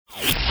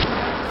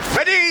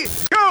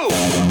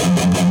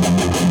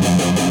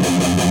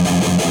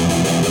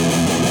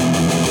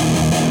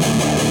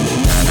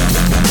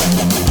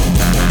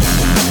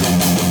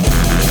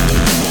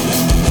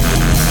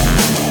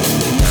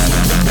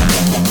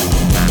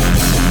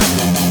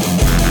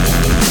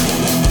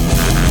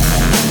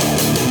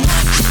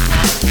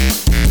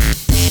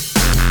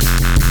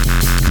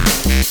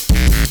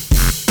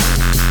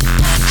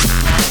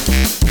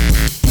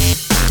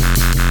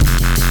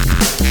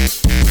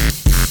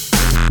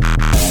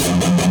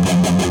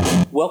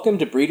Welcome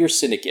to Breeder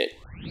Syndicate.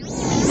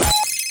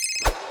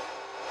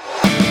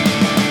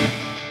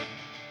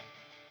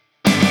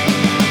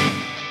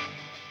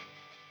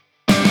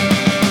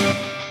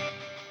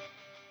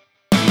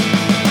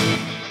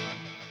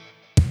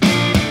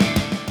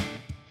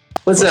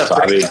 What's up,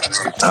 Bobby?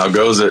 How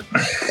goes it?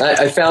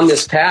 I found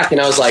this pack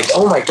and I was like,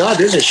 oh my God,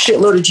 there's a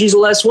shitload of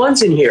GZLS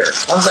ones in here.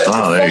 I was like,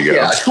 oh, there you go.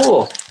 Yeah,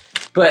 cool.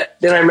 But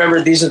then I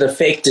remember these are the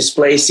fake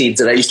display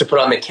seeds that I used to put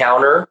on the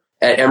counter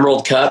at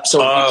Emerald Cup. So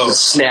when people would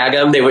snag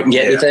them, they wouldn't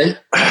get anything.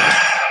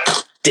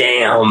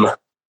 Damn.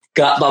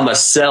 Got by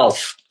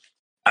myself.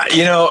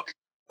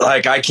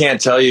 I can't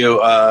tell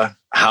you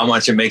how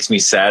much it makes me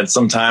sad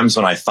sometimes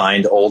when I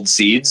find old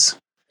seeds.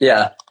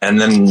 Yeah. And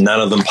then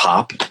none of them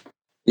pop.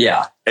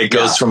 Yeah. It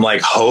goes from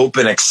like hope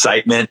and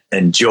excitement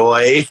and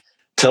joy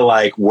to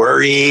like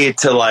worry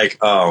to like,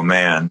 oh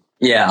man.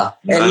 Yeah.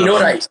 And you know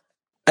what?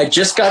 I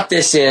just got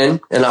this in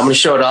and I'm going to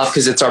show it off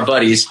because it's our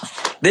buddies.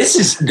 This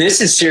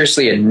is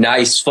seriously a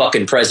nice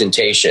fucking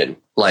presentation.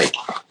 Like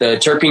the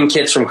terpene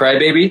kits from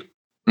Crybaby.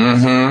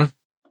 Mm-hmm.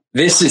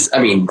 This is,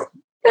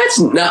 that's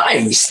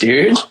nice,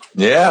 dude.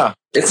 Yeah.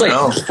 It's like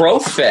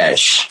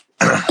profesh.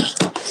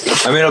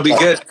 It'll be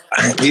good.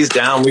 He's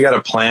down. We got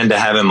a plan to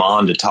have him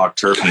on to talk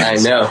terpenes. I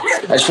know.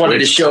 I just wanted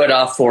to show it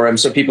off for him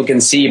so people can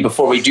see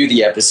before we do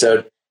the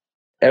episode.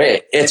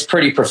 It's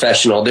pretty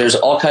professional. There's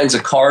all kinds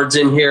of cards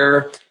in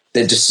here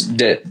that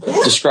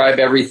describe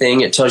everything.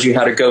 It tells you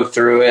how to go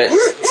through it.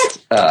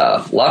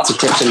 Lots of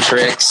tips and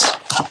tricks.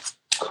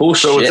 Cool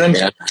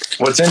shit.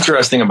 What's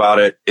interesting about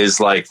it is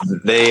like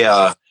they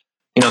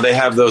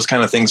have those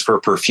kind of things for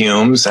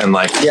perfumes. And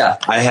like,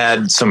 I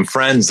had some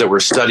friends that were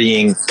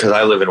studying, because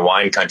I live in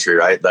wine country,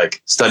 right?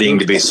 Like studying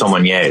to be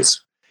sommeliers.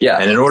 Yeah.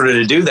 And in order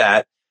to do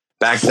that,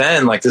 back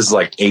then, like this is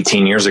like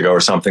 18 years ago or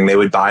something, they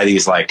would buy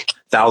these like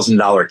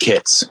 $1,000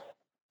 kits.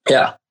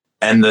 Yeah.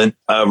 And the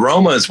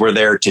aromas were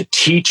there to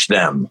teach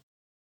them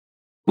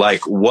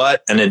like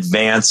what an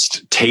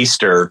advanced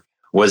taster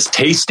was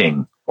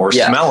tasting or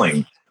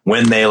smelling.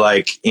 When they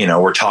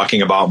were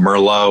talking about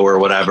Merlot or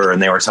whatever,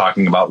 and they were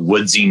talking about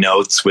woodsy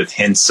notes with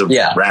hints of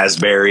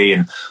raspberry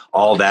and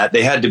all that,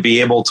 they had to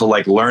be able to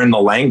like learn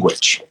the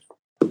language.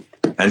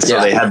 And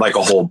so they had like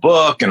a whole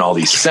book and all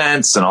these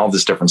scents and all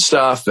this different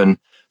stuff. And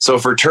so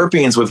for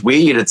terpenes with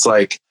weed, it's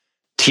like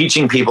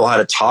teaching people how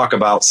to talk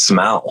about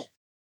smell.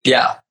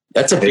 Yeah.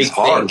 That's a big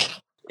thing.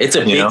 It's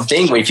a big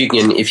thing if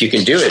you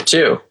can do it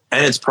too.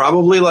 And it's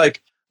probably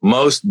like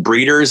most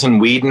breeders and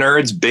weed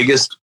nerds'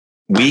 biggest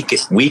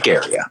weak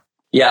area.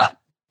 Yeah,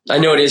 I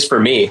know it is for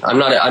me. I'm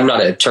not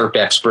a terp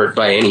expert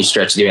by any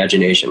stretch of the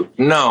imagination.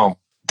 No,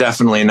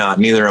 definitely not.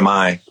 Neither am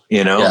I.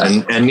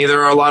 And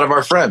neither are a lot of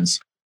our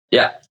friends.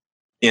 Yeah,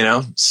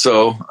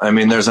 So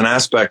there's an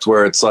aspect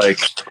where it's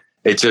like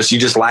you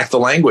just lack the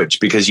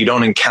language because you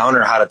don't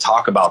encounter how to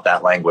talk about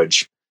that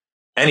language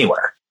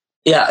anywhere.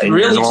 Yeah,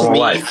 really, to me,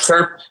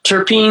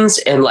 terpenes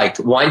and like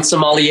wine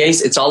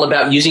sommeliers, it's all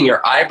about using your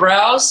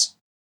eyebrows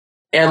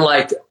and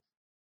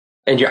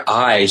your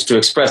eyes to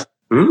express.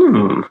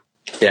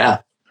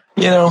 Yeah.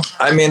 It's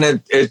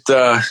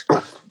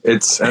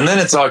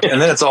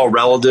all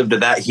relative to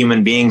that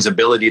human being's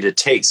ability to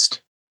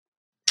taste.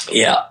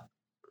 Yeah.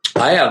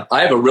 I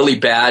have a really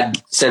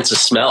bad sense of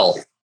smell.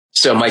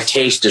 So my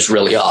taste is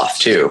really off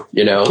too.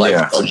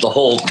 The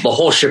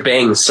whole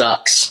shebang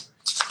sucks.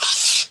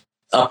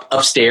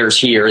 Upstairs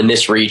here in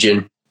this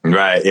region.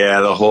 Right. Yeah.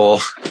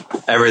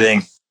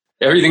 Everything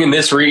in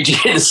this region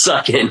is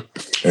sucking.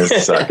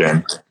 It's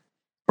sucking.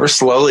 We're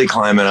slowly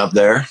climbing up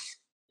there.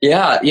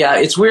 Yeah.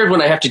 It's weird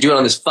when I have to do it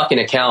on this fucking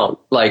account.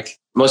 Like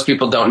most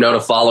people don't know to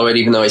follow it,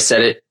 even though I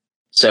said it.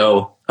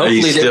 So hopefully, are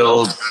you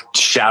still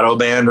shadow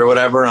banned or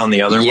whatever on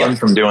the other one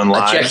from doing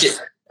lives?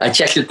 I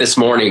checked it this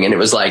morning, and it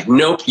was like,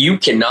 nope, you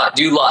cannot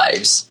do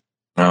lives.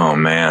 Oh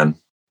man.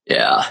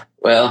 Yeah.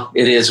 Well,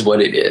 it is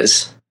what it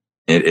is.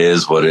 It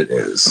is what it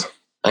is.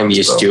 I'm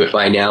used to it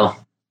by now.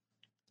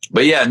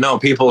 But yeah, no,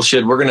 people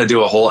should. We're going to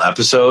do a whole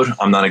episode.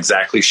 I'm not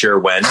exactly sure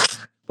when.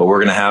 But we're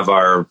going to have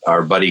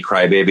our buddy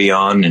Crybaby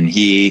on, and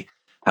he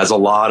has a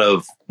lot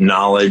of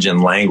knowledge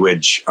and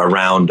language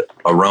around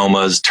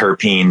aromas,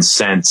 terpenes,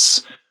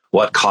 scents,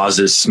 what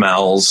causes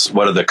smells,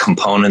 what are the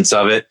components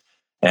of it.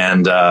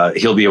 And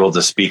he'll be able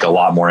to speak a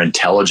lot more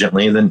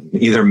intelligently than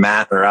either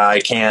Matt or I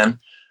can,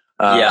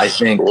 I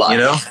think,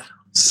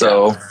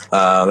 So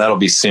that'll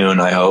be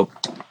soon, I hope.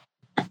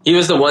 He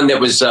was the one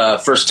that was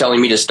first telling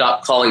me to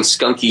stop calling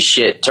skunky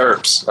shit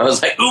terps. I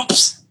was like,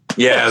 oops.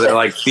 Yeah, they're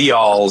like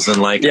thiols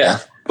and like... Yeah.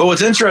 But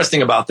what's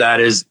interesting about that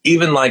is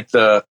even like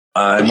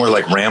and we're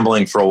like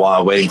rambling for a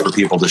while, waiting for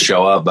people to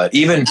show up. But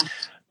even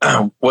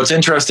what's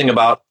interesting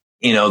about,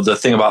 the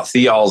thing about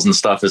thiols and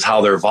stuff is how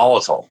they're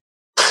volatile.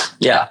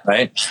 Yeah.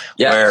 Right.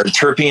 Yeah. Where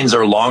terpenes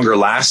are longer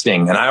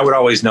lasting. And I would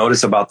always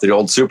notice about the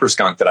old super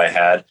skunk that I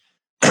had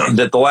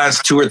that the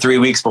last 2 or 3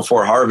 weeks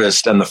before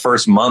harvest and the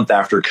first month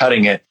after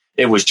cutting it,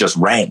 it was just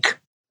rank.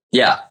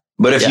 Yeah.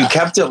 But if you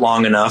kept it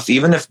long enough,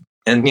 even if,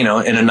 and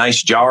in a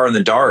nice jar in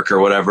the dark or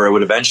whatever, it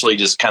would eventually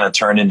just kind of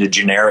turn into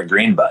generic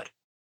green bud.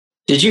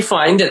 Did you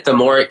find that the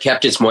more it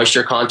kept its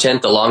moisture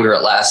content, the longer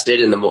it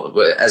lasted, and the more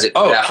as it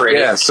evaporated?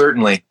 Yeah,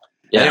 certainly.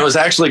 Yeah. And it was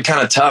actually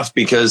kind of tough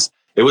because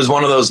it was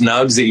one of those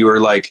nugs that you were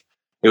like,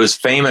 it was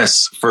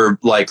famous for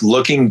like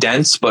looking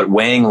dense but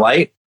weighing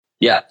light.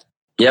 Yeah.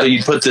 Yeah. So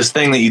you'd put this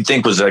thing that you'd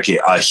think was like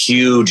a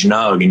huge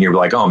nug, and you're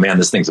like, oh man,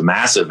 this thing's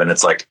massive, and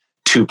it's like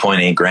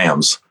 2.8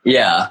 grams.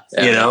 Yeah.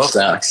 You know,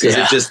 sucks.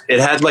 Because it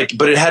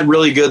had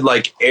really good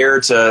like air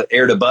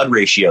to bud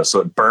ratio, so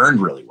it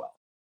burned really well.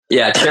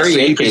 Yeah,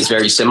 Cherry AK is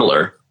very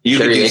similar. You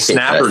could do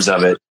snappers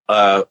of it.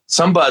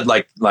 Some bud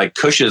like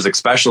Kushes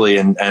especially,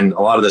 and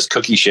a lot of this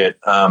cookie shit.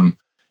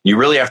 You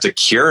really have to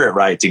cure it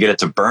right to get it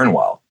to burn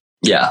well.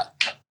 Yeah.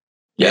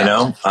 You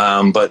know,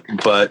 but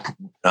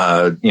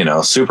you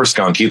know, Super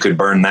Skunk, you could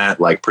burn that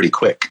like pretty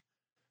quick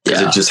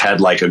because it just had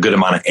like a good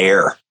amount of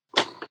air.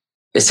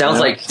 It sounds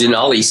like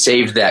Denali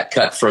saved that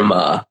cut from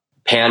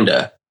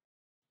Panda.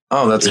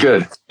 Oh, that's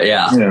good.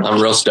 Yeah, I'm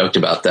real stoked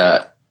about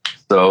that.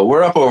 So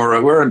we're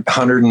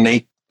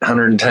 108,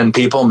 110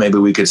 people. Maybe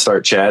we could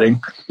start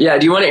chatting. Yeah.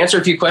 Do you want to answer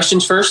a few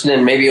questions first, and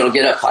then maybe it'll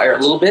get up higher a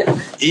little bit?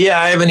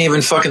 Yeah, I haven't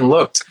even fucking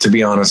looked, to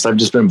be honest. I've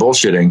just been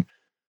bullshitting.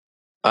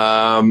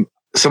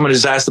 Someone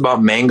just asked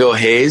about Mango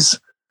Haze.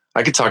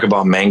 I could talk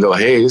about Mango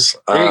Haze.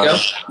 There you go.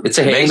 It's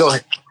a haze.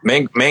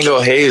 Mango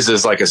Haze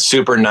is like a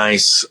super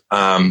nice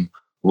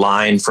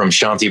line from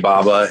Shanti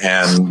Baba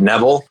and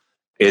Neville.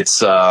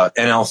 It's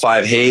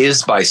NL5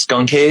 Haze by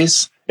Skunk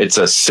Haze. It's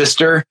a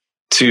sister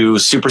to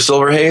Super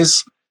Silver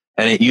Haze,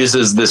 and it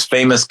uses this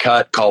famous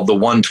cut called the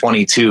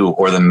 122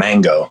 or the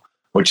Mango,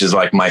 which is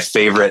like my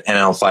favorite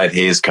NL5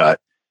 Haze cut.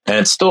 And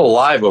it's still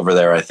alive over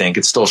there, I think.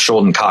 It's still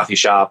sold in coffee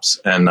shops,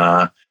 and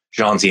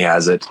Shanti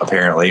has it,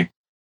 apparently.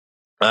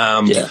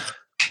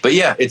 But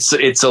yeah, it's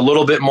a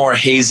little bit more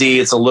hazy.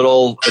 It's a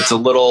little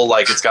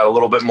like it's got a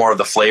little bit more of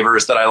the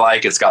flavors that I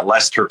like. It's got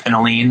less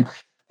terpenoline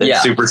than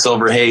Super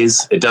Silver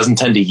Haze. It doesn't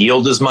tend to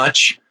yield as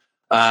much.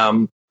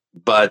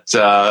 But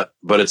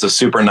it's a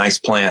super nice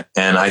plant,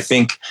 and I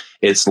think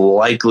it's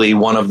likely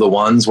one of the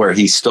ones where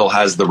he still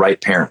has the right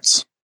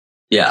parents.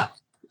 Yeah.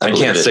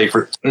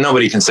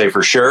 Nobody can say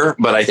for sure,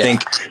 but I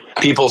think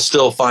people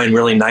still find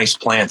really nice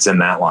plants in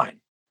that line.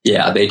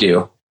 Yeah, they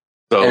do.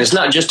 So, and it's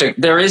not just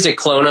there is a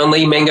clone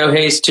only Mango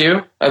Haze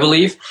too, I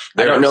believe.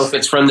 I don't know if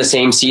it's from the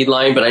same seed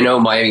line, but I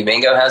know Miami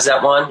Mango has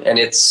that one, and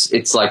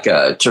it's like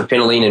a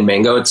terpenoline and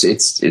mango.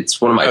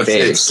 It's one of my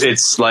favorites.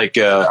 It's like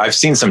I've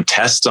seen some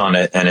tests on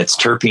it, and its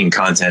terpene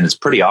content is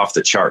pretty off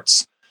the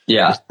charts.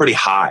 Yeah, it's pretty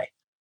high.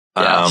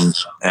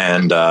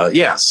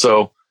 Yeah.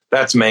 So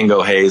that's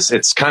Mango Haze.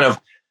 It's kind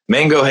of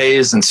Mango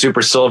Haze and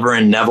Super Silver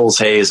and Neville's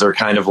Haze are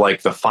kind of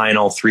like the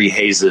final three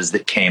hazes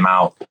that came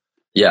out.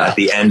 Yeah. At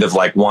the end of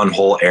like one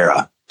whole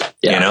era,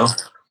 you know?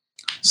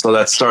 So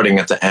that's starting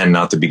at the end,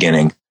 not the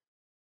beginning.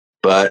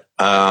 But,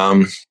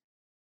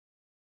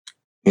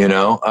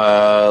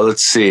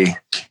 let's see.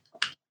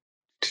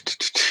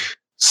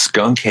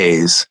 Skunk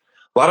Haze.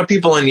 A lot of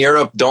people in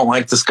Europe don't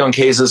like the Skunk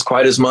Hazes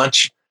quite as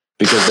much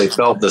because they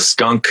felt the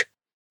skunk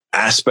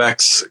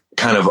aspects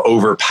kind of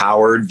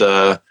overpowered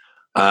the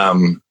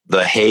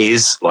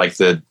haze, like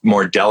the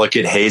more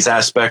delicate haze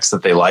aspects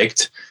that they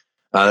liked.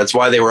 That's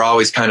why they were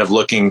always kind of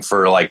looking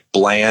for like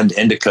bland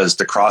indicas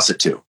to cross it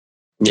to.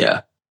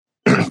 Yeah.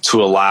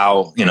 To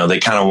allow, they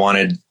kind of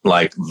wanted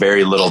like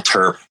very little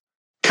terp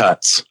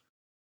cuts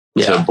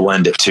to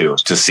blend it to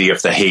see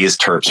if the haze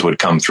terps would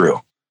come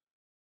through.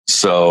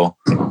 So,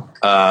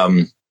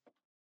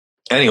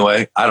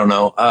 anyway, I don't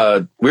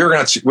know. We're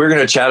going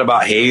to chat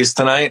about haze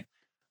tonight,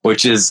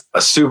 which is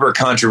a super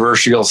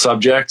controversial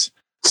subject.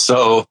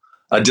 So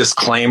a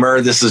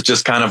disclaimer, this is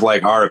just kind of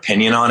like our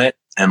opinion on it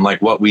and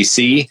like what we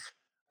see.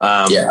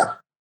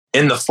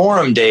 In the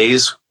forum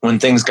days, when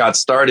things got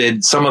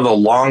started, some of the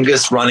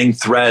longest running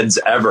threads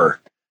ever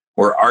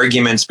were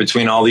arguments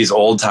between all these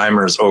old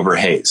timers over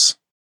haze.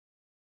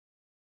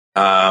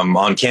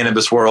 On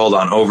Cannabis World,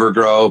 on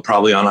Overgrow,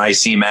 probably on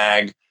IC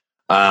Mag.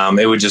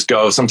 It would just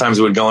go, sometimes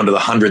it would go into the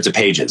hundreds of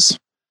pages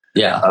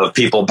of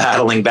people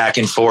battling back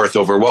and forth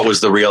over what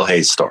was the real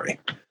haze story.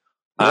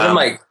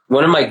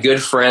 One of my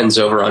good friends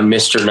over on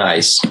Mr.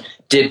 Nice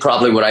did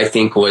probably what I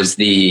think was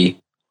the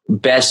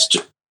best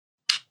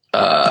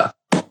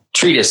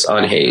treatise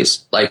on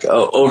haze, like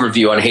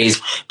overview on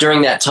haze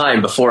during that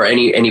time before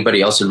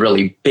anybody else had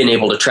really been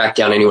able to track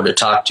down anyone to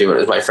talk to. And it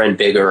was my friend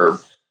Bigger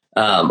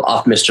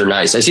off Mr.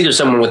 Nice. I see there's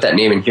someone with that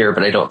name in here,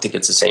 but I don't think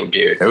it's the same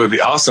dude. It would be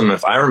awesome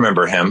if I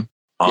remember him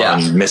on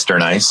Mr.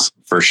 Nice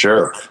for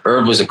sure.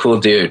 Herb was a cool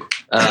dude.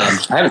 I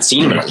haven't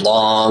seen him in a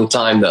long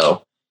time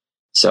though.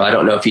 So I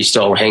don't know if he's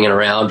still hanging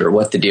around or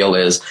what the deal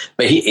is,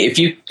 but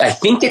I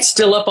think it's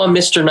still up on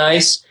Mr.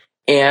 Nice.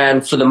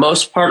 And for the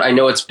most part, I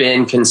know it's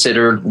been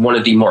considered one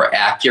of the more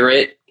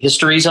accurate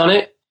histories on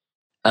it.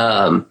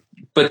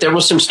 But there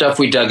was some stuff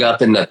we dug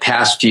up in the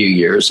past few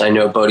years. I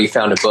know Bodie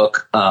found a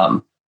book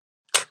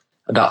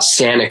about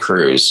Santa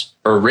Cruz,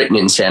 or written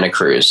in Santa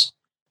Cruz,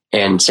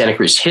 and Santa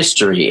Cruz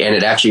history. And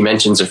it actually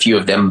mentions a few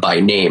of them by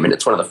name. And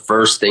it's one of the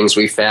first things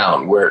we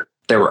found where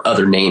there were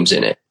other names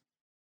in it,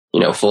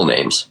 full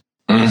names.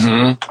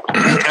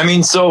 Mm-hmm. I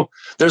mean, so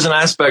there's an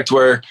aspect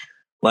where,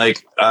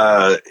 like,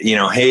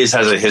 Hayes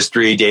has a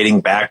history dating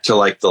back to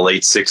like the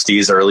late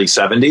 60s, early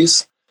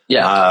 70s.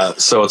 Yeah.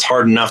 So it's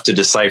hard enough to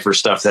decipher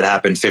stuff that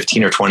happened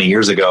 15 or 20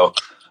 years ago,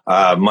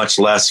 much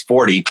less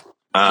 40.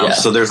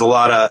 So there's a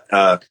lot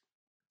of,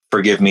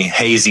 forgive me,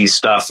 hazy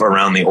stuff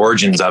around the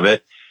origins of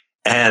it.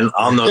 And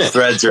on those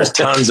threads, there's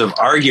tons of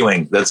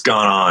arguing that's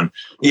gone on.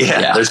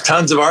 Yeah. There's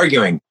tons of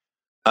arguing.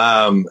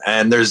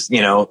 And there's,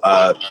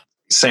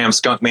 Sam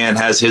Skunkman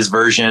has his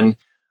version.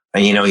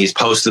 And, he's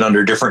posted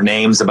under different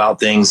names about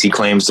things. He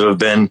claims to have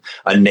been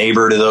a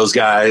neighbor to those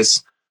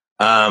guys.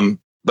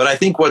 But I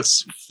think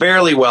what's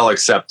fairly well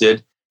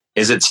accepted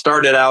is it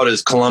started out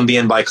as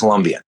Colombian by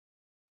Colombian.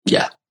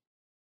 Yeah.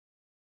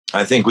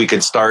 I think we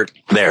could start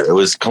there. It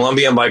was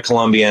Colombian by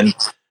Colombian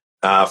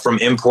from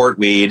import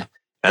weed,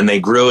 and they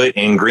grew it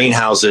in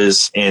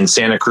greenhouses in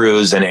Santa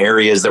Cruz and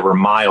areas that were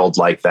mild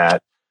like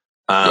that.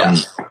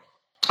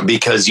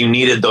 Because you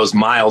needed those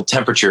mild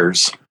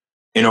temperatures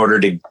in order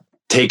to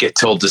take it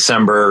till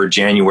December or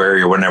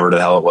January or whenever the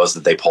hell it was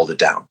that they pulled it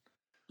down.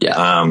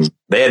 Yeah.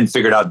 They hadn't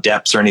figured out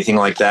depths or anything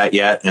like that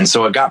yet. And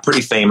so it got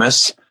pretty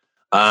famous.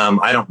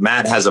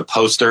 Matt has a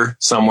poster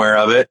somewhere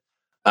of it.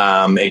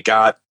 It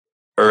got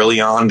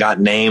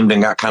named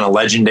and got kind of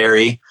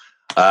legendary.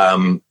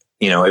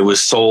 It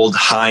was sold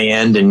high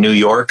end in New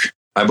York,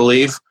 I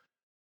believe,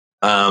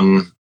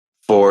 for,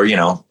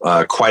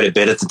 quite a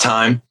bit at the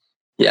time.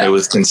 Yeah. It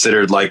was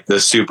considered like the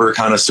super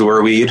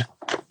connoisseur weed,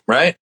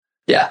 right?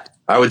 Yeah.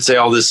 I would say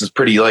all this is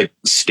pretty like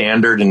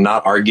standard and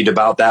not argued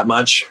about that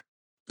much.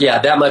 Yeah,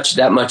 that much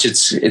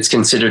it's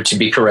considered to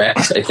be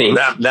correct, I think.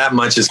 That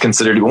much is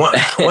considered.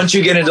 Once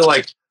you get into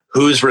like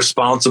who's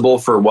responsible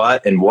for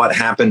what and what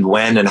happened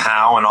when and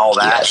how and all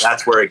that,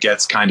 that's where it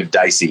gets kind of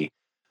dicey.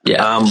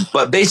 Yeah.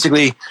 But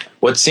basically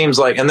what seems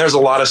like, and there's a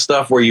lot of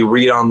stuff where you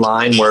read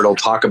online where it'll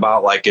talk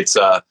about like it's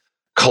a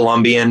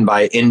Colombian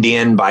by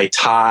Indian by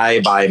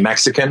Thai by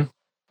Mexican.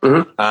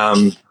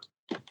 Mm-hmm.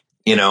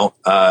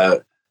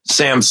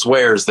 Sam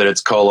swears that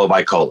it's Colo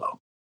by Colo.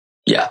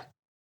 Yeah.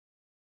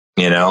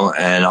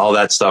 And all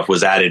that stuff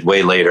was added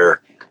way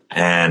later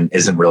and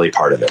isn't really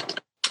part of it.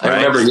 Right?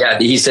 I remember,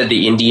 he said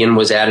the Indian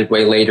was added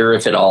way later,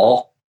 if at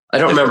all. I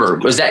don't remember.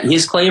 Was that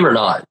his claim or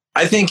not?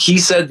 I think he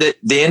said that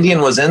the Indian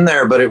was in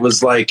there, but it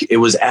was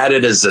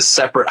added as a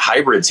separate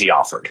hybrids he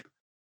offered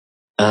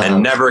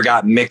and never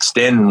got mixed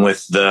in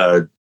with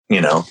the,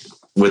 the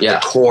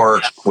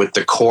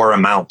core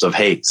amount of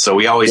haze. So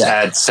we always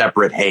had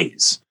separate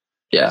haze.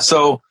 Yeah.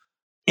 So,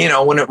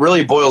 when it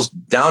really boils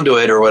down to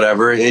it or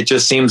whatever, it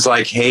just seems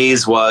like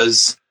haze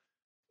was,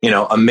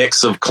 a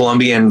mix of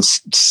Colombian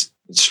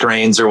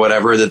strains or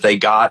whatever that they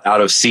got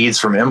out of seeds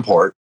from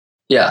import.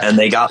 Yeah. And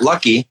they got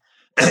lucky.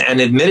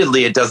 And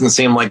admittedly, it doesn't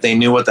seem like they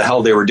knew what the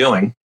hell they were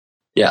doing.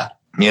 Yeah.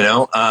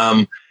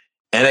 And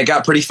it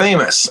got pretty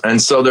famous.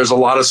 And so there's a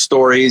lot of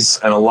stories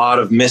and a lot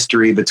of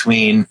mystery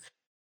between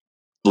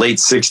late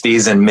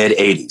 60s and mid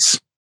 80s.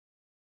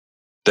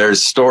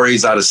 There's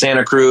stories out of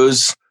Santa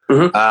Cruz.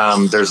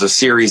 Mm-hmm. There's a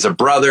series of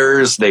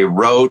brothers. They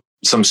wrote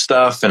some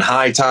stuff in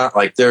high top.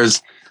 Like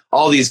there's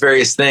all these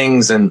various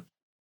things. And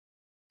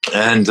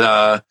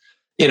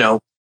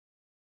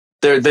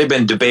they've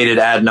been debated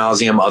ad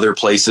nauseum other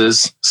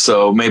places.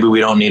 So maybe we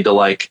don't need to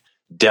like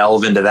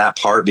delve into that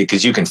part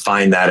because you can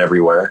find that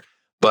everywhere.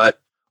 But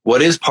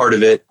what is part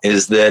of it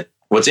is that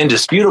what's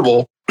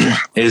indisputable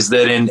is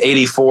that in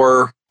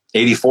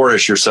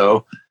 84-ish or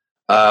so,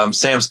 Sam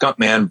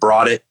Skunkman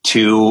brought it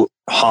to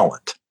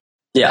Holland.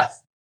 Yeah.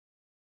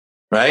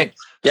 Right.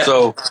 Yep.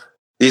 So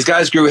these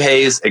guys grew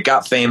haze. It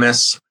got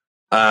famous.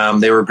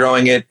 They were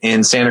growing it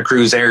in Santa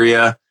Cruz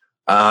area.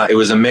 It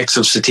was a mix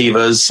of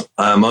sativas,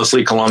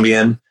 mostly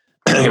Colombian.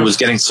 It was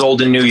getting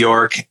sold in New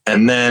York.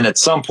 And then at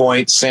some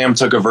point, Sam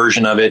took a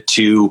version of it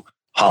to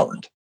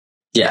Holland.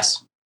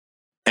 Yes.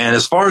 And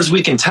as far as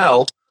we can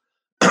tell,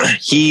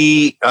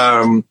 he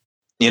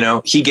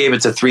gave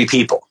it to 3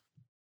 people.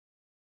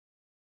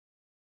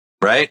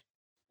 Right?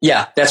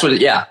 Yeah, that's what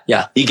yeah.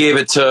 He gave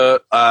it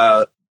to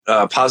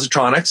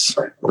Positronics,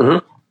 mm-hmm.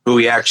 who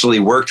he actually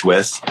worked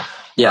with.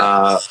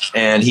 Yeah.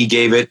 And he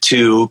gave it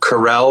to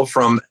Carell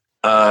from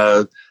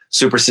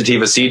Super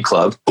Sativa Seed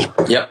Club.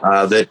 Yep.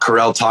 That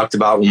Carell talked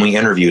about when we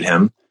interviewed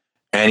him.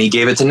 And he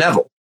gave it to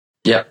Neville.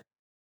 Yep.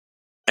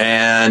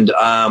 And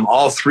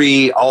all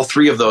three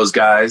of those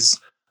guys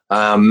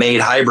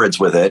made hybrids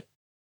with it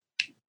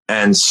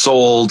and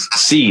sold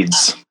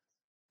seeds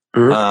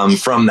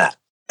from that.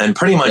 And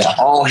pretty much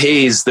all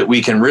haze that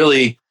we can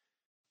really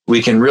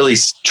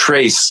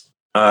trace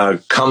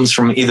comes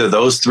from either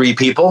those 3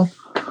 people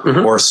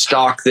or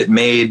stock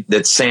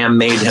that Sam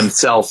made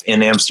himself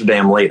in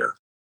Amsterdam later.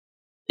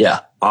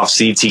 Yeah. Off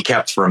seeds he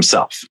kept for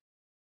himself.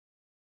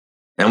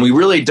 And we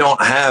really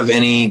don't have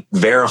any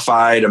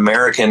verified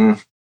American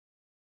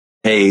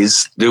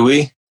haze, do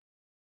we?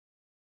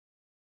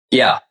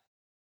 Yeah.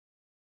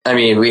 I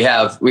mean, we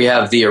have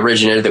the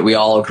originator that we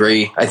all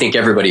agree. I think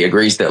everybody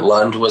agrees that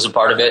Lund was a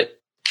part of it.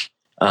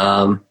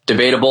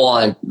 Debatable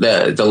on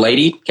the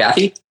lady,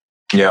 Kathy.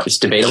 Yeah. It's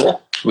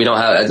debatable. we don't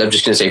have, I'm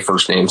just going to say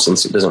first name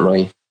since it doesn't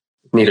really,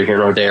 neither here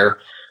nor there.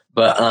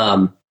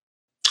 But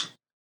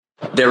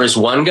there is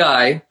one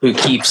guy who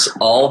keeps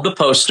all the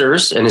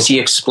posters, and as he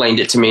explained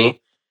it to me,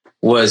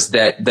 was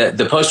that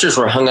the posters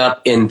were hung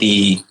up in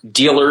the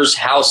dealers'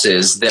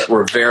 houses that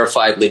were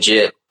verified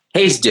legit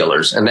haze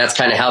dealers. And that's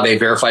kind of how they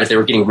verified if they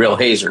were getting real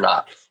haze or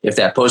not. If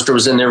that poster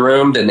was in their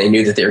room, then they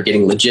knew that they were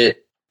getting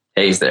legit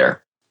haze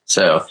there.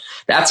 So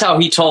that's how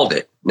he told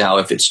it. Now,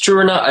 if it's true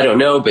or not, I don't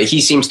know, but he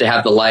seems to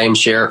have the lion's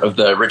share of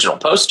the original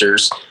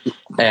posters,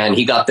 and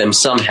he got them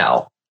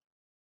somehow.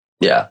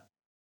 Yeah.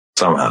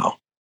 Somehow.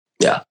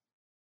 Yeah.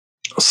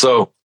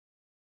 So,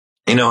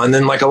 and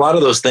then like a lot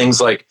of those things,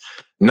 like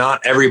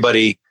not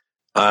everybody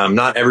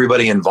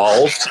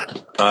involved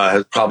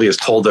probably has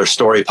told their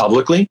story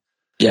publicly.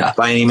 Yeah.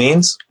 By any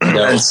means.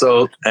 No.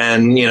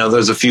 And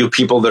there's a few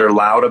people that are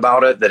loud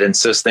about it that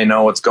insist they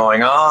know what's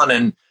going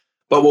on.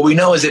 But what we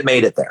know is it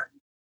made it there.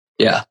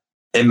 Yeah.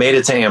 It made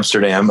it to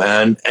Amsterdam,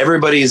 and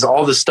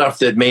all the stuff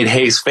that made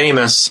haze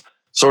famous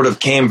sort of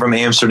came from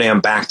Amsterdam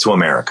back to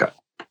America.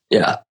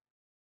 Yeah.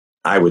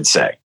 I would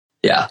say.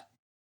 Yeah.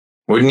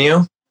 Wouldn't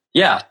you?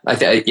 Yeah.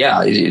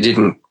 It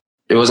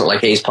wasn't like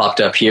haze popped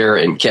up here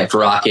and kept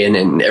rocking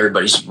and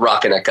everybody's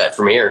rocking a cut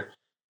from here.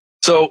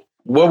 So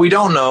what we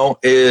don't know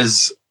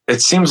is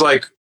it seems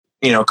like,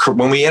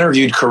 when we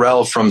interviewed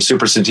Carell from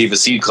Super Sativa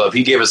Seed Club,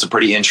 he gave us a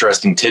pretty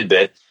interesting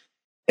tidbit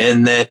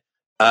in that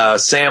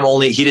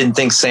he didn't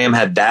think Sam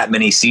had that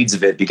many seeds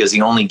of it because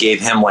he only gave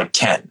him like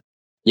 10.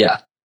 Yeah.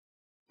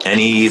 And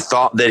he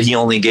thought that he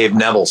only gave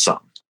Neville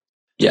some.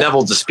 Yeah.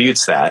 Neville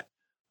disputes that.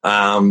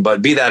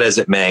 But be that as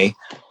it may,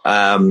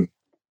 Neville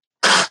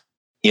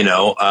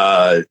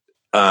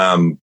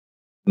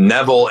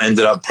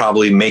ended up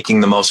probably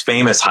making the most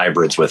famous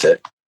hybrids with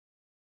it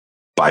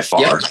by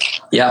far.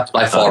 Yeah,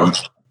 by far.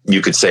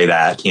 You could say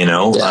that,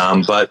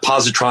 but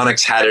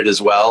Positronics had it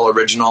as well,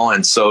 original,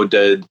 and so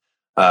did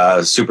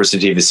Super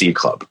Sativa Seed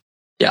Club.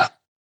 Yeah.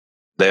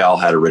 They all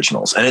had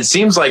originals. And it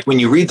seems like when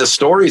you read the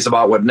stories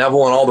about what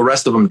Neville and all the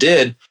rest of them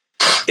did,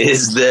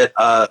 is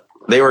that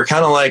they were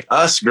kind of like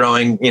us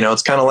growing,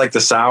 it's kind of like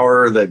the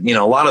sour that,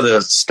 a lot of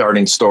the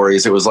starting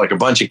stories, it was like a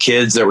bunch of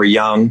kids that were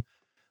young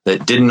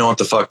that didn't know what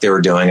the fuck they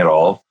were doing at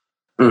all.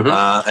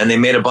 Mm-hmm. And they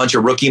made a bunch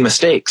of rookie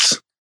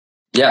mistakes.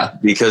 Yeah.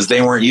 Because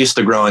they weren't used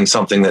to growing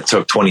something that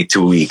took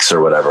 22 weeks or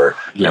whatever.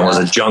 Yeah. And was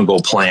a jungle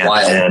plant.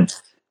 Wild.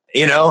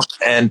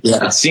 And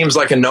it seems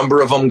like a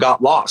number of them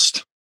got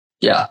lost.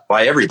 Yeah.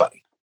 By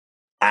everybody.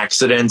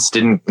 Accidents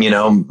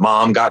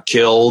mom got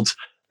killed.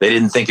 They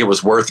didn't think it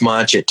was worth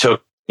much. It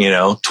took,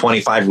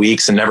 25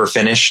 weeks and never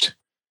finished.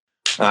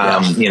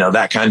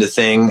 That kind of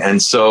thing.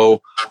 And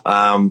so,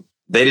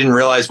 they didn't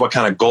realize what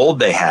kind of gold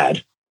they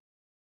had.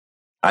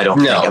 I don't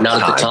know. No,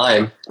 not at the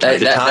time.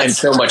 That's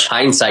so much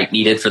hindsight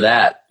needed for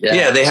that.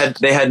 Yeah,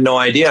 they had no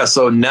idea.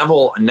 So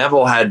Neville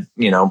had,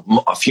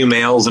 a few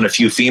males and a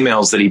few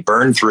females that he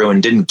burned through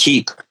and didn't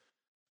keep.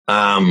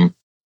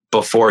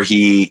 Before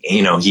he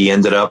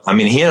ended up,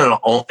 he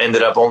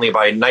ended up only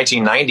by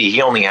 1990,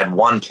 he only had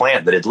one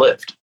plant that had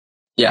lived.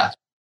 Yeah.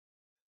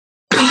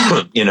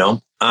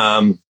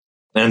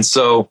 And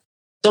so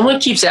someone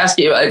keeps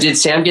asking, did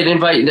Sam get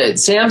invited?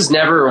 Sam's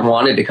never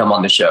wanted to come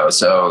on the show.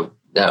 So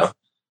no.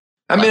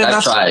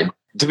 I've tried.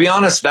 To be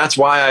honest, that's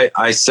why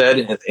I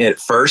said at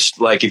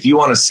first, like, if you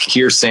want to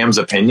hear Sam's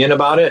opinion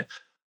about it,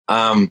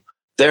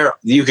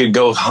 you could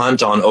go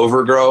hunt on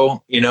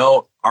Overgrow,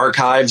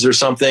 archives or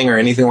something or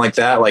anything like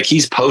that. Like,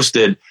 he's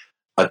posted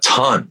a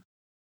ton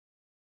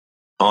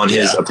on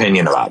his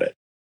opinion about it.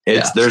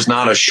 There's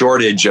not a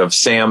shortage of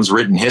Sam's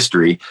written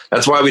history.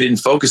 That's why we didn't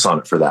focus on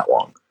it for that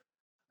long.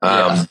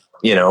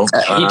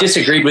 He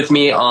disagreed with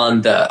me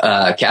on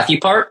the Kathy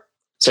part.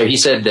 So he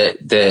said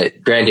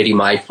that Granddaddy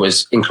Mike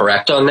was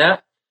incorrect on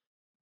that.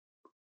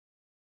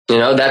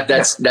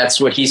 That's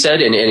what he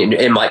said, and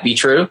it might be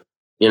true,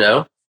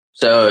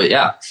 So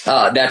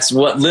that's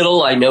what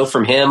little I know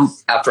from him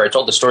after I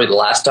told the story the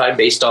last time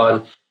based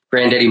on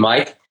Granddaddy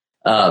Mike.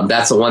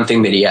 That's the one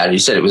thing that he added. He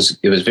said it was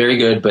very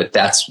good, but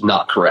that's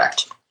not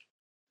correct.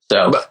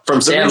 So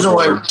from Sam's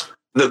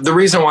the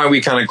reason why we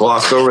kind of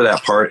glossed over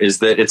that part is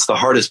that it's the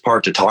hardest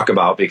part to talk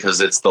about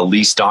because it's the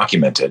least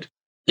documented.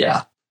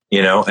 Yeah.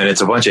 And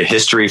it's a bunch of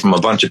history from a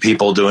bunch of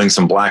people doing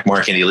some black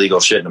market illegal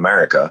shit in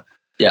America.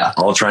 Yeah.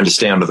 All trying to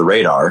stay under the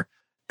radar.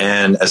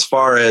 And as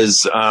far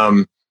as the,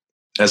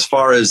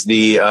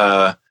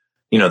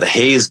 the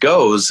haze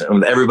goes,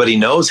 and everybody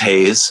knows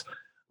haze,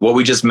 what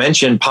we just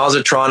mentioned,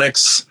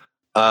 Positronics,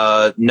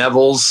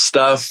 Neville's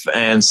stuff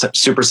and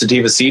Super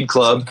Sativa Seed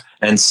Club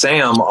and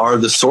Sam are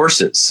the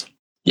sources.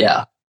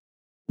 Yeah.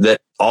 That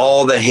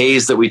all the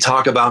haze that we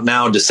talk about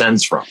now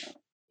descends from.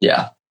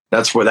 Yeah.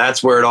 That's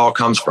where it all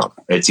comes from.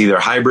 It's either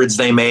hybrids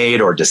they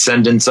made or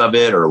descendants of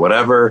it or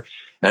whatever.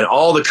 And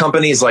all the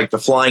companies like the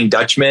Flying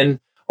Dutchman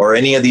or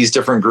any of these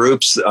different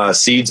groups,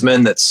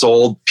 seedsmen that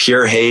sold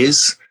pure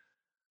haze,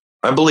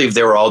 I believe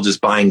they were all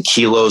just buying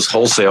kilos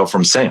wholesale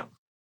from Sam.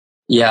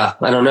 Yeah,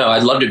 I don't know.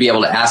 I'd love to be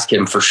able to ask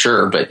him for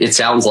sure, but it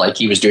sounds like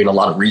he was doing a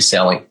lot of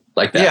reselling.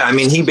 like that. Yeah, I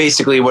mean, he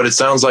basically, what it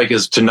sounds like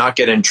is to not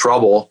get in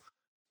trouble,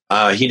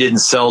 he didn't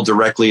sell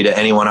directly to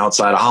anyone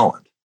outside of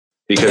Holland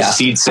because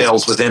seed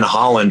sales within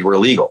Holland were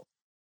legal.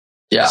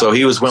 Yeah. So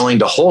he was willing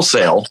to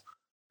wholesale,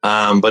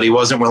 but he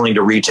wasn't willing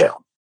to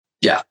retail.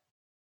 Yeah.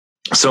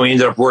 So he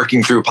ended up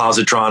working through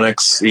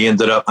Positronics. He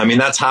ended up, I mean,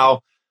 that's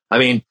how, I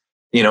mean,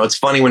 you know, it's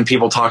funny when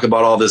people talk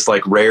about all this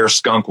like rare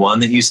Skunk One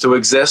that used to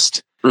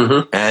exist.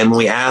 Mm-hmm. And when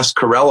we asked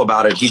Carell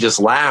about it, he just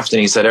laughed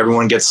and he said,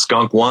 everyone gets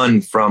Skunk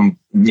One from,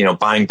 you know,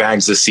 buying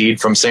bags of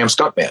seed from Sam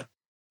Skunkman.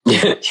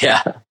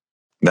 Yeah.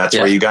 That's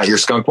where you got your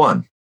Skunk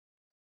One.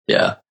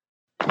 Yeah.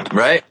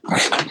 Right?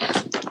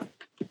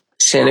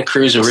 Santa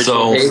Cruz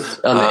original haze.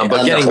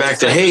 But getting back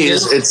to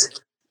haze,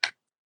 it's...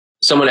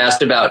 Someone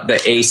asked about the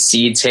Ace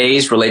Seeds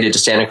haze related to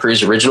Santa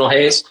Cruz original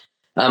haze.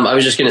 I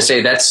was just going to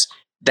say that's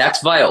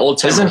via Old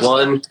Timer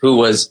One, who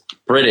was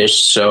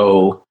British,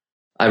 so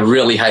I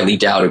really highly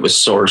doubt it was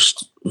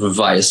sourced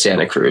via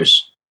Santa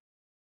Cruz.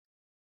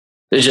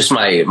 It's just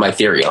my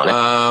theory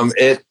on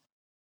it.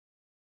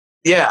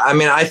 Yeah, I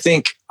mean, I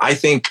think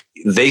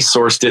they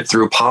sourced it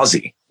through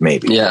Posi,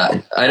 maybe.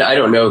 Yeah, I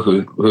don't know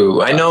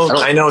who. I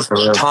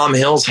know Tom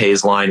Hill's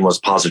haze line was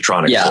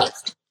Positronic. Yeah,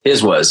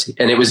 his was,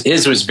 and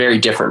his was very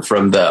different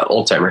from the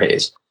Old Timer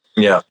haze.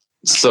 Yeah.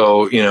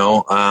 So, you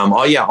know,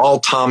 all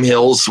Tom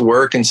Hill's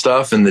work and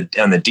stuff and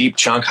the deep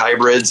chunk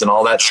hybrids and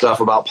all that stuff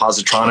about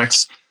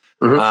Positronics.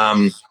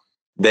 Mm-hmm.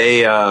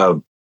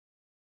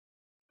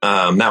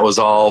 That was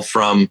all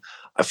from,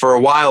 for a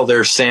while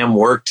there, Sam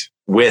worked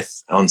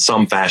on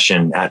some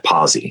fashion at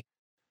Posi.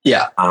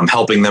 Yeah.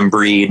 Helping them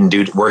breed and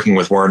working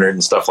with Werner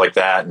and stuff like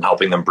that and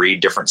helping them breed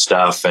different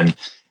stuff and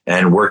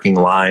working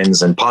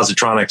lines. And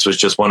Positronics was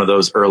just one of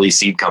those early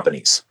seed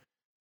companies.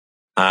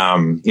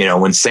 You know,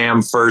 when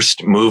Sam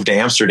first moved to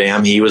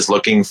Amsterdam, he was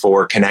looking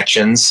for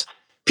connections,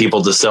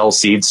 people to sell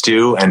seeds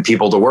to and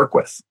people to work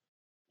with.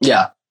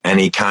 Yeah. And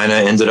he kind of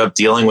ended up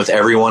dealing with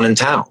everyone in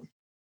town.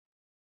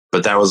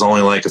 But that was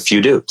only like a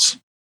few dudes.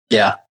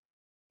 Yeah.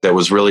 That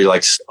was really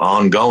like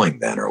ongoing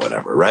then or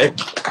whatever, right?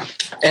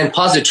 And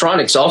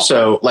Positronics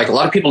also, like a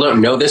lot of people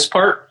don't know this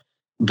part,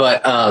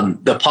 but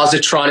the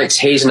Positronics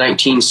Haze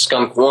 19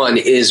 Skunk One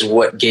is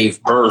what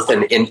gave birth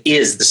and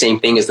is the same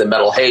thing as the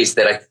Metal Haze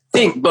that I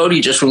think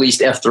Bodhi just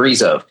released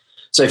F3s of.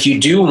 So if you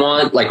do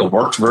want like a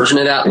worked version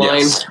of that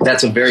line,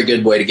 that's a very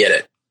good way to get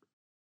it.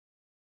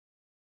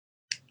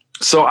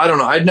 So I don't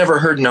know. I'd never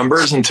heard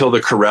numbers until the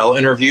Carell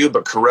interview,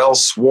 but Carell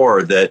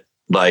swore that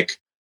like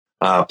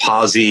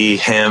Posi,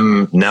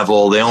 him,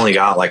 Neville, they only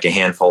got like a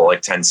handful,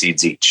 like 10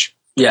 seeds each.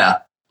 Yeah.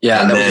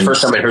 Yeah. And that was the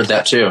first time I heard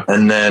that too.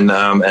 And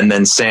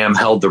then Sam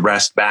held the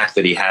rest back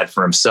that he had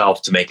for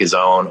himself to make his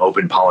own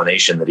open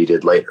pollination that he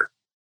did later.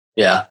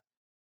 Yeah.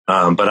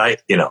 But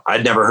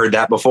I'd never heard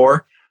that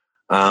before.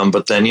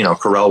 But then, you know,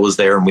 Carell was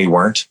there and we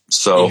weren't.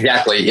 So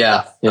exactly.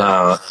 Yeah.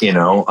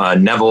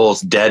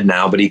 Neville's dead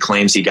now, but he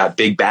claims he got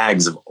big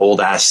bags of old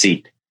ass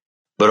seed,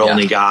 but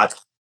only got,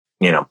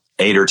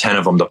 8 or 10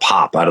 of them to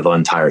pop out of the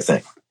entire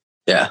thing.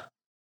 Yeah.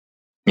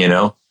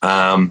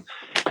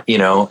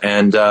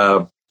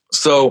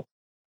 So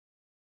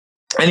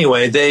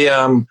anyway, they,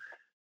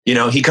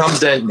 he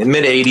comes in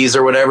mid 80s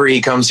or whatever. He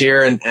comes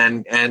here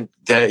and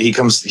he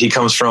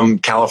comes from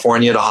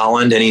California to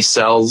Holland and he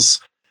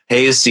sells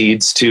haze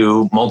seeds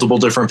to multiple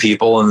different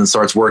people and then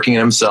starts working it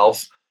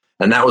himself.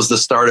 And that was the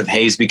start of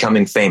haze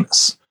becoming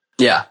famous.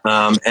 Yeah.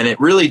 And it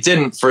really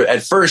didn't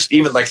at first,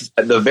 even like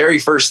the very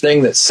first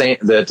thing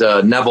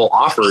that Neville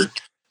offered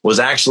was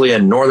actually a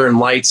Northern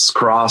Lights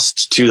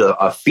crossed to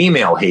a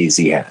female haze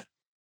he had.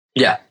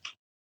 Yeah.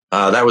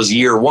 That was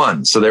year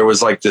one. So there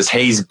was like this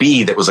Haze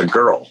B that was a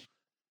girl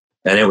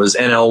and it was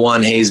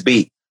NL1 Haze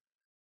B.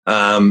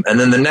 And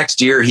then the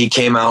next year he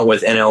came out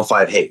with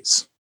NL5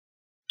 Haze.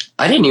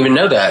 I didn't even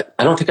know that.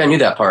 I don't think I knew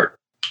that part.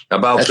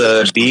 About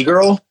the B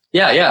girl?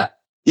 Yeah, yeah.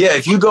 Yeah,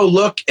 if you go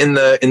look in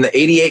the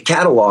 88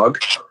 catalog,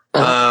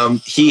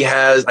 he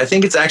has, I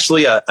think it's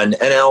actually an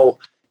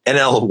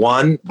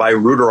NL1 by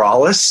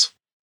Ruderalis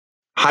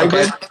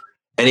hybrid,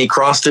 and he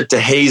crossed it to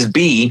Haze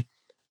B,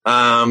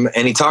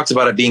 and he talks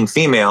about it being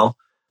female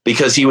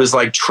because he was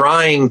like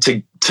trying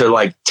to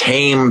like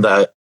tame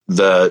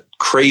the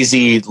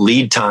crazy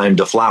lead time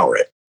to flower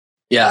it.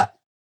 Yeah.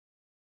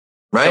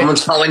 Right?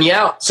 Someone's calling you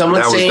out.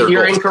 Someone's saying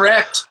you're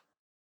incorrect.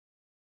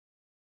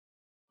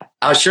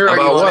 How sure are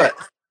you on it?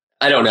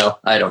 I don't know.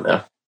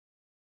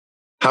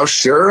 How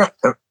sure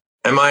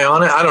am I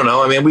on it? I don't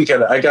know. I mean,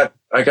 I got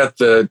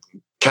the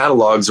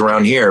catalogs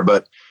around here,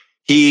 but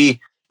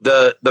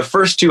the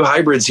first two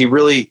hybrids he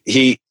really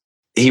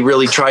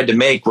tried to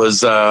make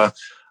was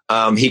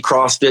he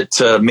crossed it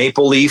to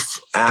Maple Leaf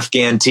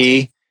Afghan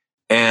tea,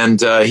 and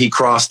he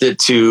crossed it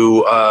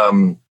to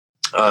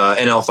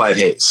NL5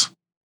 Haze.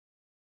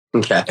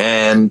 Okay.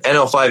 And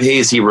NL5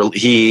 Haze he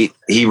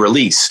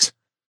released.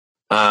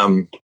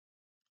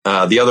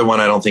 The other one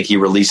I don't think he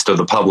released to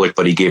the public,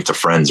 but he gave to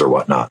friends or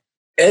whatnot.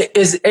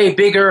 Is a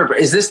Big Herb?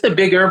 Is this the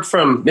Big Herb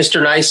from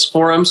Mr. Nice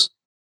forums?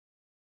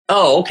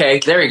 Oh, okay.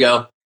 There you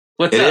go.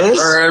 What's up,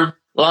 Herb?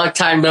 Long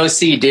time no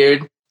see,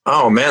 dude.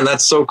 Oh man,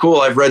 that's so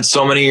cool. I've read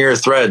so many of your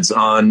threads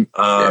on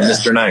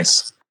Mr.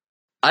 Nice.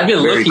 I've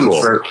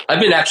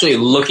been actually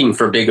looking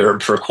for Big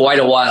Herb for quite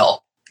a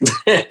while.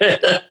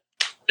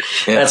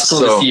 That's cool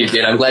to see you,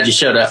 dude. I'm glad you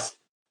showed up.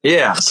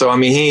 Yeah. So, I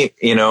mean,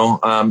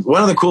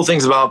 one of the cool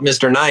things about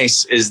Mr.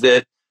 Nice is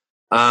that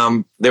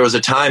there was a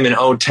time in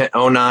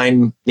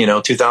 2009,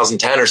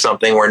 2010 or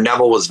something where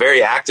Neville was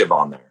very active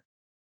on there.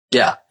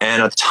 Yeah.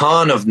 And a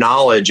ton of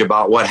knowledge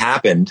about what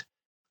happened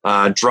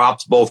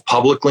dropped both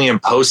publicly in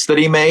posts that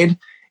he made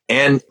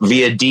and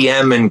via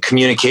DM and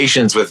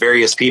communications with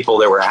various people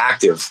that were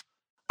active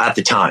at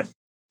the time.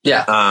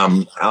 Yeah.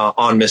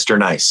 On Mr.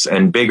 Nice.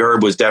 And Big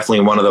Herb was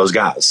definitely one of those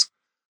guys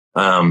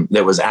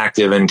that was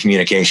active in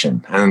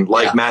communication. And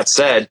like Matt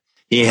said,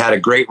 he had a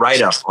great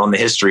write-up on the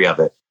history of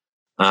it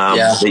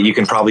that you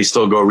can probably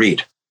still go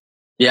read.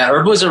 Yeah,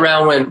 Herb was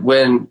around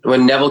when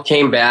Neville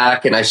came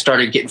back, and I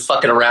started getting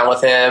fucking around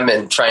with him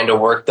and trying to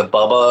work the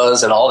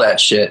Bubbas and all that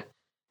shit.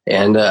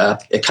 And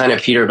it kind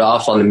of petered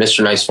off on the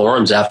Mr. Nice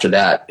forums after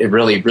that. It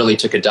really, really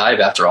took a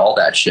dive after all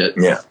that shit.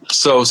 Yeah.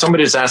 So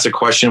somebody just asked a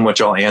question, which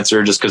I'll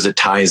answer just because it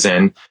ties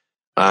in.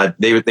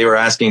 They were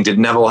asking, did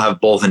Neville have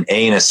both an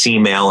A and a C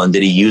male, and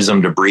did he use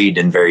them to breed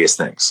in various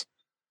things?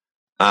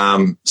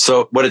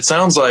 So what it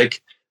sounds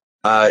like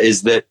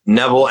is that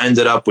Neville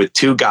ended up with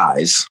two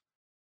guys,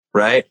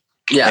 right?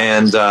 Yeah.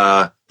 And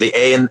the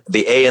A and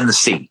the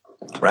C,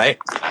 right?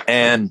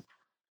 And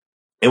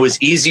it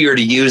was easier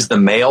to use the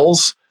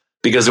males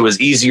because it was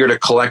easier to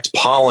collect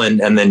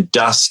pollen and then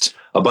dust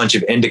a bunch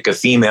of indica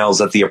females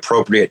at the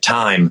appropriate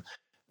time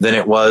than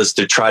it was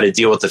to try to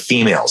deal with the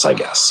females, I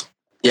guess.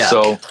 Yeah.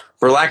 So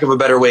for lack of a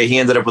better way, he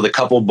ended up with a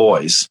couple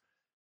boys,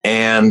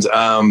 and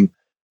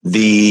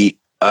the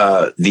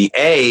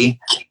A,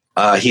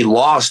 he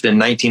lost in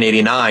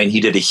 1989. He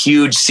did a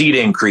huge seed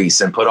increase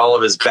and put all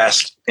of his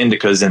best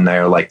indicas in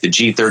there, like the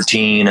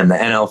G13 and the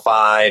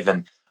NL5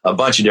 and a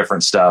bunch of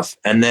different stuff.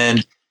 And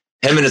then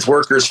him and his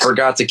workers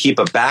forgot to keep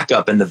a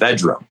backup in the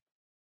veg room.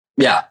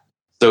 Yeah.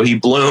 So he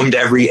bloomed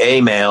every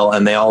A male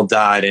and they all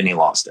died and he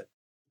lost it.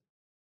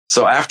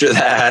 So after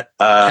that,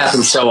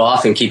 happens so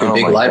often, keeping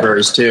big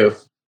libraries too.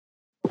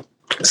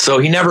 So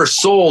he never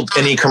sold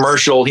any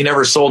commercial. He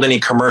never sold any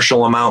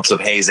commercial amounts of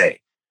Haze A.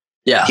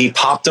 Yeah. He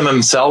popped them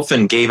himself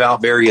and gave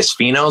out various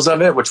phenos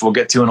of it, which we'll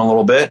get to in a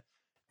little bit.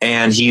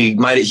 And he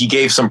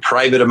gave some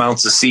private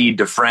amounts of seed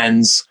to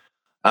friends,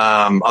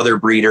 other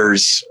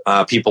breeders,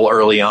 people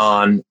early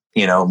on,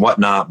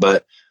 whatnot.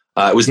 But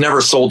it was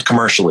never sold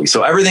commercially.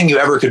 So everything you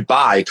ever could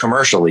buy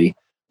commercially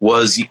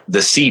was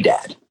the C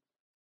dad.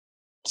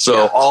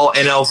 So all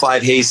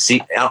NL5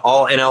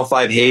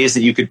 Haze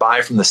that you could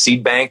buy from the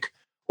seed bank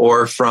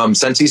or from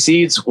Sensi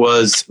Seeds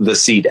was the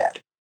C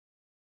dad.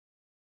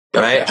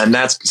 Right. And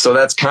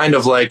that's kind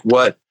of like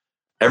what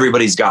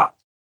everybody's got.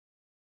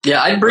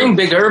 Yeah. I'd bring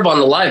Big Herb on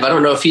the live. I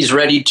don't know if he's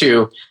ready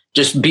to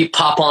just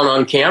pop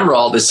on camera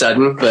all of a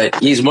sudden, but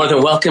he's more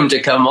than welcome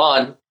to come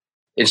on.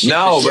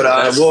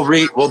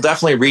 We'll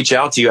definitely reach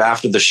out to you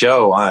after the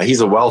show. He's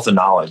a wealth of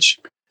knowledge.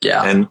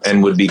 Yeah.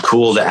 And would be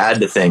cool to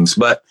add to things.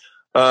 But,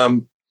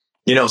 so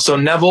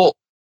Neville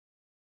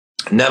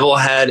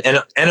had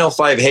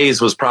NL5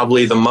 Haze was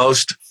probably the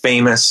most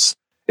famous.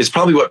 It's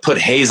probably what put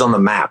Haze on the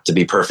map, to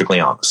be perfectly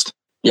honest.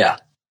 Yeah.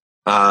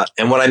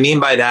 And what I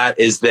mean by that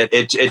is that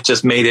it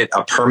just made it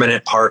a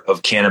permanent part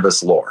of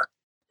cannabis lore.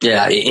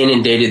 Yeah. It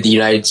inundated the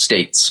United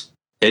States.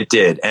 It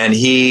did. And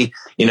he,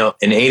 in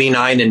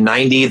 89 and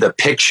 90, the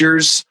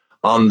pictures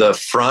on the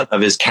front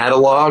of his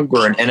catalog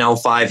were an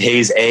NL5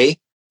 Haze A.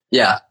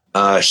 Yeah.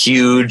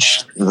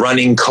 Huge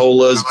running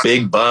colas,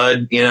 big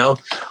bud,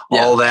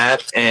 all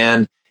that.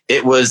 And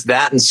it was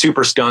that, and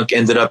Super Skunk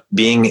ended up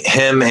being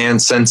him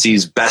and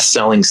Sensi's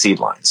best-selling seed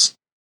lines.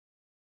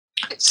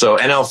 So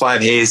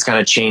NL5 Haze kind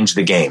of changed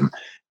the game.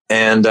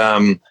 And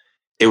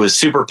it was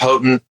super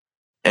potent.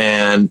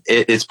 And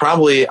it's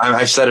probably,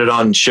 I've said it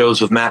on shows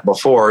with Matt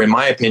before, in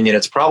my opinion,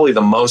 it's probably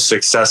the most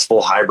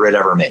successful hybrid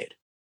ever made.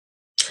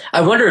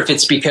 I wonder if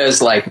it's because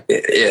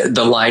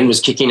the line was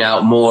kicking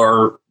out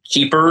more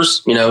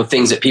keepers,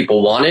 things that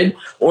people wanted,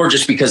 or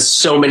just because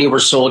so many were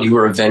sold, you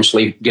were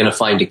eventually going to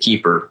find a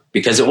keeper,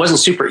 because it wasn't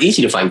super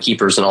easy to find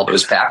keepers in all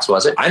those packs,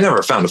 was it? I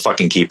never found a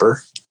fucking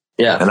keeper.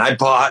 Yeah. And I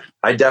bought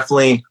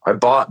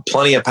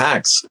plenty of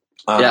packs.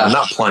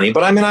 Not plenty,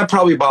 but I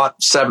probably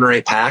bought 7 or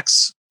 8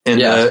 packs in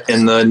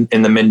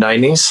the mid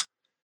 90s.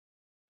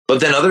 But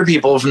then other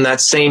people from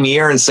that same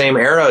year and same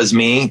era as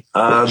me,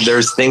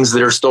 there's things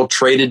that are still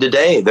traded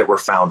today that were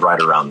found right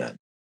around then.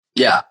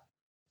 Yeah.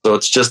 So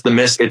it's just the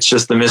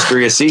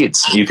mystery of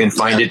seeds. You can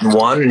find it in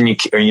one,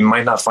 or you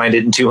might not find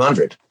it in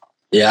 200.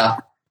 Yeah,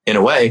 in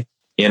a way,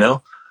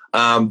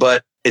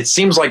 But it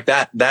seems like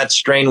that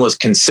strain was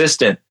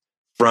consistent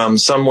from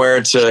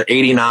somewhere to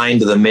 89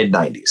 to the mid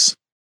 90s.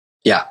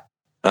 Yeah.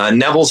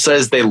 Neville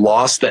says they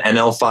lost the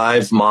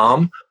NL5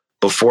 mom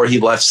before he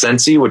left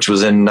Sensi, which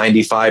was in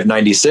 95,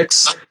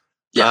 96.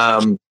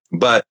 Yeah.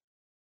 But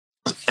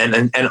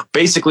and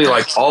basically,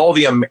 like all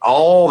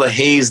the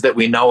haze that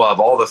we know of,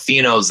 all the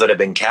phenos that have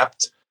been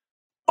kept,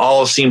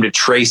 all seem to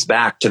trace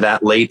back to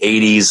that late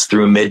 80s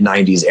through mid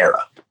 90s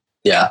era.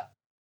 Yeah.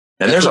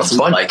 And there's a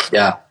bunch.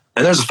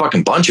 And there's a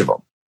fucking bunch of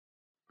them.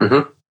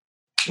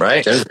 Mm-hmm.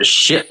 Right? There's a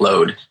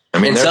shitload. I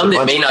mean, and some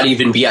that may not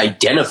even be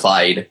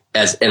identified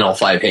as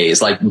NL5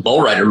 haze. Like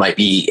Bull Rider might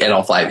be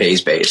NL5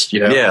 haze based, you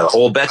know? Yeah,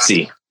 Old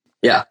Betsy.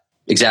 Yeah,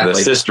 exactly.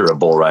 The sister of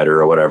Bull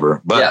Rider or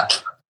whatever.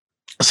 But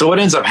so what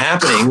ends up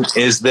happening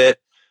is that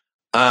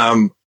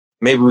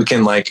maybe we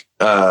can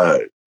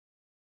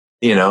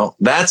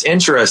that's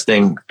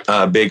interesting,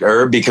 Big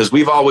Herb, because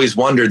we've always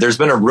wondered, there's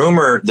been a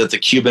rumor that the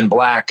Cuban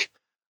Black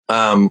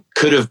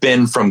could have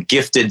been from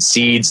gifted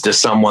seeds to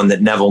someone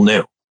that Neville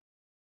knew.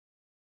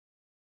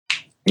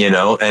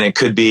 And it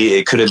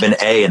could have been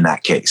A in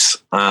that case.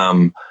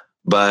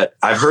 But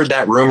I've heard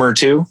that rumor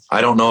too.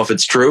 I don't know if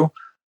it's true.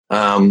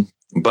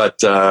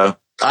 But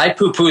I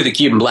poo-poo the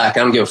Cuban Black. I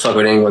don't give a fuck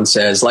what anyone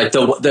says. Like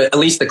at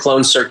least the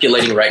clone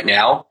circulating right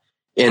now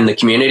in the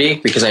community,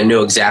 because I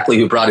know exactly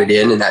who brought it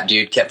in, and that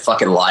dude kept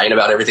fucking lying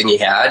about everything he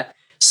had.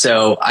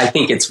 So I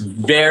think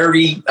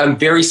I'm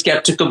very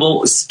skeptical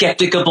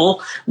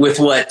with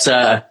what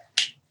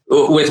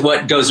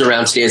goes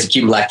around today as a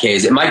Cuban Black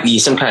haze. It might be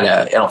some kind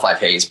of NL5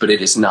 haze, but it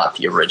is not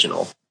the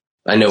original.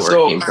 I know where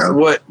it came from.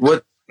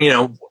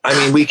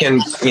 We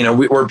can,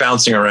 we're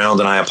bouncing around,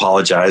 and I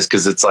apologize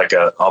because it's like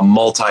a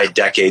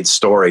multi-decade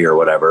story or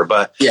whatever.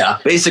 But yeah,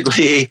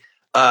 basically,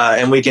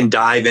 and we can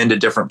dive into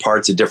different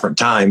parts at different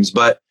times.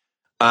 But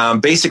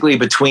basically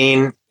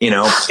between,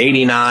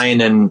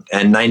 89 and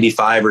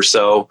 95 or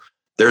so,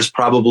 there's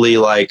probably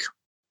 10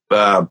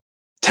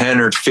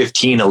 or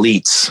 15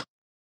 elites,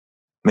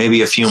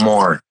 maybe a few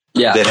more,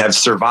 that have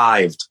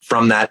survived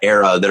from that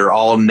era that are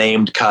all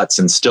named cuts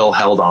and still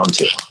held on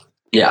to.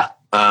 Yeah.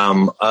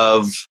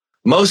 Of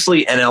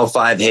mostly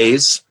NL5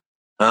 haze,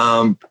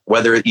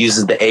 whether it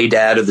uses the A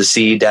dad or the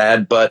C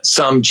dad, but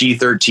some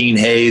G13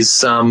 haze,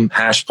 some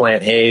hash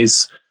plant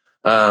haze,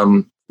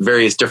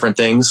 various different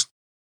things.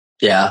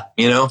 Yeah.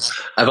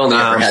 I've only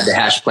ever had the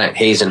hash plant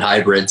haze and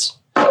hybrids,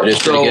 but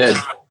it's pretty good.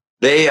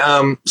 They,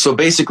 so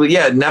basically,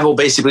 Neville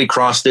basically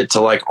crossed it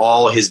to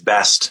all his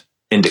best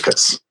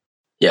indicas.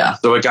 Yeah.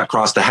 So it got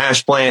crossed to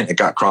hash plant, it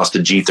got crossed to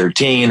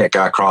G13, it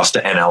got crossed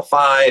to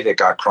NL5, it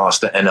got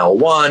crossed to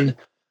NL1.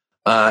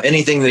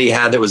 Anything that he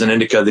had that was an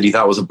indica that he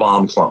thought was a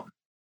bomb clone.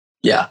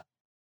 Yeah.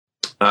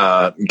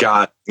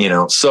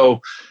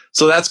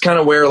 So that's kind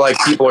of where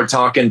people are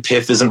talking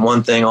PIF isn't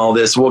one thing, all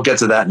this. We'll get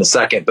to that in a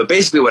second. But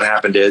basically what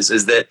happened is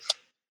that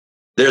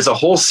there's a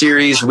whole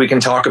series we can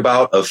talk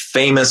about of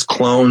famous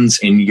clones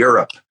in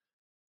Europe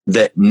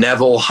that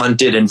Neville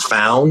hunted and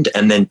found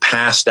and then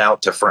passed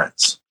out to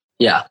friends.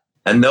 Yeah.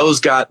 And those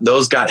got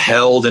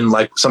held in,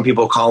 some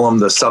people call them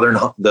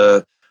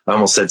the I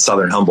almost said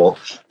Southern Humboldt,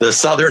 the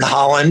Southern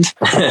Holland,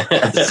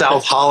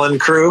 South Holland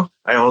crew.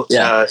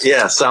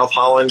 South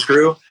Holland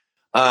crew.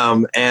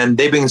 And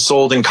they've been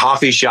sold in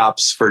coffee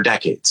shops for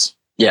decades.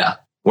 Yeah.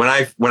 When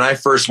I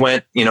first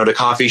went, to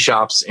coffee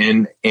shops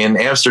in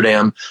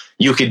Amsterdam,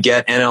 you could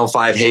get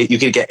NL5, you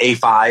could get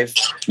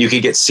A5, you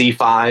could get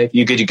C5,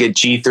 you could get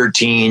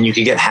G13, you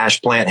could get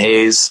hash plant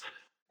haze.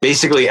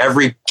 Basically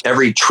every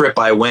trip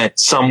I went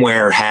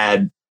somewhere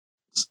had,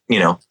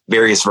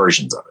 various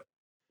versions of it.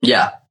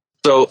 Yeah.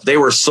 So they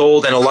were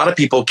sold, and a lot of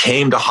people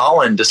came to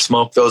Holland to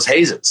smoke those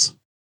hazes.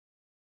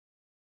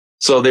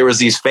 So there was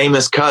these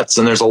famous cuts,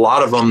 and there's a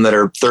lot of them that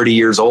are 30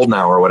 years old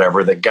now or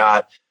whatever that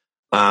got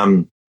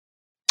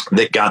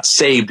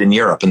saved in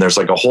Europe. And there's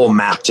a whole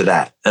map to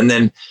that. And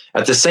then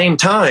at the same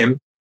time,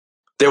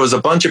 there was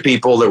a bunch of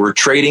people that were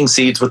trading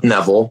seeds with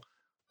Neville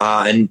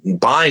and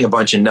buying a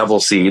bunch of Neville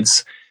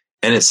seeds.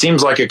 And it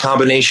seems like a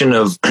combination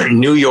of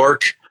New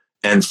York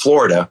and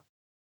Florida,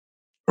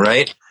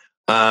 right?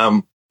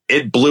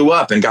 It blew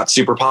up and got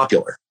super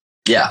popular.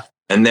 Yeah.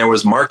 And there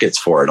was markets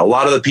for it. A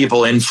lot of the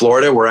people in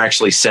Florida were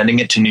actually sending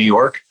it to New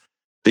York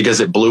because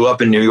it blew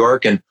up in New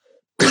York and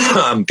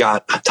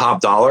got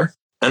top dollar.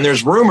 And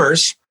there's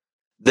rumors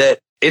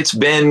that it's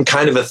been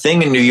kind of a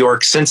thing in New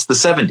York since the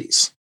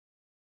 70s.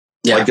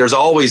 Yeah. There's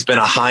always been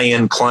a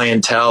high-end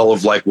clientele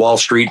of Wall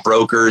Street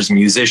brokers,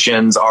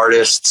 musicians,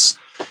 artists,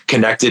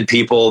 connected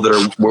people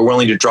that were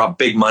willing to drop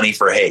big money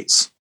for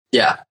haze.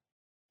 Yeah.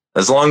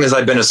 As long as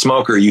I've been a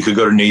smoker, you could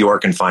go to New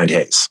York and find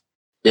haze.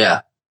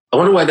 Yeah. I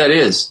wonder why that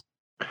is.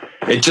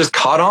 It just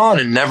caught on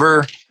and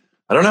never,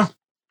 I don't know.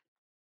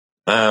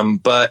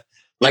 But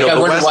I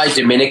wonder why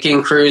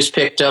Dominican crews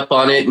picked up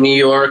on it in New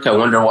York. I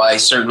wonder why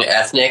certain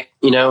ethnic,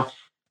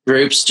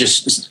 groups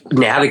just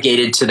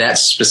navigated to that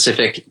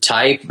specific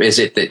type. Is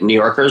it that New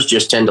Yorkers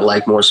just tend to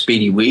like more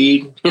speedy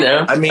weed?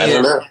 I mean, I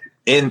don't know.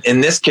 In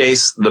this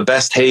case, the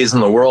best haze in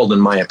the world, in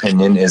my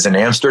opinion, is in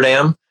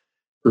Amsterdam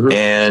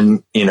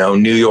and,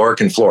 New York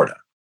and Florida.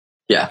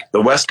 Yeah.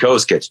 The West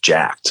Coast gets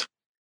jacked.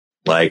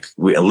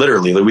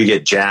 We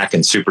get Jack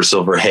and Super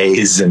Silver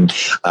Haze and,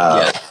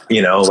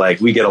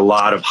 we get a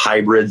lot of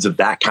hybrids of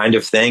that kind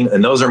of thing.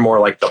 And those are more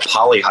like the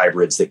poly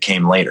hybrids that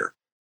came later.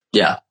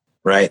 Yeah.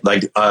 Right.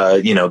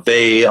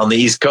 They, on the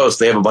East Coast,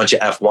 they have a bunch of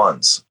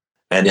F1s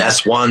and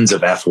S1s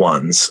of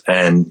F1s.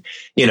 And,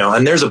 you know,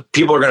 and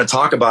people are going to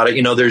talk about it.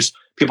 You know, there's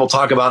people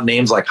talk about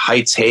names like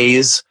Heights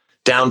Haze,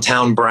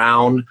 Downtown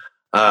Brown,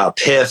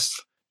 Piff,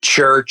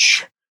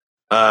 Church,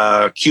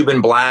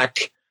 Cuban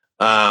Black.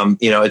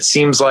 You know, it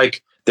seems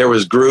like there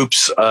was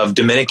groups of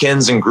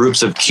Dominicans and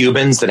groups of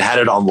Cubans that had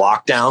it on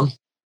lockdown.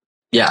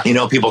 Yeah. You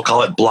know, people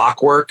call it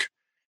block work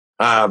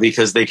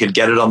because they could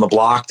get it on the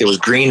block. There was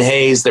green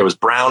haze. There was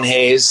brown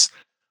haze.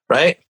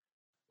 Right.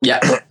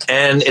 Yeah.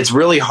 And it's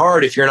really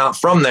hard if you're not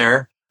from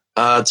there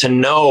to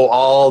know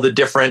all the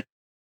different,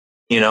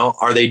 you know,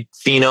 are they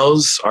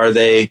phenos? Are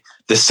they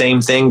the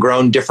same thing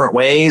grown different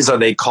ways? Are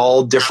they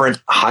called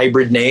different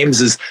hybrid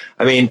names?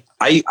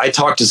 I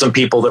talked to some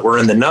people that were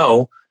in the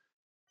know,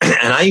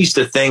 and I used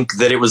to think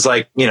that it was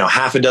like, you know,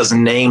 half a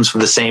dozen names for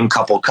the same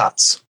couple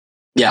cuts.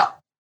 Yeah.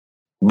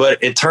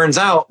 But it turns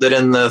out that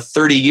in the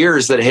 30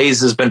 years that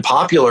haze has been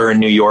popular in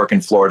New York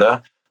and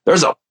Florida,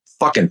 there's a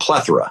fucking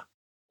plethora.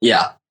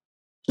 Yeah.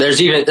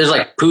 There's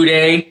like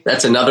Pude.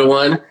 That's another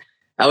one.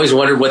 I always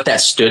wondered what that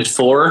stood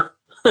for.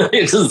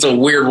 It's a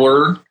weird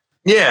word.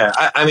 Yeah.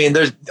 I mean,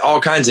 there's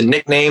all kinds of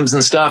nicknames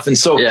and stuff. And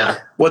so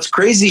what's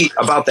crazy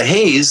about the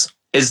haze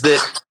is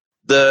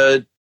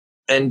that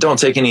and don't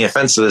take any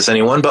offense to this,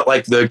 anyone, but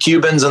like the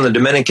Cubans and the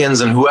Dominicans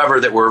and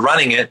whoever that were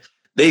running it,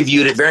 they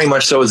viewed it very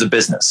much so as a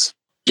business.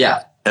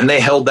 Yeah. And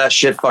they held that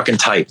shit fucking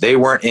tight. They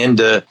weren't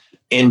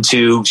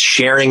into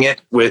sharing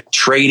it with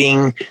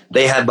trading.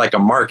 They had like a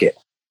market,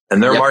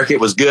 and their market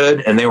was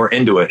good, and they were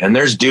into it. And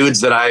there's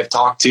dudes that I've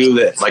talked to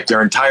that like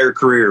their entire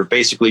career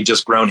basically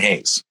just grown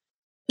haze.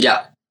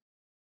 Yeah.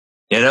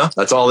 You know,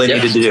 that's all they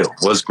needed to do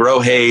was grow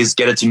haze,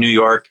 get it to New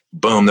York.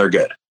 Boom, they're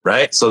good.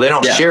 Right. So they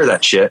don't share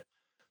that shit.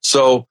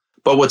 So,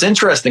 but what's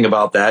interesting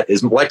about that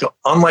is like,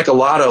 unlike a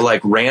lot of like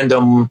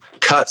random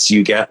cuts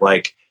you get,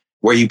 like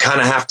where you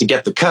kind of have to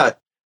get the cut.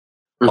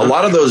 Mm-hmm. A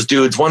lot of those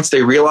dudes, once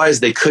they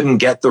realized they couldn't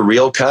get the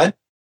real cut,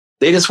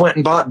 they just went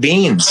and bought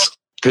beans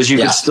because you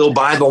could still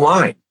buy the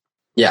line.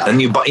 Yeah.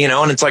 And you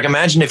know, and it's like,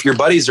 imagine if your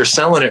buddies are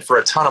selling it for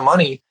a ton of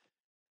money,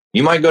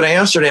 you might go to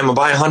Amsterdam and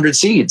buy 100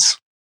 seeds.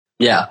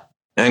 Yeah.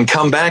 And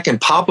come back and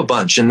pop a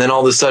bunch. And then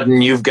all of a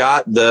sudden you've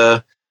got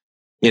the,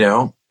 you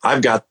know,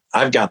 I've got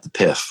the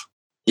Piff.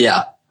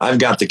 Yeah. I've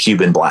got the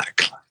Cuban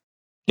Black.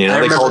 You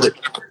know, they called it.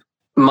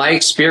 My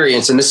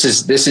experience, and this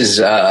is,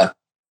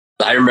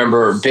 I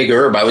remember Big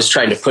Herb, I was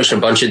trying to push a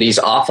bunch of these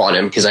off on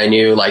him because I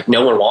knew like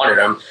no one wanted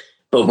them.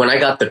 But when I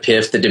got the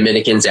Piff, the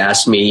Dominicans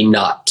asked me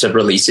not to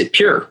release it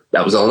pure.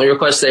 That was the only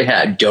request they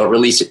had. Don't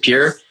release it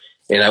pure.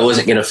 And I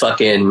wasn't going to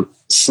fucking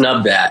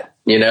snub that,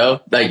 you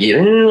know, like you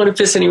didn't want to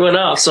piss anyone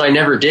off. So I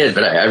never did,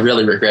 but I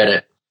really regret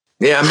it.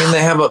 Yeah, I mean,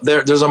 they have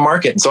there's a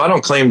market. So I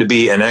don't claim to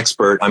be an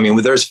expert. I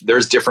mean, there's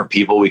different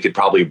people we could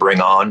probably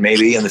bring on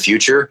maybe in the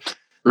future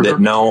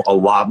that know a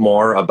lot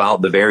more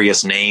about the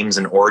various names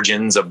and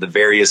origins of the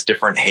various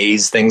different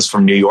haze things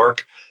from New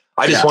York.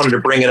 I just wanted to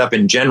bring it up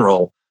in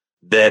general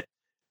that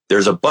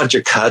there's a bunch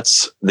of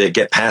cuts that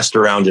get passed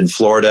around in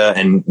Florida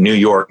and New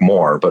York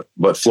more,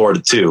 but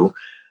Florida too,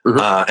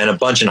 and a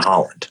bunch in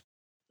Holland.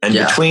 And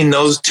between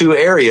those two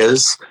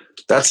areas,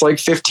 that's like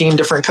 15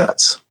 different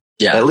cuts.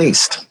 Yeah, at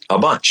least a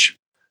bunch.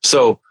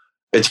 So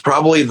it's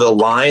probably the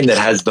line that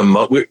has the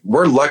most.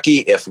 We're lucky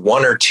if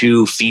one or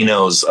two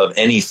phenos of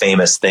any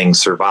famous thing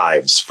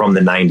survives from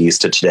the 90s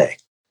to today.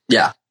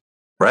 Yeah.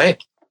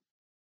 Right.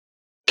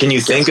 Can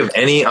you think of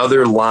any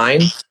other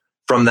line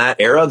from that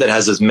era that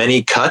has as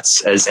many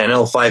cuts as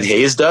NL5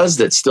 Haze does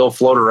that still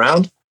float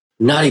around?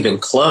 Not even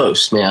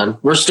close, man.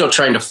 We're still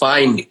trying to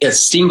find a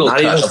single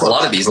cut of a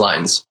lot of these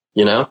lines,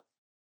 you know?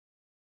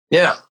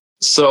 Yeah.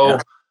 So,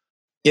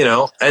 you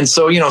know, and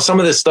so, you know, some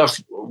of this stuff,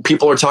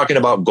 people are talking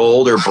about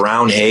gold or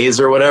brown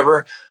haze or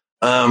whatever.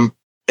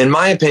 In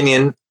my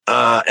opinion,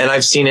 and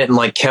I've seen it in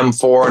like Chem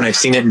 4 and I've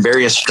seen it in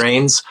various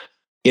strains,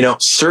 you know,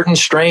 certain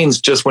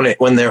strains just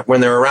when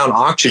they're around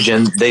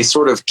oxygen, they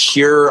sort of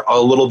cure a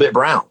little bit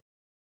brown.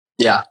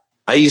 Yeah.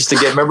 I used to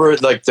remember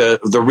like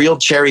the real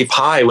cherry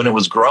pie when it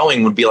was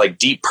growing would be like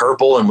deep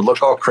purple and would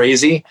look all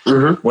crazy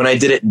when I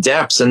did it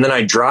depths, and then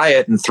I dry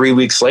it and 3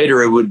 weeks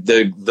later it would,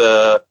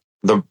 the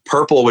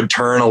purple would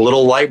turn a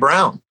little light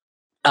brown.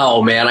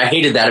 Oh man, I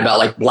hated that about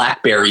like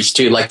blackberries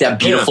too. Like that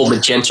beautiful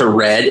magenta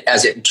red,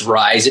 as it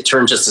dries, it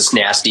turns just this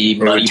nasty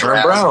muddy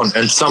brown.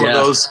 And some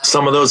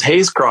of those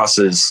haze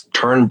crosses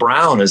turn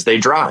brown as they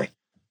dry.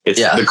 It's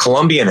the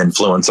Colombian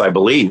influence, I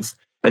believe.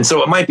 And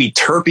so it might be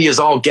terpy as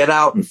all get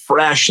out and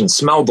fresh and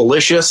smell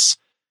delicious.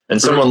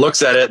 And someone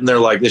looks at it and they're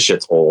like, this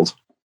shit's old.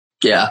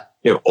 Yeah.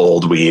 You know,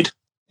 old weed,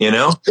 you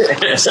know?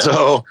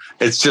 So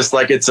it's just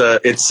like, it's a,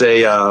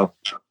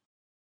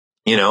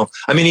 you know,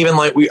 I mean, even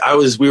like we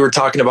were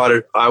talking about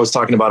it. I was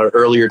talking about it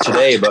earlier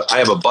today, but I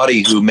have a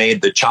buddy who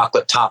made the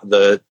chocolate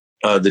the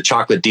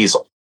chocolate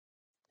diesel.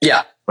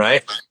 Yeah.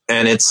 Right.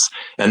 And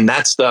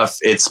that stuff,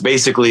 it's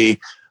basically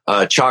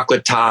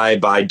chocolate Thai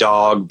by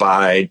dog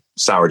by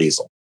sour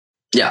diesel.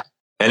 Yeah.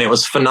 And it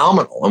was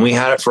phenomenal. And we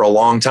had it for a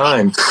long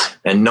time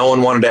and no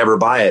one wanted to ever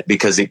buy it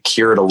because it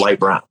cured a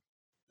light brown.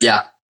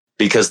 Yeah.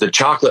 because the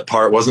chocolate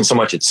part wasn't so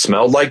much it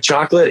smelled like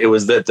chocolate, it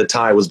was that the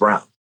tie was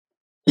brown.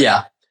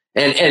 Yeah.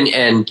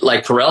 And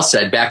like Pharrell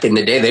said, back in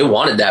the day, they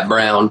wanted that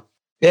brown.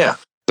 Yeah.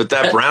 But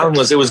that brown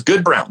it was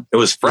good brown. It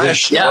was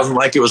fresh. Yeah. It wasn't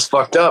like it was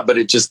fucked up, but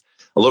it just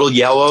a little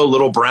yellow,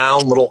 little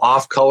brown, little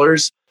off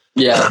colors.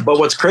 Yeah. But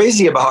what's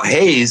crazy about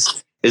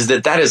haze is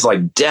that is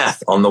like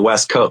death on the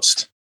West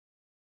Coast,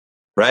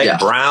 right? Yeah.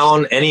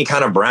 Brown, any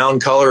kind of brown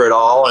color at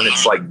all. And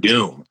it's like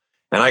doom.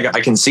 And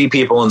I can see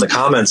people in the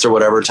comments or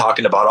whatever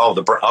talking about, oh,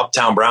 the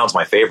Uptown Brown's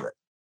my favorite.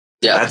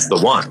 Yeah. That's the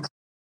one.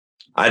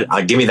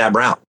 I give me that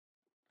brown.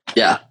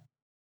 Yeah.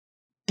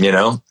 You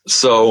know,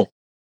 so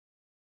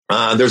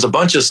there's a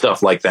bunch of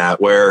stuff like that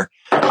where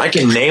I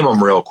can name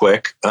them real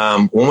quick.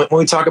 When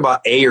we talk about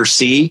A or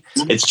C,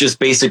 it's just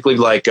basically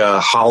like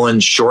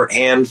Holland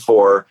shorthand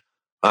for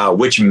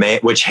which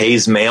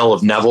haze male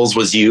of Neville's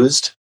was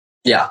used.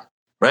 Yeah.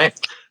 Right.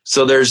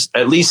 So there's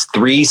at least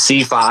 3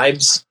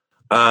 C5s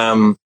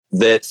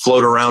that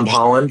float around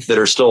Holland that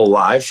are still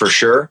alive for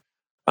sure.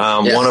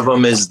 One of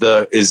them is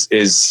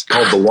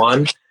called the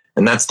One,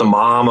 and that's the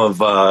mom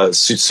of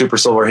Super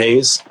Silver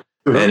Haze.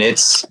 Mm-hmm. And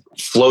it's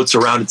floats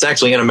around. It's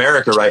actually in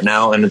America right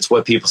now. And it's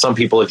what some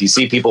people, if you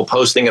see people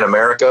posting in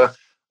America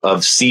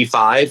of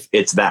C5,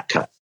 it's that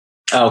cut.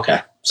 Oh,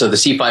 okay. So the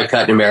C5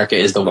 cut in America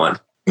is the One.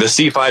 The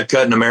C5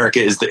 cut in America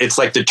it's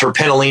like the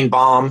terpinolene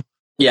bomb.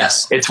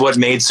 Yes. It's what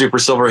made Super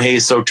Silver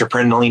Haze so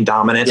terpinolene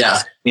dominant.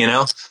 Yeah. You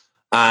know?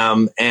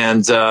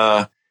 And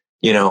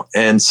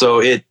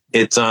so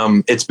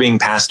it's being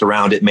passed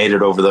around. It made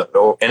it over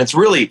and it's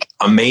really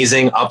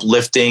amazing,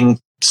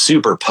 uplifting,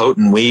 super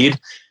potent weed.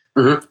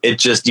 Mm-hmm. It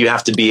just, you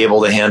have to be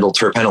able to handle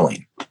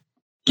terpinolene.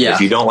 Yeah.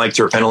 If you don't like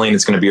terpinolene,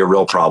 it's going to be a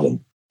real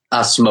problem.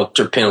 I smoke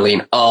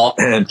terpinolene all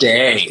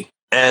day.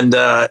 And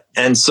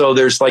so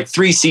there's like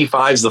 3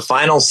 C5s. The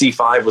final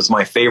C5 was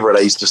my favorite.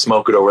 I used to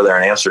smoke it over there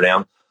in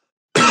Amsterdam.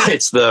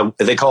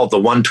 They call it the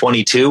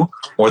 122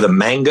 or the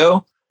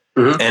mango.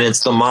 Mm-hmm. And it's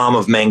the mom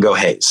of mango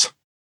haze.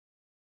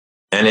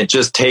 And it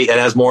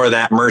has more of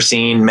that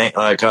myrcene,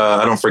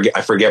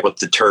 I forget what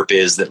the terp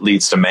is that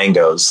leads to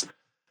mangoes.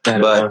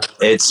 But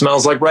it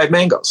smells like ripe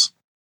mangoes,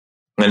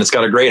 and it's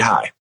got a great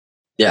high.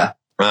 Yeah.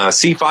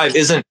 C5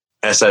 isn't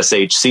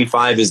SSH.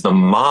 C5 is the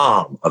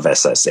mom of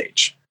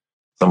SSH.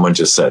 Someone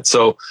just said.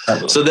 So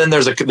then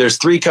there's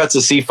 3 cuts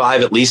of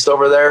C5 at least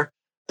over there.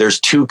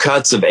 There's 2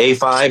 cuts of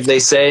A5. They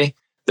say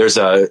there's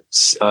a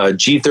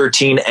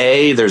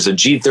G13A. There's a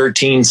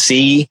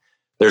G13C.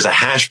 There's a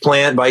hash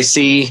plant by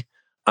C.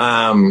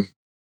 I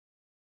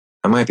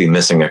might be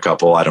missing a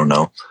couple. I don't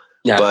know.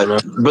 Yeah,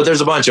 but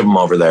there's a bunch of them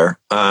over there.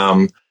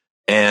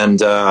 And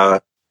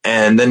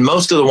then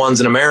most of the ones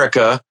in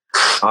America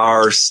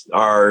are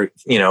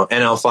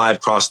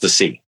NL5 cross the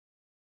C.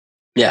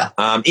 Yeah.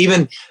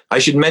 Even I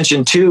should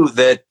mention too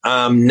that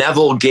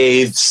Neville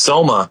gave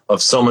Soma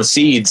of Soma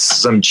Seeds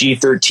some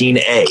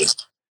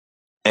G13A,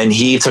 and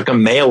he took a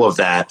male of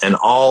that, and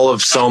all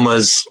of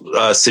Soma's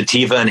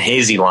sativa and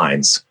hazy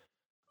lines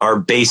are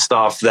based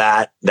off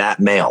that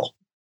male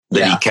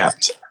that he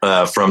kept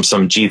from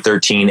some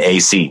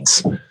G13A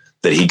seeds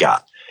that he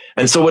got.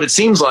 And so what it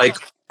seems like,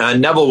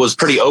 Neville was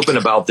pretty open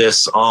about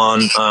this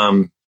on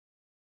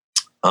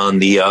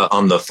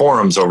the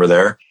forums over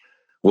there,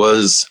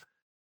 was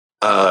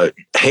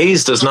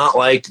haze does not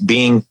like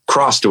being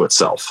cross to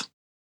itself.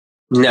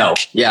 No.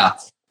 Yeah.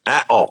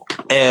 At all.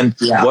 And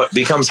what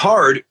becomes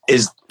hard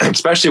is,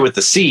 especially with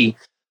the C,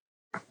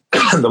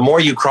 the more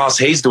you cross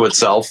haze to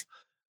itself,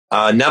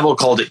 Neville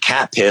called it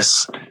cat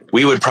piss.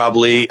 We would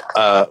probably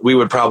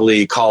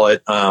call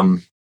it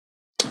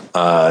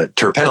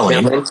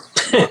terpinolene.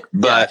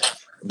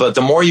 But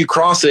the more you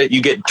cross it,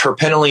 you get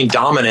terpinolene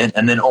dominant,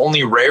 and then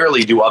only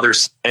rarely do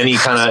others and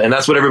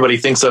that's what everybody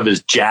thinks of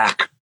as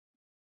Jack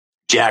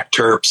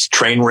terps,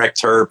 train wreck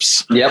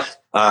terps. Yep.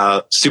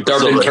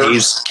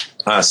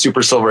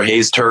 Super silver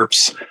haze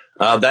terps.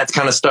 That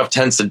kind of stuff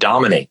tends to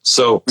dominate.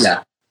 So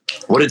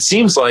what it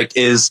seems like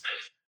is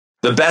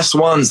the best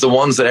ones, the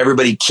ones that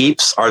everybody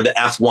keeps, are the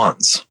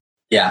F1s.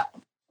 Yeah.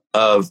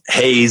 Of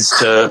haze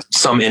to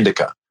some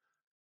indica.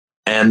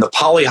 And the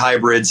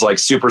polyhybrids like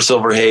Super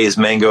Silver Haze,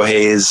 Mango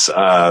Haze,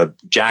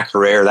 Jack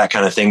Herrera, that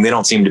kind of thing,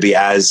 people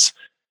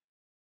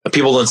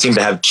don't seem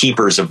to have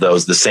keepers of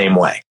those the same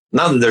way.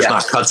 Not that there's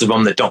not cuts of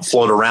them that don't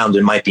float around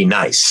and might be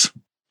nice.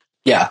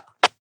 Yeah.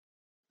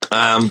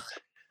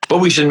 But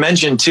we should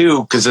mention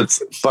too, because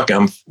it's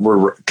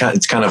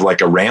kind of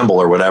like a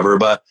ramble or whatever,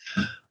 but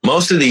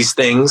most of these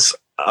things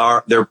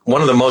they're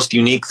one of the most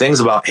unique things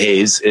about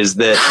haze is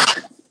that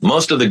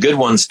most of the good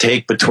ones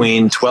take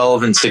between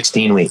 12 and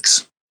 16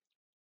 weeks.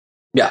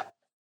 Yeah.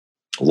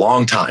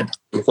 Long time.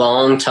 A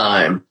long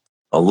time.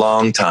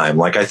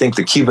 Like I think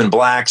the Cuban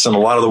Blacks and a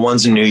lot of the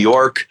ones in New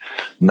York,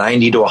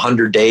 90 to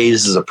 100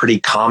 days is a pretty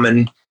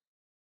common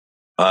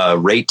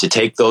rate to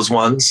take those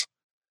ones.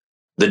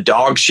 The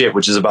dog shit,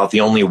 which is about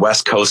the only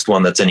West Coast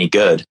one that's any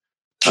good.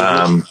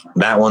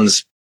 That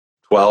one's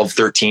 12,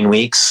 13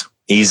 weeks.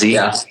 Easy,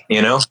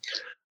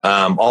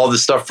 all the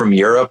stuff from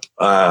Europe,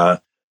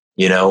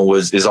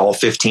 is all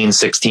 15,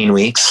 16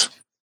 weeks.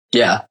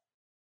 Yeah.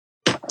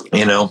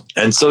 You know,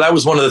 and so that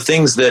was one of the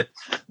things that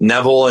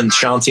Neville and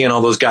Shanti and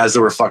all those guys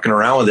that were fucking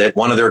around with it.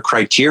 One of their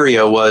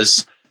criteria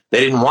was they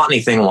didn't want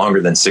anything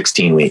longer than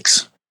 16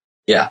 weeks.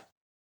 Yeah.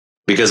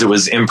 Because it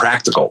was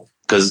impractical.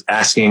 Because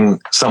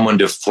asking someone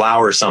to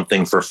flower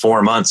something for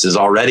 4 months is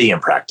already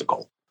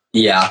impractical.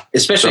 Yeah.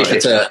 Especially if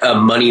it's a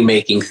money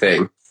making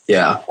thing.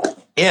 Yeah.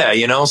 Yeah.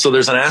 You know, so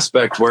there's an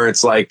aspect where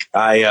it's like,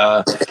 they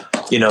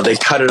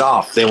cut it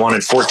off. They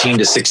wanted 14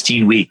 to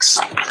 16 weeks.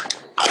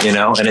 You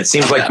know, and it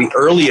seems like the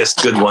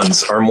earliest good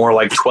ones are more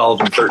like 12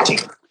 and 13.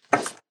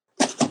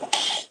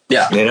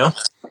 Yeah. You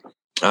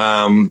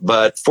know,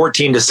 but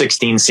 14 to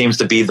 16 seems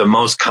to be the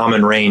most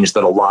common range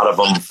that a lot of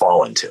them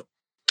fall into.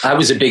 I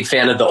was a big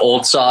fan of the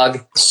Old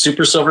Sog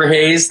Super Silver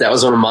Haze. That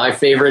was one of my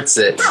favorites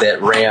that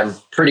ran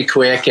pretty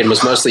quick and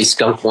was mostly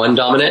Skunk 1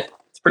 dominant.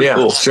 It's pretty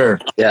cool. Sure.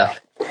 Yeah.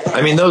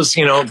 I mean, those,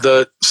 you know,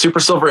 the Super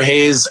Silver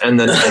Haze and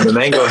the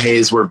Mango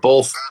Haze were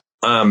both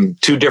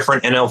two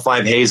different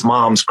NL5 Haze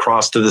moms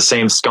crossed to the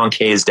same Skunk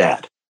Haze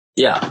dad.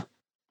 Yeah.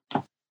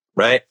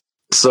 Right.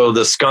 So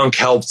the Skunk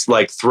helped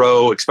like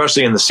throw,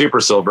 especially in the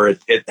Super Silver,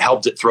 it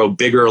helped it throw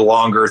bigger,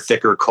 longer,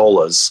 thicker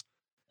colas.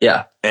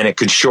 Yeah. And it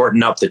could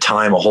shorten up the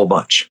time a whole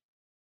bunch,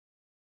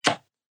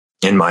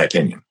 in my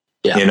opinion.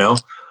 Yeah. You know?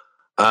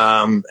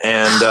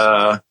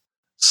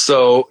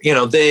 So, you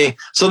know,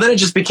 so then it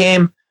just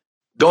became,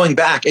 going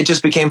back, it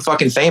just became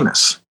fucking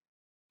famous.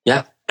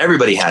 Yeah.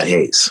 Everybody had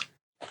haze.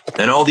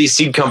 And all these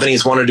seed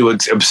companies wanted to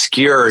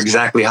obscure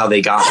exactly how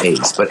they got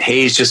haze. But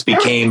haze just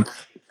became,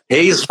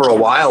 haze for a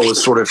while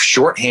was sort of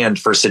shorthand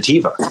for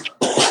sativa.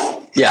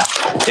 Yeah.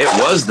 It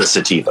was the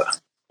sativa.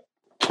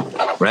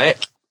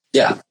 Right?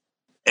 Yeah.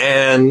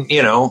 And,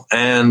 you know,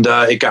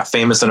 it got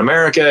famous in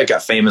America. It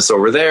got famous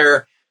over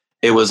there.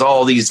 It was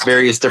all these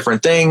various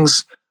different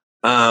things.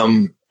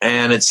 And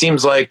it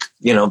seems like,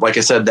 you know, like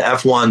I said, the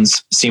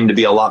F1s seem to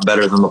be a lot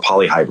better than the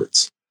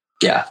polyhybrids.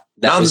 Yeah.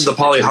 Not that the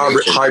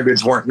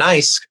polyhybrids weren't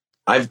nice.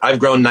 I've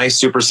grown nice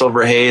Super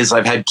Silver Haze.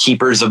 I've had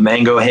keepers of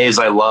Mango Haze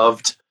I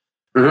loved.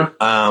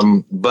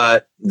 Mm-hmm.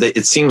 But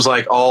it seems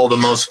like all the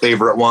most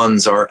favorite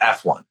ones are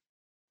F1.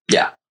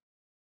 Yeah.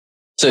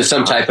 So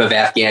some type of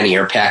Afghani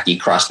or Paki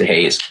cross the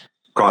haze.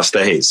 Cross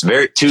the haze.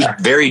 Two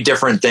very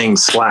different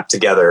things slapped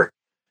together,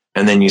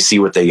 and then you see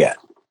what they get.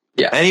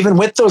 Yeah. And even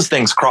with those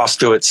things crossed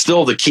to it,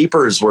 still the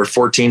keepers were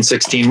 14,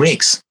 16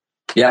 weeks.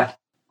 Yeah.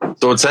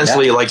 So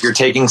essentially, like you're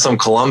taking some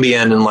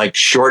Colombian and like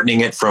shortening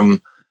it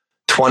from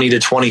 20 to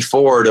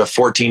 24 to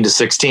 14 to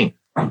 16.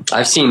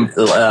 I've seen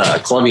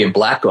Colombian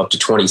Black go up to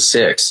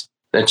 26.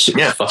 That's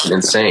fucking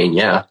insane.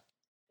 Yeah.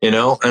 You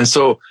know, and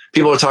so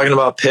people are talking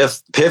about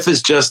PIF. PIF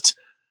is just,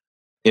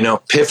 you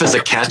know, PIF is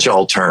a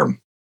catch-all term.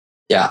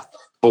 Yeah.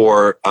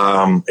 For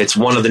it's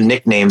one of the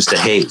nicknames to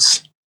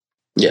haze.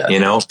 Yeah. You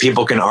know,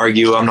 people can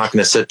argue. I'm not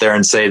going to sit there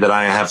and say that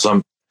I have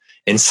some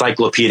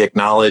encyclopedic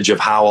knowledge of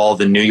how all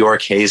the New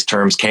York haze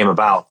terms came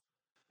about.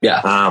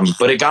 Yeah.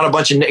 But it got a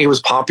bunch of, it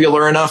was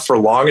popular enough for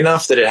long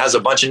enough that it has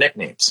a bunch of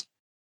nicknames.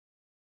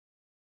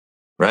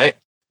 Right?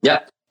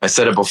 Yeah. I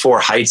said it before,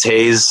 Heights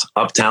Haze,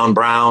 Uptown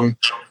Brown,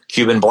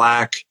 Cuban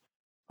Black,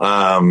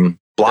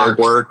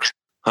 Blockwork,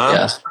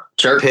 Yeah.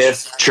 Church.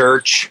 PIF,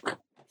 Church,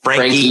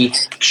 Frankie,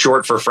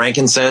 short for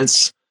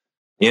frankincense,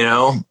 you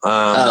know,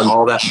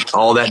 all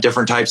that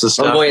different types of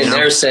stuff. Oh boy, in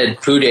there said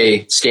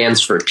Pude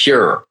stands for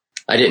pure.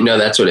 I didn't know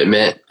that's what it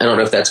meant. I don't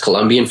know if that's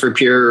Colombian for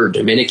pure or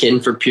Dominican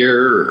for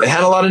pure. They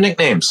had a lot of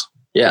nicknames.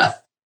 Yeah.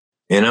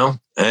 You know,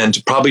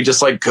 and probably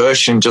just like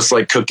Kush and just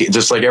like Cookie,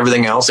 just like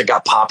everything else, it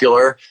got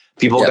popular.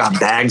 People got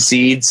bag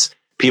seeds.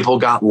 People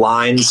got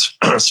lines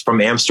from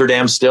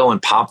Amsterdam still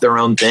and popped their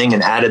own thing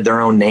and added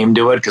their own name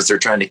to it because they're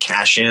trying to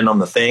cash in on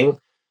the thing.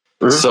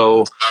 Mm-hmm.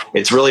 So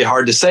it's really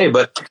hard to say,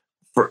 but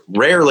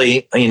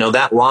rarely, you know,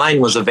 that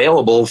line was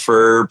available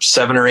for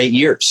 7 or 8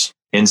 years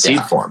in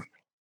seed form.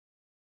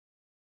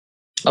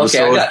 Okay,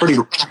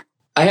 so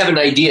I have an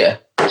idea.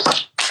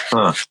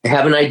 I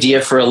have an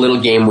idea for a little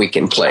game we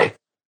can play.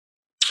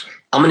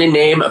 I'm going to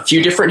name a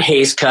few different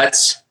haze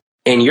cuts,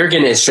 and you're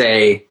going to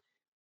say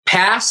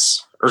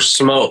pass or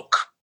smoke.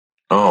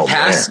 Oh,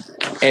 pass,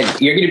 man.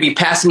 And you're going to be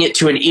passing it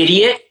to an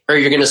idiot, or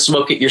you're going to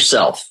smoke it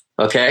yourself.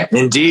 Okay?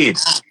 Indeed.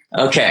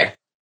 Okay.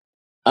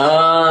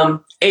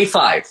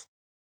 A5.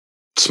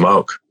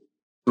 Smoke.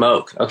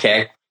 Smoke.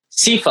 Okay.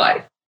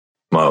 C5.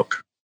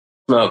 Smoke.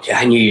 Smoke.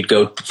 I knew you'd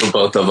go for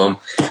both of them.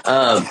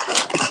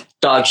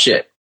 Dog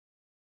shit.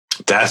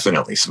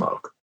 Definitely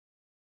smoke.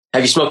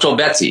 Have you smoked Old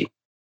Betsy?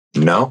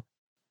 No.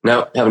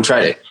 No, haven't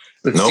tried it.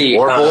 Let's see.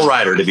 Or Bull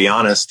Rider, to be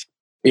honest.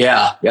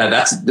 Yeah,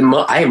 that's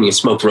I haven't even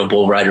smoked a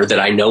Bull Rider that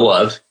I know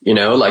of. You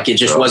know, like it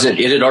just wasn't.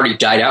 It had already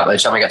died out by the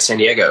time I got to San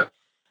Diego.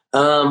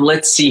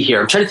 Let's see here.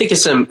 I'm trying to think of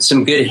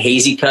some good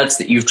hazy cuts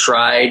that you've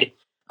tried.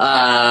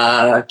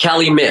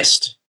 Cali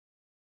Mist.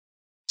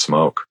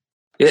 Smoke.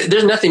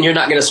 There's nothing you're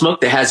not going to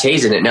smoke that has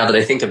haze in it. Now that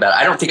I think about it,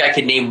 I don't think I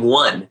could name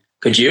one.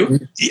 Could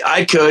you?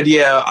 I could.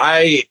 Yeah,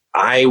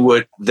 I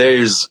would.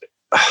 There's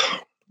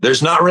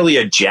not really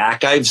a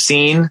Jack I've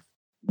seen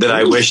that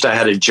I wished I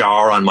had a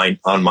jar on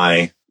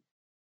my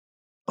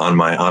on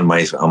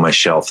my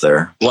shelf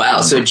there.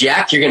 Wow. So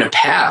Jack, you're going to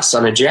pass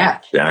on a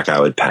Jack. Jack, I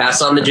would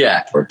pass on the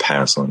Jack. Or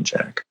pass on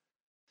Jack.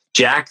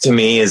 Jack to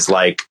me is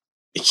like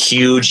a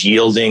huge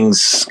yielding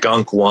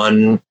skunk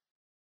one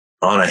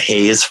on a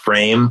haze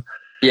frame.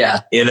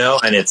 Yeah. You know,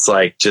 and it's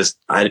like just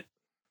I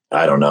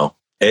don't know.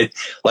 It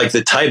like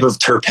the type of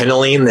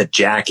terpinolene that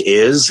Jack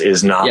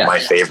is not my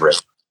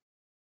favorite.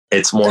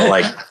 It's more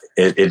like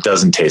it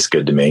doesn't taste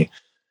good to me.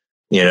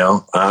 You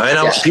know, I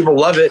know people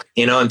love it,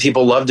 you know, and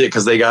people loved it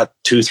because they got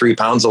 2-3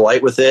 pounds of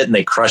light with it and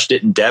they crushed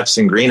it in depths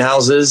and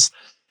greenhouses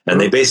and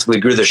they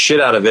basically grew the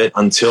shit out of it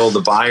until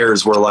the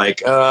buyers were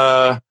like,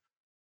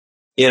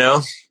 you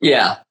know?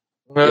 Yeah.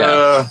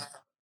 How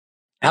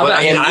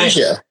about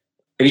Amnesia?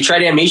 Have you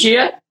tried Amnesia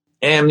yet?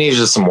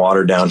 Amnesia is some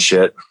watered down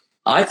shit.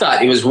 I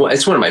thought it's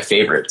one of my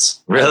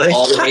favorites. Really?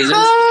 All the hazes.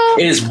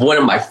 It is one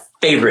of my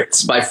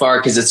favorites by far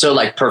because it's so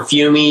like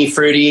perfumey,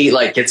 fruity.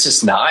 Like it's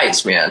just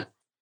nice, man.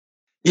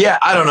 Yeah,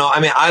 I don't know. I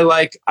mean, I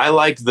like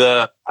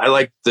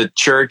the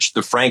church,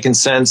 the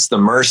frankincense, the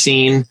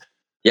myrcene.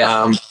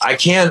 Yeah.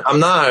 I'm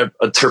not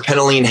a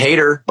terpinolene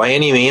hater by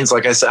any means.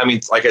 Like I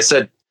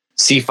said,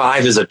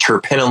 C5 is a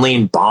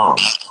terpinolene bomb.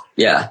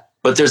 Yeah.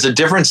 But there's a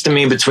difference to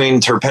me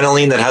between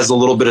terpinolene that has a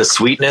little bit of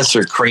sweetness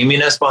or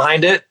creaminess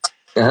behind it.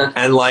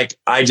 And like,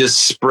 I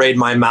just sprayed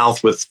my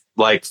mouth with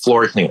like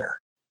floor cleaner.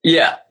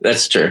 Yeah,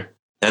 that's true.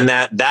 And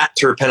that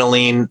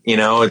terpinolene, you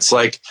know, it's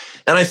like,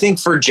 and I think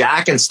for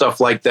Jack and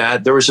stuff like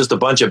that, there was just a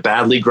bunch of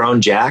badly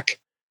grown Jack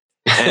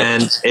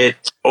and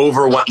it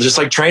overwhelmed, just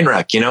like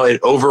Trainwreck, you know,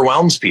 it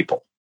overwhelms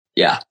people.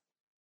 Yeah.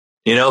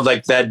 You know,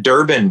 like that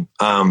Durban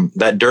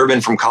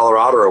from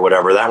Colorado or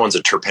whatever, that one's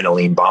a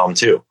terpinolene bomb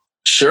too.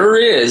 Sure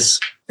is.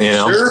 You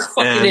know, sure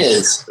fucking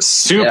is.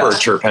 Super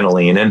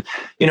terpinolene. And,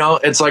 you know,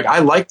 it's like,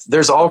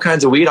 there's all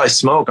kinds of weed I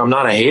smoke. I'm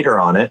not a hater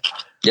on it.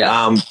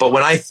 Yeah. But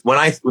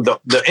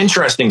the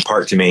interesting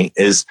part to me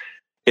is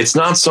it's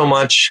not so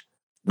much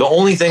the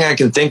only thing I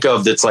can think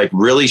of that's like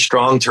really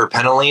strong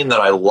terpinolene that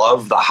I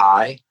love the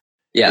high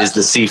is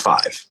the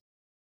C5.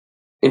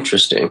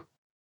 Interesting.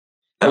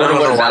 I don't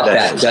know what about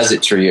that does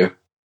it for you.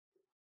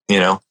 You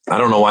know, I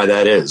don't know why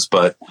that is,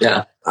 but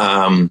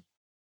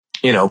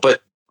you know,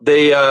 but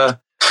they,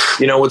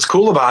 you know, what's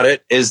cool about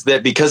it is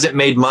that because it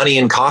made money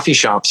in coffee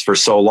shops for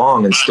so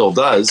long and still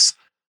does,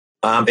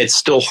 it's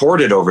still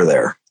hoarded over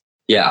there.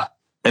 Yeah.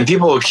 And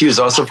people accuse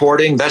us of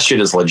hoarding. That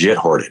shit is legit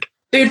hoarded.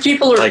 Dude,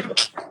 people are like,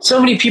 so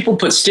many people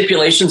put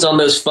stipulations on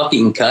those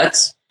fucking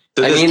cuts.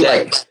 I mean,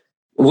 like,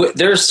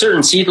 there are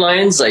certain seed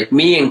lines like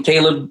me and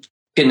Caleb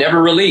can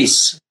never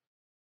release.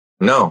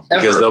 No,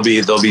 because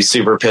they'll be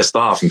super pissed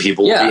off and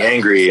people will be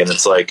angry. And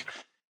it's like,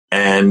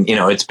 and you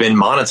know, it's been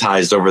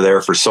monetized over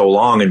there for so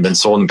long and been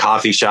sold in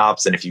coffee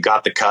shops. And if you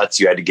got the cuts,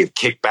 you had to give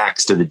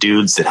kickbacks to the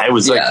dudes. That I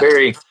was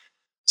like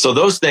so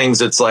those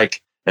things, it's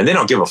like, and they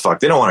don't give a fuck.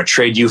 They don't want to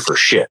trade you for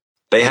shit.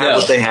 They have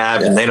what they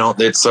have and they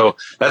don't. So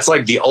that's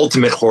like the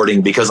ultimate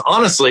hoarding because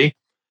honestly,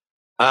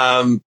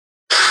 they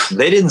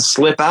didn't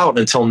slip out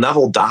until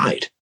Neville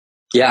died.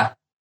 Yeah.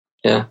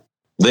 Yeah.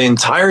 The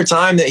entire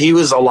time that he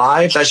was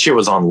alive, that shit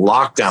was on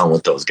lockdown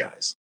with those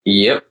guys.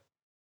 Yep.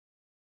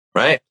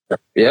 Right?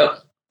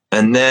 Yep.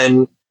 And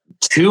then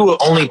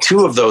only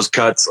two of those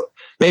cuts,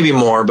 maybe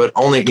more, but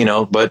only, you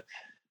know, but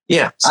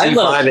yeah. I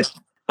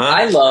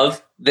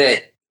love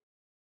that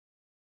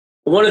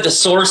one of the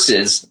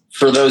sources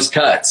for those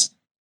cuts,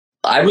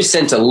 I was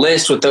sent a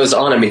list with those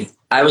on them.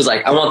 I was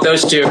like, I want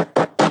those two.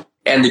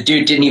 And the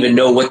dude didn't even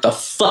know what the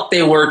fuck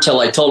they were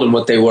till I told him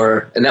what they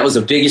were. And that was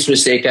the biggest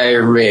mistake I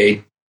ever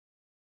made.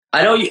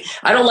 I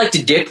don't like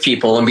to dick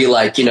people and be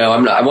like, you know,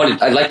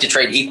 I'd like to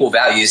trade equal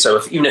value. So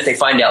even if they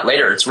find out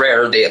later it's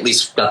rare, they at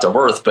least got their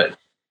worth. But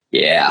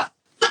yeah,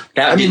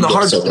 I mean, the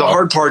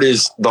hard part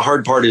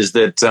is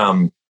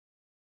that,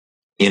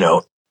 you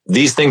know,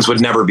 these things would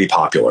never be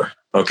popular.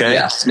 Okay.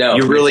 Yeah, no,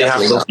 you really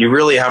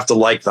have to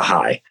like the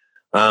high,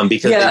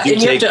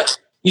 because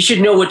you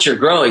should know what you're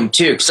growing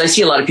too. Cause I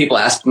see a lot of people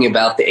asking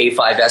about the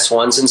A5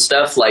 S1s and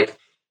stuff like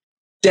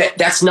that.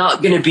 That's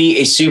not going to be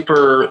a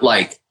super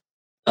like,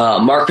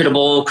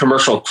 marketable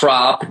commercial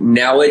crop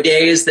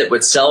nowadays that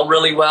would sell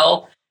really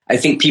well. I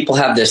think people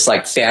have this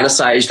like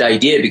fantasized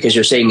idea because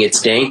you're saying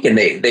it's dank and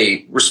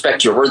they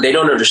respect your word. They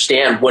don't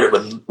understand what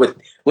it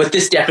would, what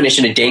this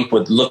definition of dank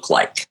would look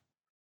like.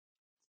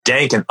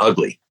 Dank and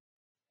ugly.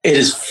 It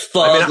is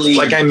fugly. I mean,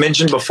 like I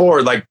mentioned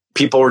before, like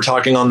people were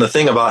talking on the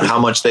thing about how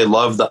much they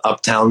love the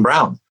Uptown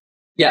Brown.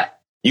 Yeah.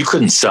 You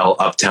couldn't sell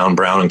Uptown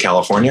Brown in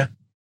California.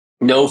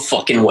 No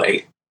fucking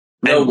way.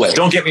 No way.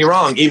 Don't get me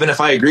wrong. Even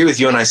if I agree with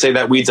you and I say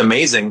that weed's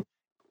amazing,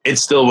 it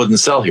still wouldn't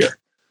sell here.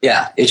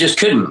 Yeah, it just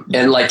couldn't.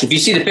 And like, if you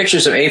see the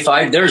pictures of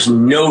A5, there's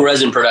no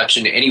resin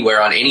production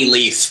anywhere on any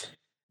leaf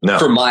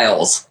for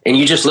miles. And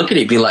you just look at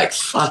it and be like,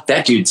 fuck,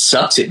 that dude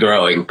sucks at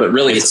growing. But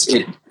really, it's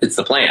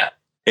the plant.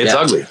 It's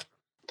ugly.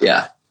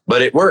 Yeah.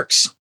 But it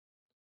works,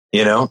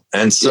 you know?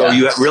 And so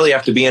you really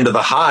have to be into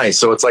the high.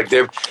 So it's like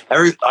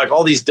like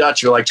all these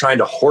Dutch are like trying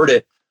to hoard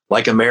it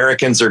like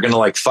Americans are going to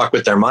like fuck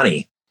with their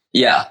money.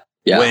 Yeah.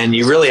 when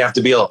you really have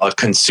to be a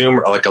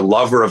consumer, like a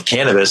lover of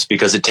cannabis,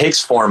 because it takes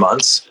 4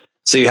 months.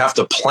 So you have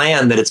to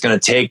plan that it's going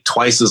to take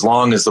twice as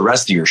long as the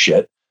rest of your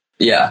shit.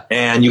 Yeah.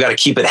 And you got to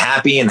keep it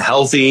happy and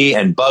healthy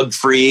and bug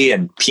free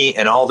and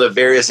all the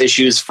various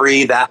issues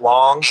free that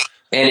long.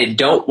 And it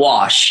don't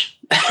wash.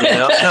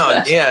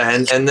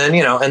 And then,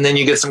 and then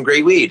you get some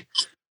great weed.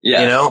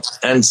 Yeah.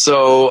 And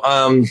so,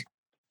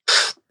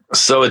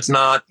 so it's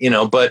not,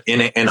 but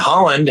in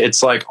Holland,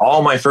 it's like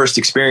all my first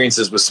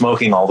experiences with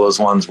smoking all those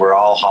ones were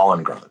all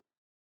Holland grown.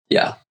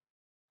 Yeah.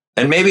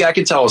 And maybe I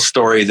could tell a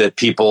story that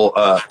people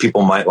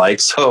might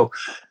like. So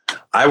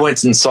I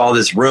went and saw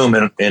this room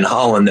in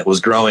Holland that was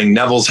growing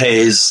Neville's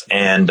Haze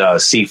and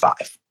C5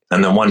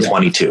 and then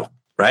 122,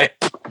 right?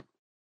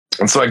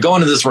 And so I go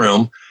into this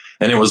room,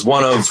 and it was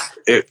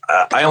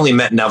I only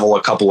met Neville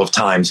a couple of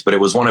times, but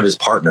it was one of his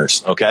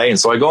partners. Okay. And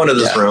so I go into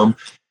this room,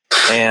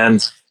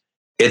 and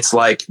it's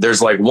like,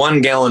 there's like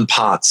 1 gallon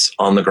pots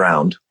on the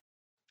ground.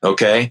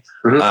 Okay.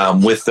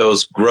 Mm-hmm. With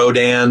those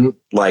Grodan,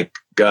 like,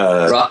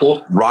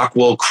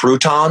 Rockwell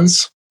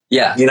croutons.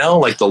 Yeah.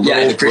 Like the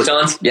little the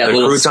croutons. Yeah. The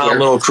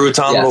little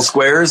crouton, little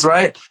squares,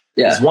 right?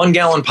 Yeah. It's 1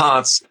 gallon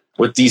pots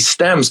with these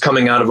stems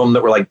coming out of them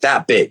that were like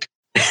that big.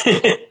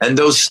 And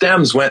those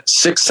stems went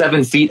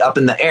 6-7 feet up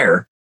in the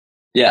air.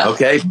 Yeah.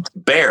 Okay.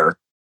 Bare.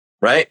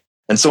 Right.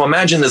 And so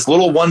imagine this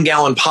little 1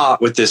 gallon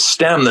pot with this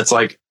stem that's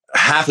like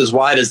half as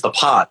wide as the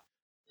pot.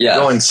 Yeah.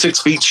 Going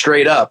 6 feet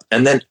straight up,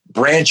 and then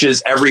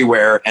branches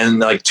everywhere and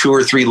like 2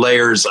 or 3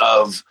 layers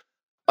of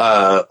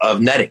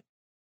netting.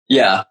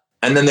 Yeah.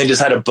 And then they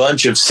just had a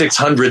bunch of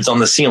 600s on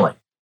the ceiling.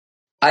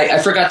 I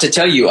forgot to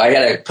tell you, I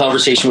had a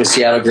conversation with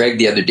Seattle Greg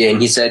the other day,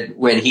 and he said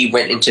when he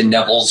went into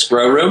Neville's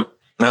grow room,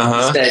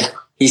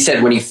 he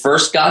said when he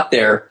first got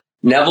there,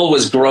 Neville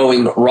was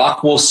growing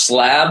Rockwell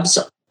slabs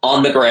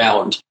on the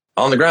ground.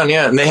 On the ground,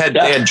 yeah. And they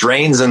had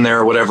drains in there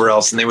or whatever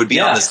else, and they would be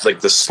on this like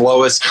the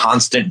slowest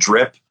constant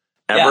drip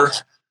ever,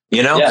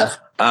 Yeah.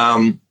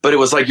 But it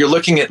was like you're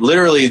looking at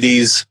literally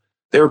these,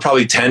 they were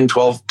probably 10,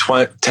 12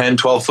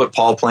 foot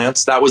tall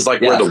plants. That was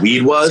like where the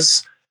weed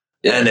was.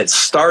 Yeah. And it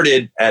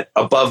started at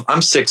above, I'm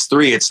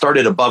 6'3", it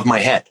started above my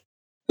head.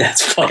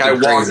 That's fucking like I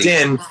walked crazy.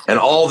 in and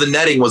all the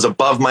netting was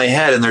above my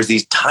head, and there's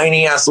these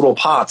tiny ass little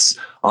pots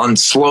on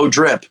slow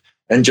drip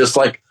and just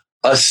like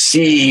a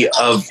sea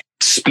of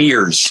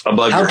spears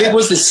above How your big head.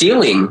 was the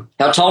ceiling?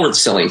 How tall were the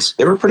ceilings?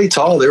 They were pretty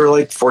tall. They were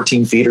like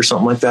 14 feet or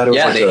something like that. It was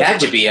like they had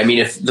to be. I mean,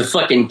 if the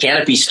fucking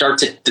canopy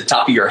starts at the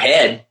top of your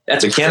head,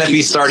 that's the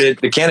canopy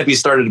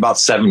started about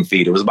 7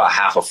 feet. It was about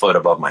half a foot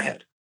above my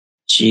head.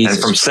 Jesus.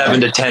 And from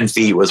 7 to 10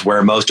 feet was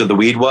where most of the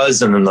weed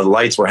was, and then the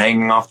lights were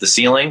hanging off the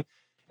ceiling.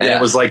 And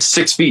it was like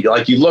 6 feet.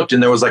 Like you looked,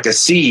 and there was like a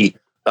sea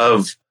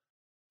of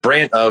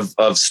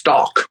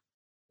stalk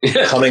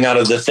coming out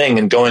of the thing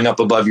and going up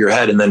above your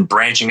head, and then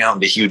branching out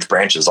into huge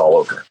branches all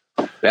over.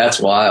 That's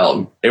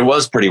wild. It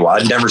was pretty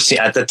wild.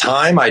 At the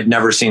time, I'd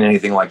never seen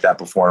anything like that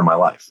before in my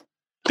life.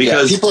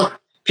 Because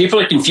people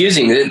are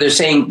confusing. They're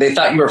saying they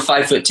thought you were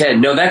 5'10".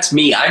 No, that's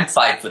me. I'm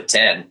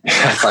 5'10". I'm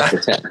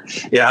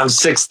 5'10". Yeah, I'm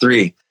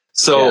 6'3".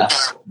 So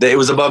it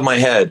was above my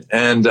head.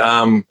 And,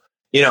 and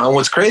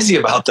what's crazy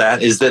about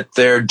that is that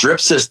their drip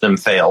system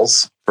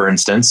fails, for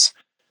instance.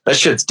 That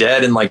shit's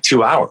dead in like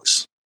 2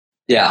 hours.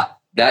 Yeah.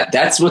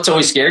 That's what's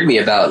always scared me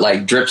about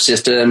like drip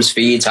systems,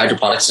 feeds,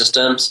 hydroponic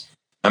systems.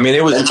 I mean,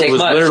 it was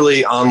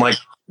literally on like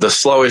the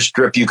slowest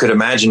drip you could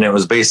imagine. It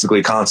was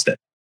basically constant.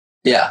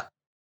 Yeah.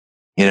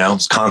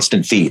 It's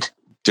constant feed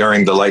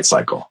during the light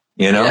cycle,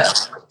 Yeah.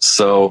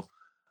 So,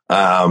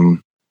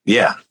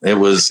 it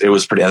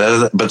was pretty,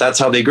 but that's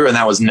how they grew. And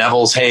that was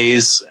Neville's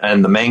Haze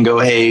and the Mango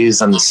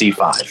Haze and the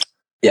C5.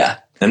 Yeah.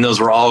 And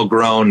those were all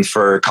grown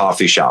for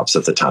coffee shops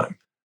at the time.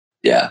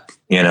 Yeah.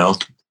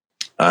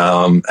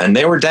 And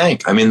they were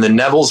dank. I mean, the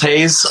Neville's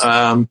Haze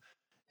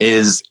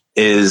is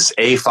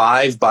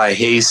A5 by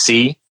Haze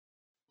C,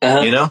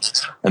 and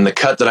the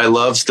cut that I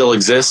love still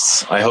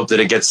exists. I hope that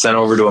it gets sent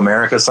over to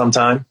America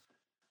sometime.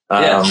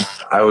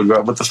 I would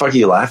go, what the fuck are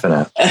you laughing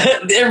at?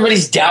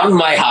 Everybody's doubting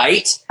my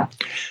height.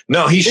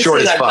 No, he's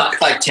short as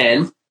fuck. I'm not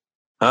 5'10".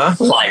 Huh?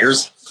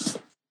 Liars.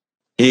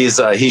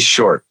 He's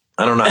short.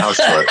 I don't know how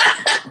short,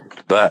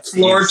 but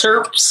Floor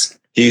terps.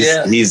 He's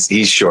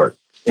short,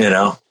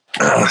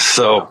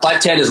 so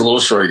 5'10" is a little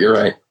short. You're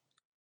right.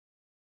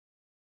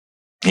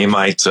 He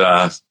might,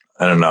 I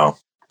don't know.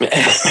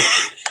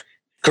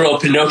 Grow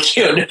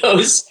Pinocchio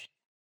nose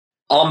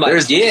on my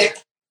dick.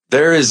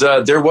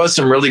 There was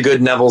some really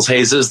good Neville's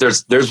Hazes.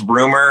 There's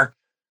rumor.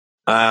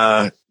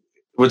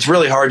 It's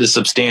really hard to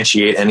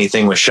substantiate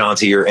anything with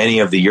Shanti or any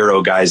of the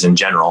Euro guys in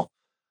general.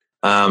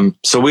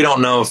 So we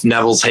don't know if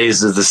Neville's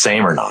Haze is the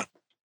same or not.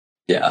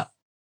 Yeah.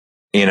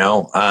 We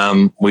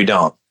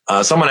don't.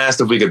 Someone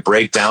asked if we could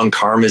break down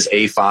Karma's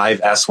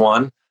A5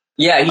 S1.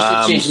 Yeah, he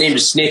should change the name to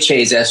Snitch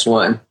Haze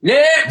S1.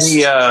 Next!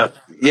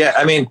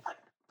 I mean,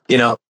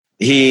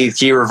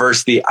 he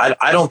reversed the.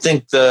 I don't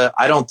think the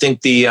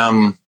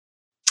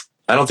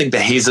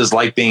hazes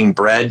like being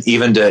bred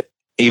even to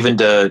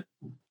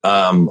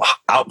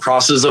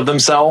outcrosses of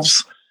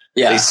themselves.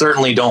 They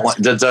certainly don't like,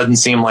 that doesn't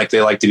seem like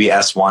they like to be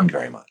S1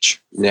 very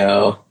much.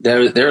 No,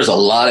 there's a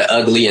lot of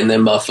ugly in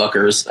them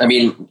motherfuckers. I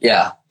mean,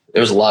 yeah,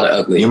 there's a lot of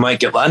ugly. You might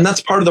get, and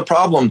that's part of the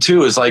problem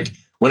too, is like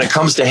when it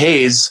comes to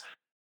haze,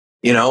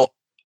 you know,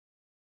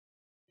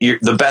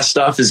 the best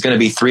stuff is going to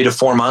be 3 to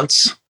 4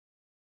 months.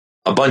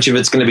 A bunch of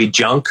it's going to be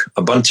junk.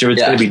 A bunch of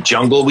it's going to be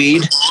jungle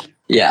weed.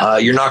 Yeah.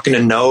 You're not going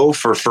to know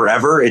for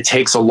forever. It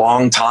takes a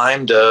long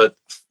time to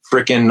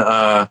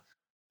frickin',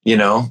 you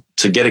know,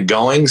 to get it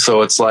going.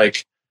 So it's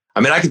like, I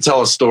mean, I could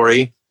tell a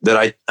story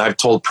that I've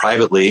told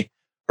privately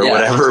or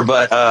whatever,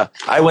 but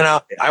I went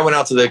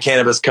out to the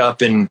Cannabis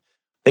Cup in, I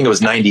think it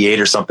was 98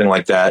 or something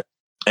like that.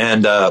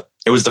 And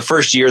it was the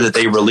first year that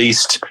they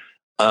released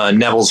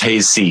Neville's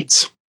Haze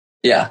seeds.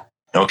 Yeah.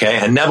 Okay.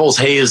 And Neville's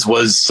Haze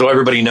was, so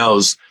everybody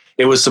knows,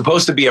 it was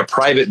supposed to be a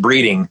private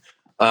breeding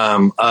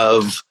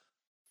of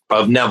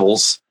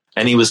Neville's,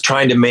 and he was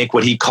trying to make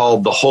what he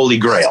called the Holy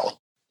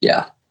Grail.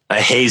 Yeah. A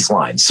haze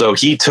line. So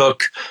he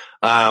took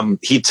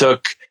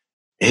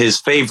his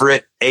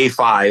favorite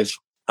A5,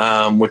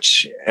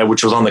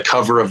 which was on the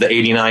cover of the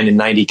 89 and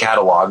 90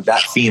 catalog,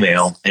 that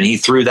female, and he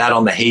threw that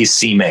on the Haze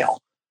C male.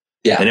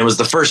 Yeah. And it was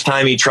the first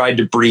time he tried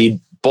to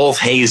breed both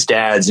Haze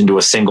dads into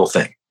a single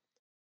thing.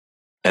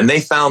 And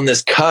they found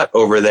this cut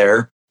over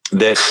there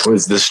that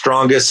was the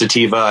strongest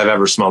sativa I've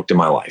ever smoked in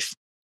my life.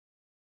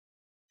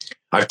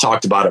 I've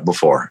talked about it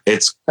before.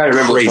 It's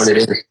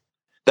crazy.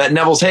 That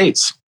Neville's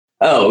Haze.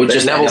 Oh,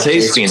 just Neville's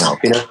Haze pheno.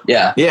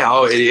 Yeah. Yeah.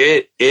 Oh,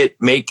 it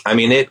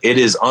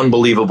is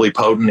unbelievably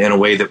potent in a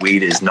way that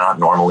weed is not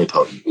normally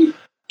potent.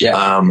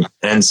 Yeah.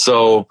 And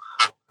so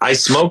I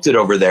smoked it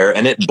over there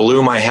and it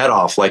blew my head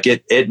off. Like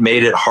it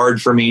made it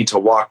hard for me to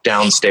walk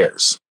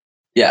downstairs.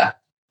 Yeah.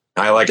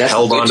 I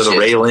held onto the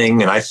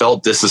railing and I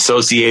felt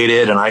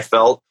disassociated and I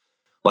felt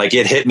like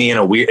it hit me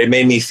it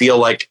made me feel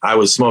like I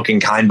was smoking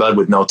kind bud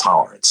with no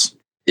tolerance.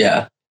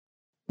 Yeah.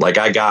 Like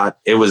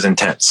it was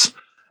intense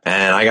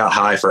and I got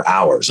high for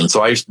hours. And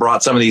so I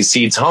brought some of these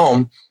seeds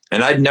home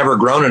and I'd never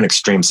grown an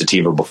extreme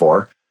sativa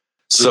before.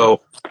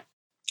 So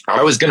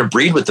I was going to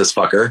breed with this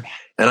fucker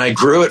and I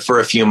grew it for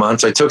a few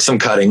months. I took some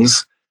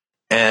cuttings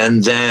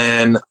and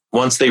then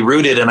once they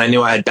rooted and I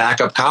knew I had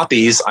backup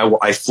copies,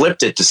 I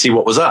flipped it to see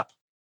what was up.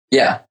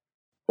 Yeah.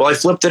 Well, I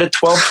flipped it at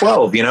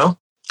 12.12, you know,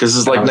 because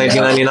it's like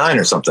 1999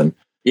 or something.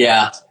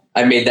 Yeah.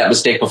 I made that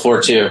mistake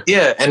before too.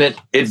 Yeah. And it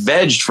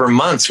vegged for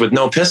months with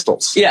no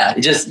pistils. Yeah.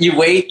 You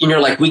wait and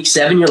you're like week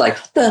 7, you're like,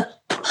 what the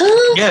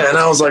hell? Yeah. And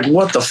I was like,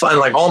 what the fuck?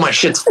 Like all my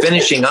shit's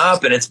finishing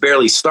up and it's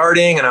barely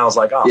starting. And I was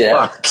like, oh,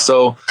 fuck.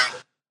 So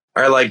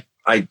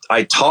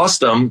I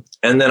tossed them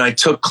and then I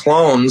took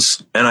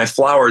clones and I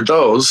flowered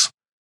those.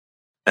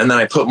 And then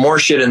I put more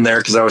shit in there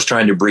because I was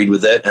trying to breed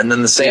with it. And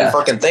then the same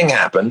fucking thing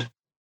happened.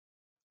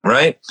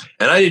 Right.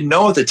 And I didn't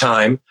know at the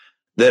time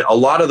that a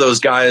lot of those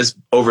guys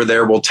over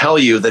there will tell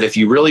you that if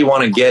you really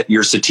want to get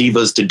your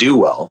sativas to do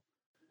well,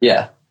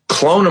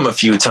 clone them a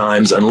few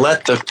times and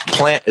let the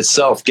plant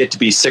itself get to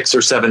be 6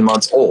 or 7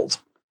 months old.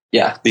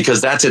 Yeah.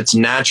 Because that's its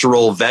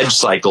natural veg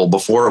cycle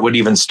before it would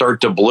even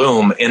start to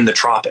bloom in the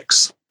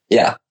tropics.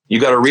 Yeah. You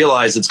got to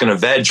realize it's going to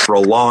veg for a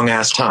long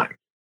ass time.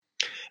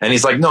 And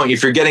he's like, no,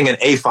 if you're getting an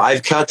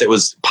A5 cut that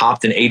was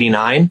popped in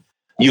 89,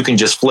 you can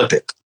just flip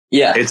it.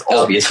 Yeah. It's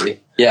obviously.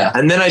 Yeah.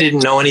 And then I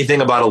didn't know anything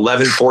about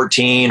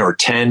 11-14 or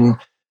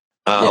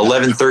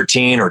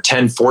 11-13 or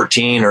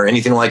 10-14 or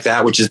anything like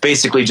that, which is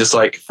basically just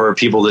like for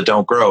people that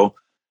don't grow,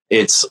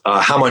 it's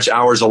how much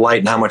hours of light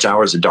and how much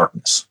hours of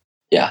darkness.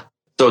 Yeah.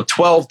 So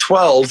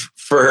 12-12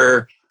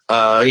 for,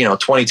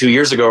 22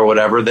 years ago or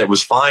whatever, that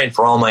was fine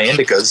for all my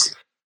indicas.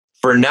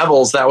 For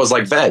Neville's, that was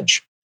like veg.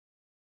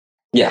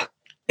 Yeah.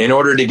 In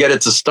order to get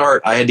it to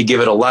start, I had to give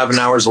it 11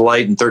 hours of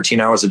light and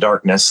 13 hours of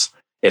darkness.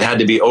 It had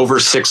to be over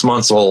 6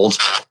 months old.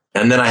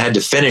 And then I had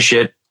to finish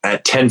it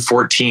at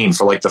 10-14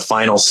 for like the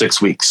final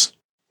 6 weeks.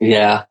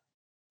 Yeah.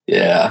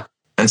 Yeah.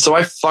 And so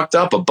I fucked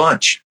up a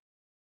bunch.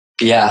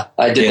 Yeah.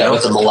 I did that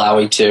with the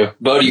Malawi too.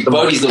 Bodhi's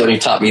the one who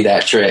taught me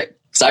that trick.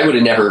 Cause I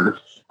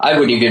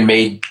wouldn't even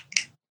made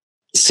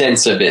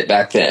sense of it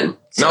back then.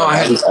 So no, I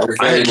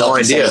had no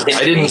idea.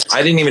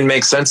 I didn't even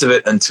make sense of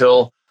it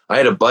until I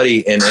had a buddy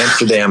in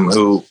Amsterdam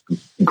who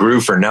grew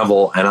for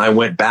Neville. And I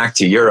went back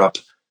to Europe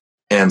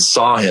and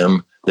saw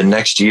him the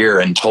next year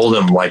and told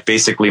him like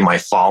basically my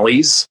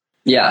follies.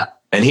 Yeah.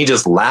 And he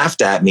just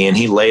laughed at me and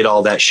he laid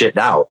all that shit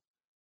out.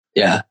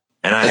 Yeah.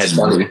 And I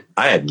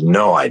had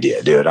no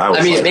idea, dude.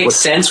 It makes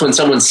sense when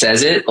someone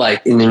says it,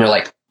 like, and then you're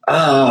like,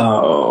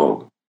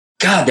 oh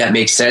God, that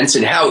makes sense.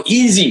 And how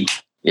easy.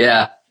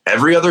 Yeah.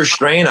 Every other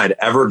strain I'd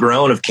ever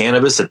grown of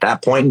cannabis at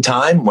that point in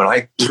time, when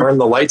I turned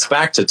the lights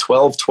back to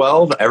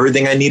 12-12,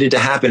 everything I needed to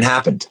happen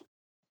happened.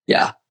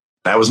 Yeah.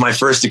 That was my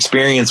first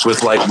experience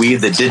with like weed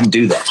that didn't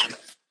do that.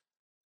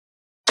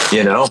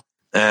 You know?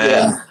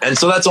 And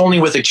so that's only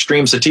with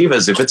extreme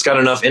sativas. If it's got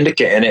enough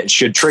indica in it, it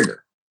should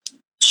trigger.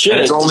 And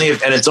it's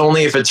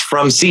only if it's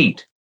from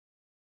seed.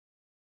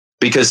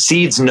 Because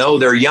seeds know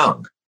they're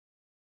young.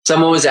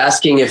 Someone was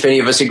asking if any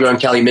of us had grown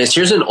Cali Mist.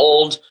 Here's an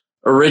old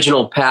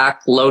original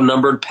pack, low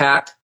numbered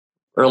pack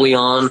early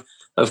on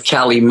of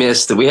Cali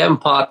Mist that we haven't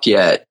popped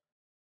yet.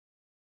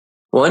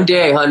 One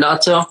day, huh,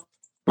 Natso?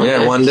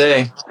 One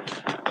day.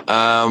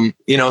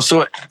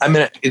 So, I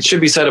mean, it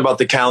should be said about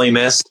the Cali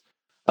Mist.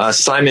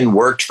 Simon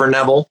worked for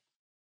Neville.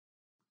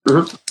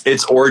 Mm-hmm.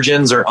 Its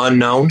origins are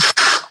unknown.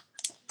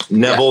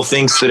 Neville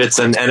thinks that it's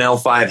an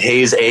NL5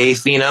 Haze A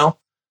pheno.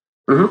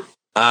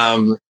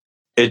 Mm-hmm.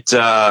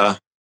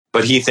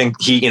 But he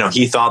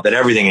thought that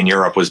everything in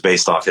Europe was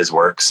based off his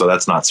work, so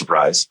that's not a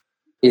surprise.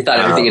 He thought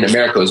everything in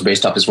America was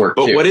based off his work.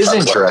 But too. What is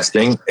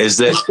interesting is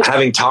that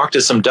having talked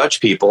to some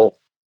Dutch people,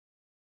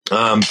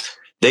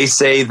 they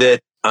say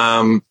that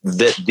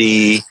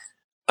the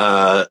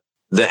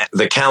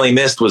Cali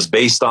Mist was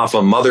based off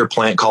a mother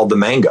plant called the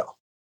mango.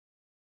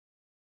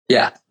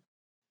 Yeah.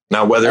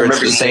 Now, whether it's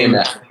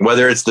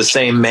the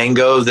same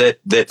mango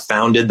that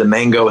founded the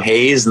Mango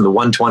Haze and the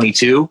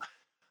 122,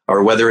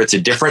 or whether it's a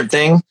different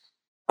thing,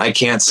 I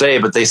can't say.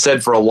 But they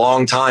said for a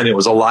long time it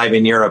was alive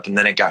in Europe, and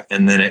then it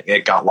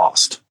got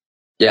lost.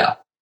 Yeah.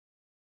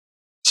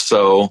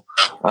 So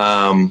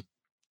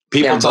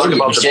people talk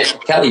about the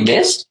Cali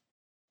Mist,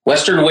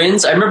 Western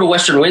Winds. I remember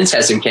Western Winds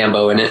has some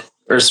Cambo in it,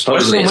 or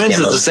supposedly Western Winds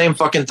is the same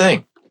fucking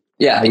thing.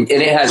 Yeah, and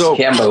it has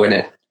Cambo in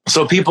it.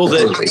 So people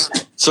that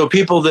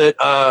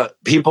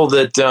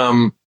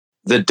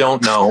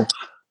don't know,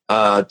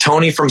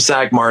 Tony from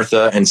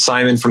Sagarmatha and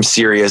Simon from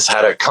Sirius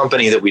had a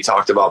company that we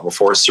talked about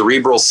before,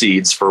 Cerebral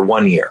Seeds, for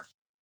 1 year.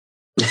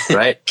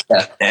 Right.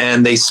 Yeah.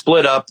 And they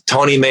split up.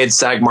 Tony made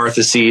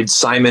Sagarmatha seeds.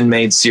 Simon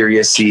made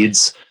Sirius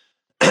seeds.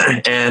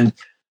 And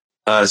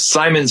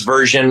Simon's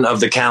version of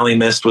the Cali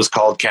Mist was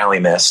called Cali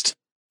Mist.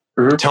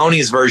 Mm-hmm.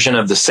 Tony's version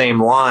of the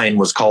same line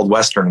was called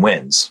Western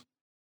Winds.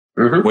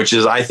 Mm-hmm. Which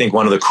is, I think,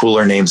 one of the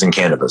cooler names in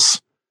cannabis.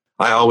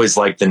 I always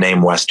liked the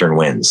name Western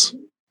Winds.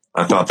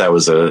 I thought that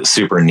was a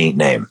super neat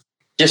name.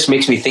 Just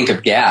makes me think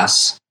of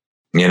gas.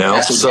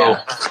 So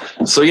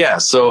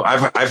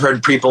I've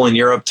heard people in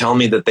Europe tell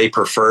me that they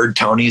preferred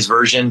Tony's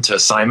version to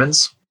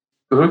Simon's,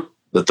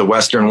 that the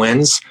Western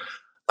Winds.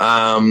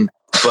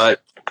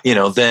 But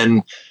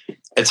then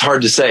it's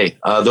hard to say.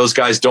 Those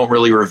guys don't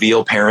really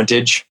reveal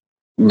parentage.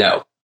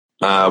 No.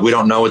 We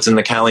don't know what's in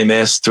the Cali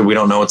Mist. We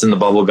don't know what's in the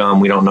bubble gum.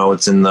 We don't know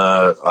what's in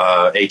the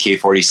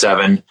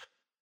AK-47.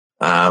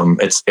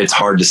 It's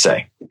hard to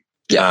say.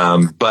 Yeah.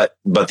 But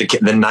the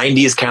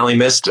 90s Cali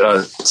Mist,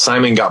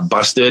 Simon got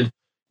busted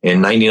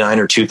in 99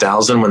 or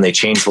 2000 when they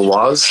changed the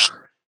laws.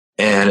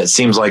 And it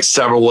seems like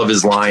several of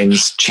his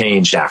lines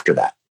changed after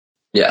that.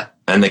 Yeah.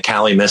 And the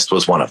Cali Mist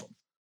was one of them.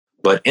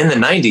 But in the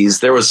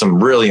 90s, there was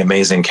some really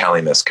amazing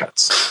Cali Mist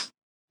cuts.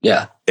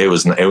 Yeah. It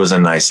was a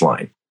nice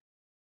line.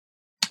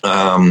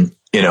 It's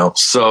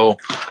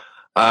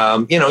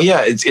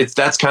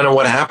that's kind of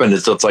what happened.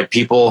 It's like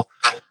people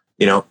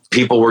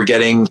were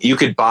getting, you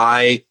could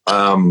buy,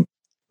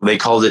 they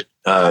called it,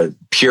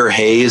 Pure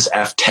Haze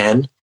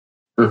F10.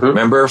 Mm-hmm.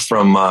 Remember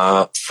from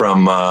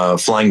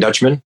Flying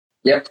Dutchman?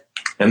 Yep.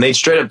 And they'd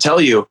straight up tell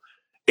you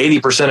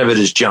 80% of it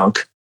is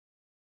junk.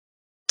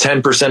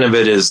 10% of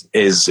it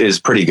is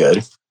pretty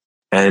good.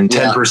 And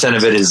 10%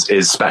 of it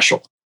is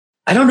special.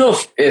 I don't know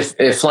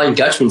if Flying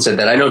Dutchman said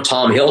that. I know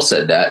Tom Hill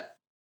said that.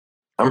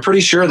 I'm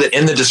pretty sure that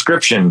in the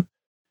description,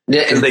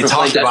 they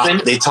talked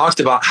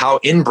about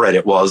how inbred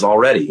it was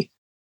already.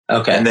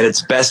 Okay. And that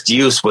its best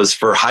use was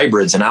for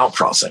hybrids and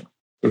outcrossing.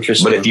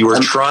 Interesting. But if you were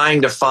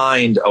trying to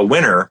find a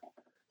winner,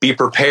 be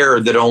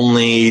prepared that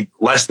only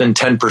less than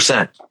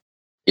 10%.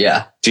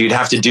 Yeah. So you'd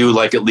have to do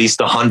like at least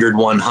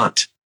 101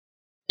 hunt.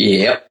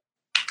 Yep.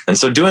 And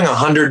so doing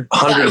 100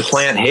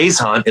 plant haze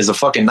hunt is a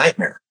fucking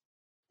nightmare.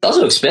 It's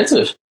also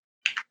expensive.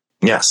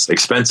 Yes,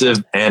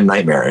 expensive and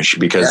nightmarish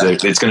because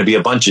it's going to be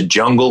a bunch of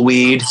jungle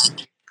weed,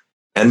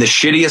 and the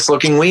shittiest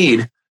looking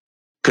weed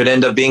could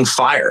end up being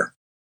fire.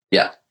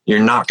 Yeah. You're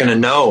not going to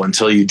know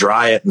until you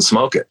dry it and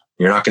smoke it.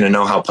 You're not going to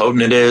know how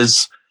potent it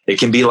is. It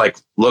can be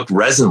look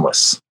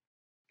resinless.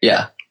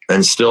 Yeah.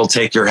 And still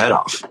take your head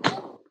off.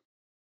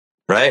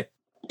 Right?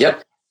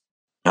 Yep.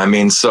 I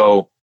mean,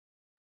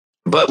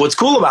 but what's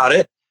cool about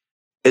it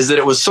is that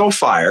it was so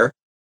fire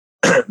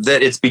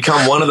that it's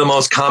become one of the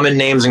most common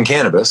names in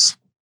cannabis.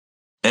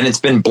 And it's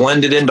been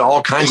blended into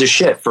all kinds of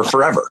shit for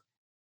forever.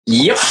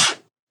 Yep.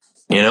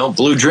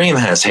 Blue Dream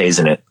has haze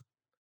in it.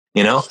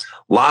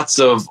 Lots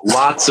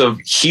of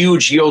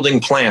huge yielding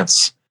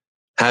plants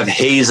have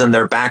haze in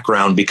their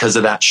background because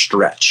of that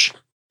stretch.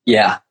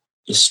 Yeah.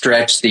 The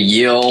stretch, the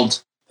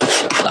yield, the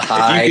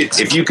height.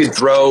 If you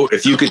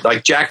could,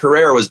 like Jack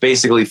Herrera was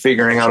basically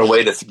figuring out a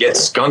way to get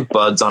skunk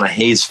buds on a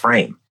haze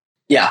frame.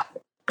 Yeah.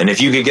 And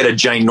if you could get a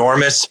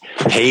ginormous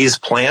haze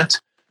plant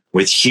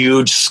with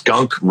huge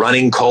skunk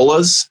running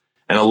colas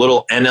and a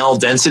little NL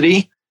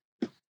density,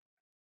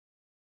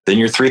 then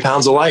you're 3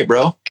 pounds of light,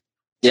 bro.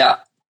 Yeah.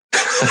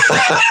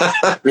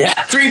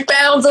 Yeah. 3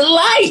 pounds of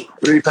light.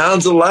 3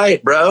 pounds of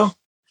light, bro.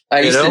 I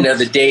used to know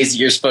the days that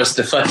you're supposed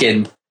to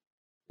fucking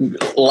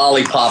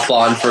lollipop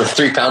on for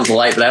 3 pounds of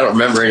light, but I don't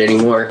remember it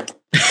anymore.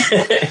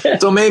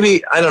 So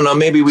maybe, I don't know,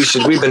 maybe we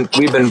should, we've been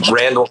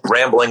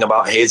rambling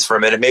about haze for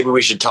a minute. Maybe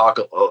we should talk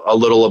a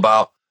little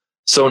about,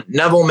 so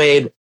Neville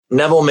made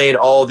Neville made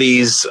all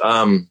these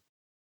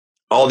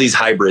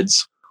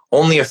hybrids,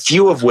 only a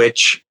few of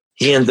which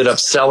he ended up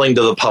selling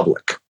to the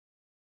public.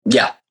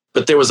 Yeah.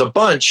 But there was a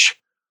bunch,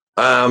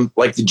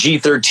 like the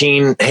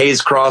G13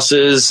 Hayes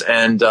crosses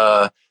and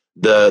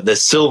the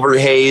Silver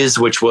Hayes,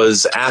 which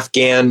was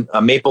Afghan,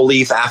 Maple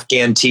Leaf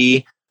Afghan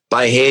tea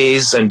by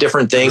Hayes and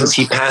different things.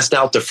 He passed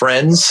out to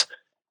friends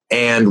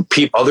and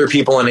other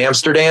people in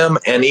Amsterdam,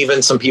 and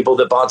even some people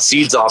that bought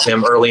seeds off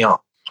him early on.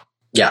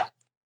 Yeah.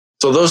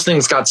 So those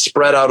things got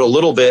spread out a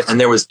little bit, and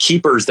there was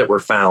keepers that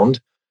were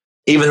found,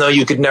 even though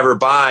you could never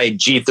buy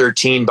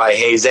G13 by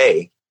Hayes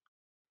A.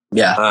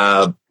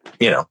 Yeah.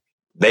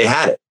 They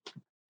had it.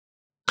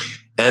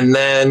 And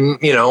then,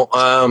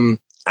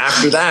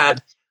 after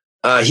that,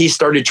 he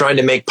started trying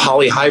to make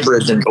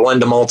polyhybrids and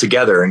blend them all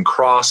together and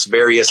cross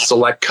various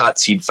select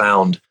cuts he'd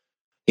found.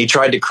 He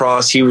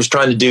was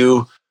trying to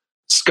do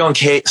skunk,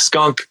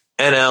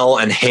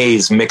 NL, and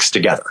Hayes mixed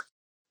together.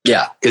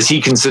 Yeah. Because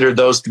he considered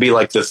those to be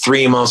like the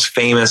three most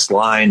famous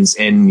lines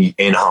in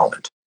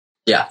Holland.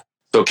 Yeah.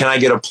 So can I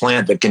get a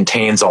plant that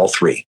contains all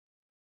three?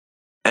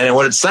 And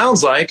what it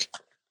sounds like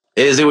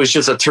is it was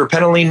just a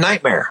terpenoline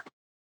nightmare.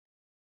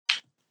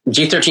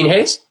 G13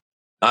 Hayes?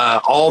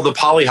 All the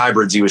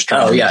polyhybrids he was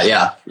trying to make.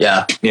 Yeah.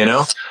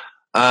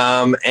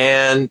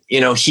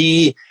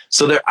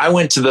 I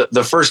went to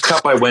the first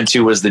cup I went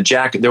to was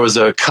there was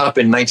a cup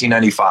in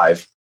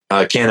 1995,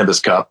 Cannabis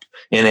Cup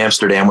in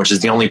Amsterdam, which is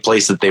the only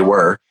place that they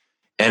were.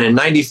 And in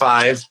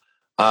 95,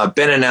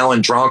 Ben and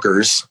Alan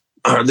Dronkers,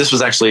 this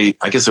was actually,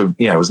 I guess, it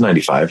was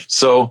 95.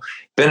 So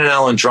Ben and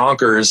Alan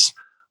Dronkers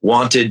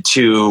wanted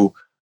to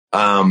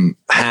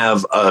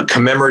have a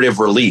commemorative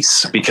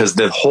release because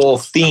the whole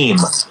theme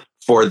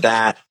for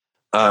that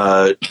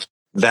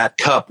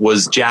cup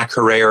was Jack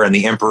Herer and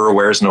the Emperor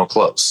Wears No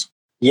Clothes.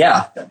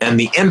 Yeah. And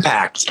the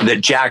impact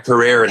that Jack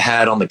Herer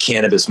had on the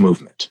cannabis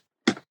movement.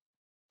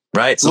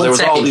 Right. So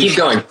keep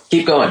going.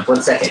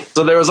 1 second.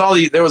 So there was all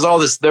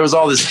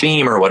this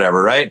theme or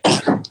whatever. Right.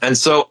 And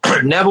so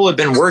Neville had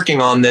been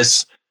working on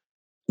this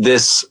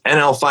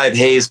NL5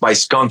 Hayes by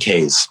Skunk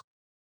Hayes,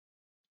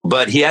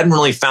 but he hadn't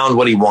really found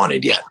what he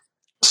wanted yet.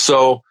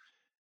 So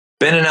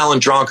Ben and Alan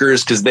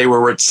Dronkers, because they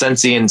were at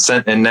Sensi and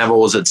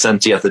Neville was at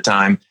Sensi at the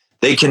time,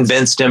 they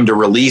convinced him to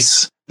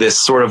release this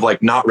sort of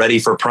like not ready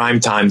for prime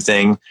time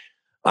thing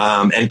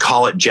and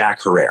call it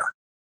Jack Herer.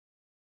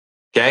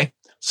 Okay.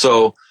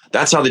 So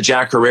that's how the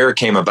Jack Herer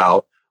came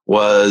about.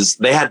 Was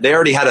they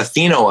already had a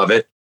pheno of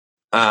it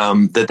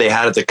that they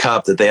had at the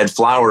cup, that they had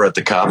flower at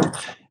the cup,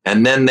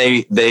 and then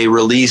they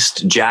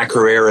released Jack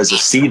Herer as a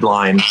seed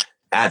line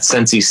at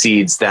Sensi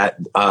Seeds that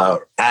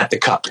at the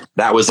cup.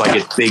 That was like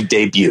its big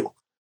debut.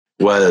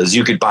 Was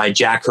you could buy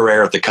Jack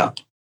Herer at the cup.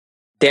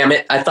 Damn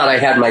it! I thought I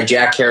had my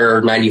Jack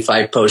Herer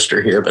 95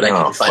 poster here, but I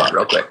can find it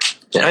real quick.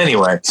 Yeah.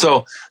 Anyway,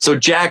 so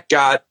Jack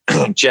got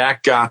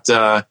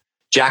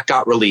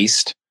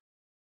released.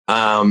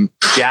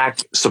 Jack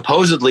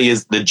supposedly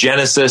is the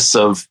genesis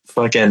of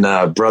fucking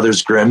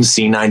Brothers Grimm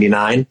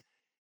C99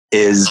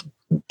 is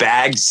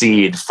bag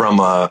seed from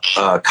a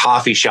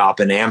coffee shop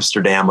in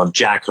Amsterdam of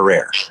Jack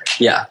Herer.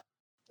 Yeah,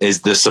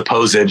 is the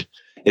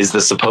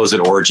supposed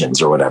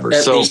origins or whatever.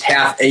 At least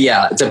half.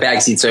 Yeah, it's a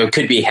bag seed, so it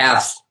could be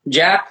half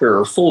Jack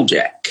or full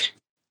Jack.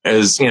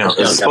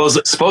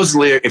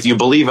 Supposedly, if you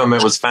believe him,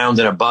 it was found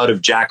in a bud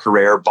of Jack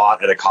Herer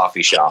bought at a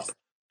coffee shop.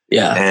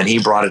 Yeah, and he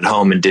brought it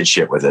home and did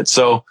shit with it.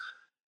 So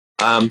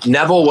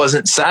Neville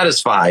wasn't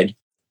satisfied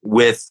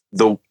with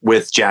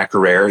Jack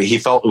Herer. He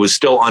felt it was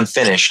still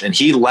unfinished, and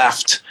he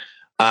left.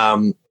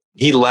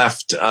 He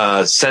left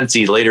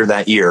Sensi later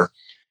that year,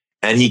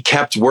 and he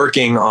kept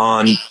working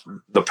on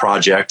the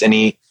project. And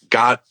he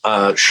got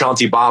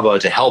Shanti Baba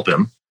to help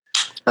him.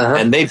 Uh-huh.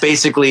 And they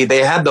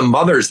had the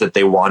mothers that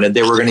they wanted.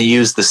 They were going to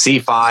use the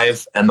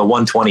C5 and the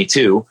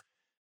 122,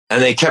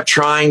 and they kept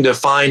trying to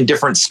find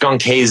different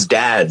Skunk Hayes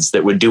dads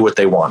that would do what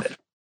they wanted.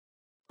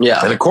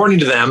 Yeah, and according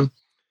to them,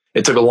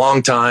 it took a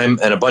long time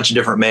and a bunch of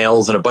different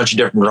males and a bunch of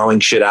different growing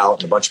shit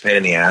out and a bunch of pain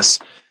in the ass.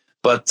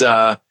 But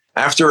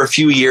after a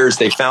few years,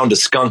 they found a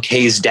Skunk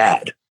Hayes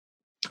dad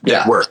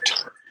that worked.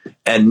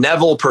 And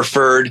Neville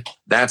preferred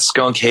that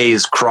Skunk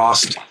Hayes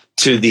crossed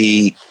to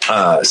the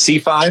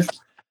C5.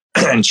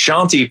 And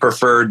Shanti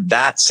preferred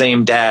that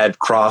same dad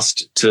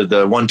crossed to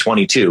the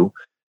 122.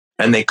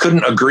 And they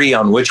couldn't agree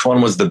on which one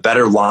was the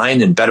better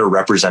line and better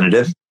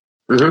representative.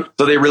 Mm-hmm.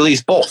 So they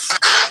released both.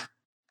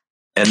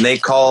 And they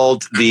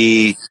called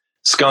the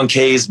Skunk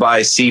Hayes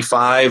by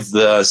C5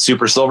 the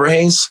Super Silver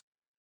Hayes.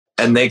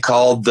 And they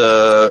called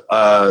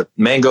the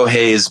Mango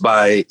Hayes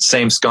by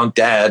same skunk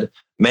dad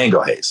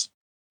Mango Hayes.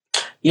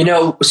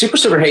 Super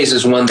Silver Hayes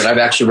is one that I've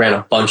actually ran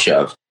a bunch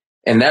of.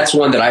 And that's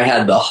one that I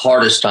had the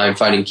hardest time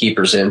finding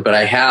keepers in. But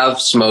I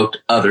have smoked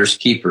others'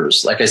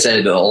 keepers. Like I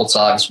said, the Old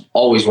Sog's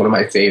always one of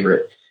my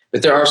favorite.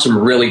 But there are some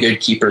really good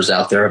keepers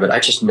out there. But I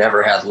just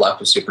never had luck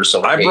with Super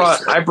Silver Hayes.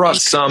 I brought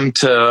some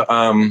to,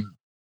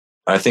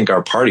 I think,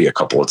 our party a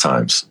couple of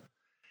times.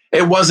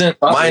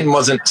 Mine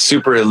wasn't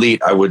super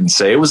elite, I wouldn't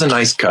say. It was a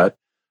nice cut.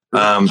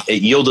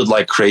 It yielded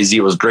like crazy.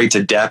 It was great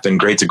to dep and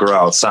great to grow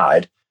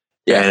outside.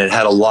 Yeah. And it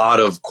had a lot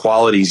of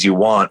qualities you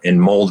want in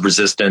mold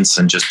resistance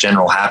and just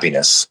general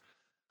happiness.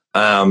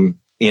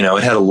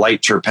 It had a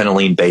light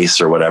terpenoline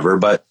base or whatever,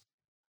 but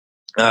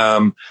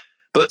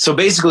so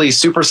basically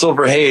Super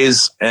Silver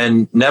Haze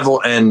and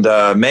Neville and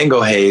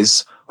Mango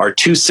Haze are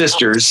two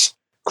sisters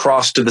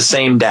crossed to the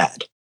same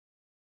dad.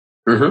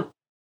 Mm-hmm.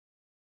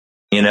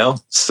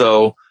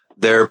 So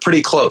they're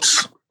pretty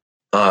close,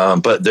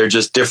 but they're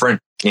just different.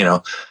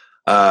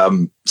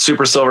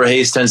 Super Silver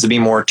Haze tends to be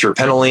more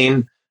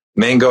terpenoline.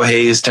 Mango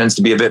Haze tends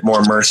to be a bit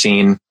more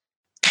myrcene,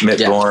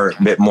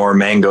 bit more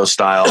mango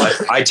style.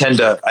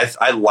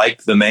 I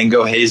like the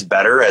Mango Haze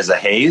better as a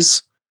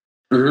haze.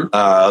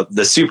 Mm-hmm.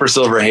 The Super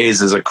Silver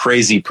Haze is a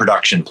crazy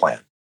production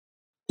plant.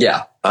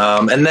 Yeah.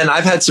 And then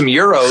I've had some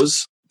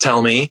Euros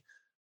tell me,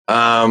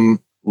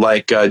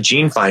 like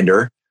Gene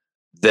Finder,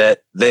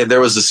 that there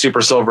was a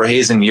Super Silver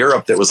Haze in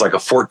Europe that was like a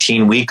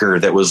 14-weeker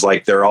that was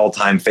like their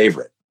all-time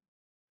favorite.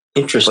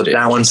 Interesting. But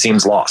that one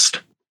seems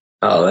lost.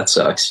 Oh, that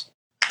sucks.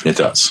 It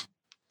does.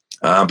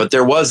 But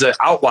there was an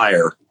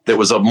outlier that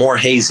was a more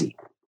hazy,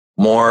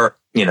 more,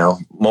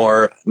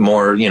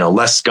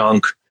 less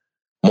skunk,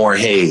 more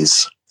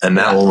haze. And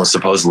that one was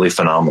supposedly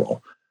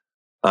phenomenal.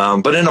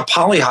 But in a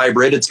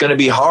polyhybrid, it's going to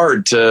be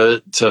hard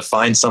to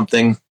find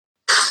something,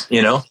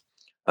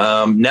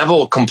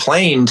 Neville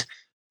complained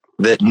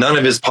that none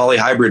of his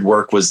polyhybrid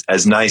work was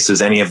as nice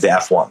as any of the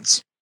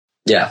F1s.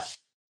 Yeah.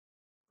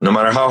 No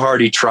matter how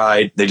hard he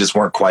tried, they just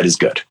weren't quite as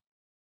good.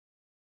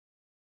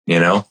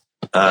 But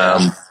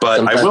sometimes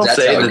I will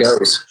say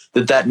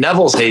that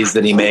Neville's haze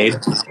that he made,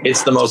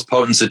 it's the most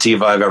potent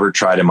sativa I've ever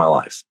tried in my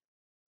life.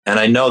 And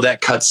I know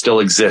that cut still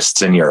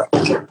exists in Europe.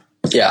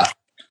 Yeah.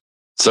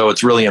 So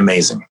it's really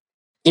amazing.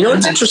 You know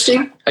what's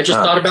interesting? I just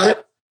thought about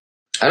it.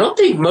 I don't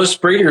think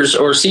most breeders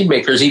or seed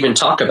makers even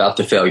talk about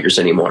the failures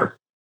anymore.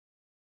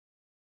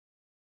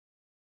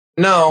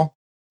 No.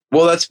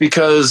 Well, that's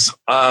because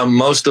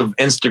most of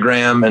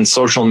Instagram and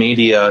social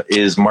media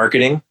is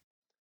marketing.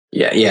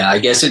 Yeah. I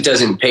guess it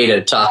doesn't pay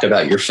to talk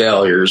about your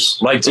failures.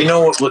 Like, do you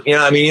know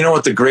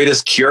what the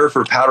greatest cure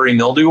for powdery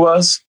mildew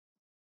was?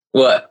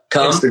 What?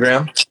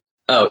 Instagram.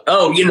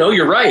 Oh,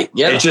 you're right.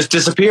 Yeah. It just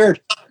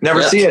disappeared.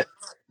 Never see it.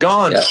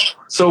 Gone. Yeah.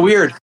 So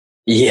weird.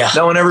 Yeah.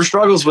 No one ever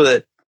struggles with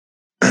it.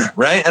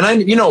 Right.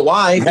 And you know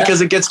why? Yeah.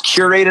 Because it gets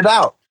curated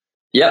out.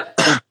 Yep.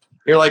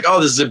 You're like,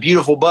 oh, this is a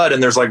beautiful bud.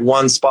 And there's like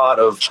one spot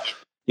of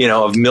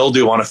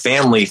mildew on a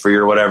family for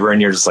your whatever.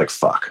 And you're just like,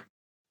 fuck.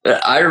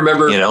 I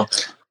remember,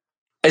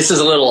 this is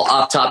a little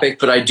off topic,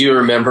 but I do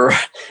remember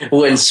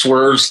when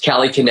Swerve's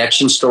Cali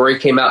Connection story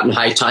came out in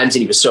High Times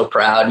and he was so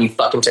proud and he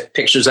fucking took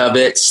pictures of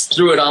it,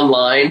 threw it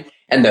online.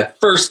 And the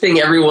first thing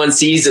everyone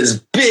sees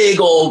is big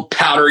old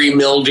powdery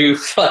mildew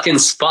fucking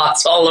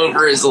spots all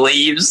over his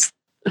leaves.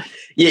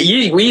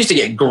 Yeah, we used to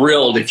get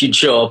grilled if you'd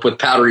show up with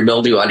powdery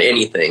mildew on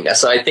anything.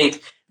 So I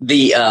think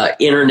the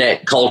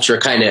internet culture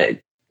kind of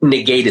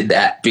negated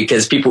that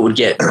because people would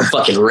get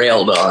fucking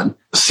railed on.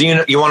 So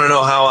you want to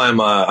know how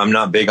I'm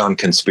not big on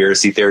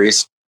conspiracy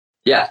theories?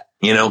 Yeah.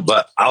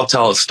 But I'll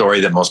tell a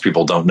story that most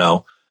people don't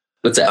know.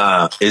 What's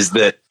that? Is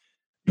that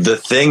the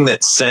thing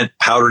that sent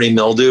powdery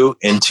mildew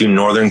into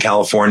Northern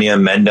California,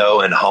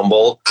 Mendo and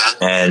Humboldt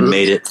and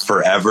made it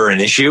forever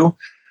an issue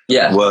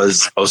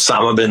was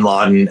Osama bin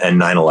Laden and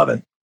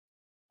 9/11.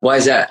 Why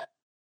is that?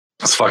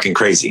 It's fucking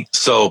crazy.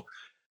 So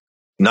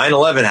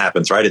 9/11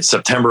 happens, right? It's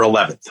September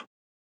 11th.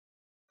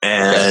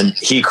 And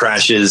he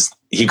crashes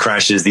these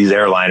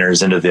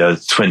airliners into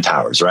the Twin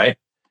Towers, right?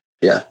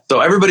 Yeah. So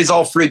everybody's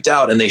all freaked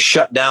out and they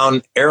shut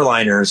down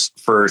airliners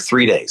for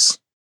 3 days.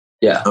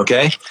 Yeah.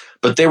 Okay.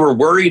 But they were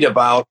worried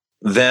about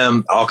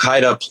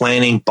Al-Qaeda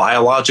planning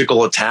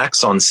biological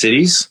attacks on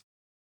cities.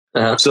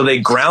 Uh-huh. So they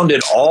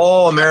grounded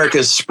all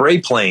America's spray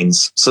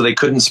planes so they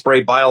couldn't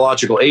spray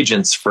biological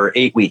agents for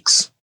 8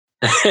 weeks.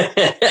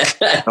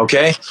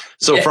 Okay.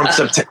 So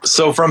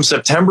from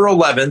September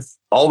 11th,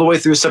 all the way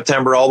through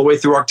September, all the way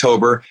through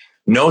October,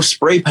 no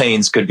spray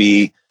paints could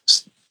be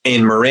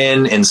in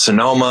Marin, in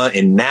Sonoma,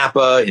 in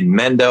Napa, in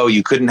Mendo.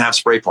 You couldn't have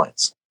spray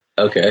planes.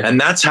 Okay. And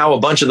that's how a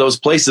bunch of those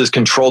places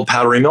controlled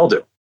powdery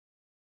mildew.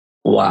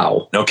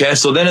 Wow. Okay.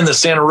 So then in the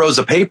Santa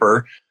Rosa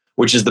paper,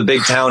 which is the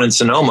big town in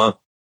Sonoma,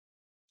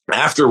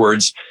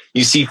 afterwards,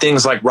 you see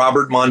things like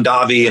Robert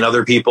Mondavi and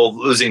other people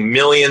losing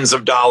millions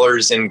of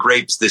dollars in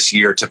grapes this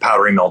year to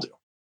powdery mildew.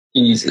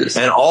 Jesus.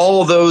 And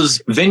all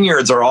those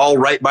vineyards are all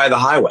right by the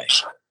highway.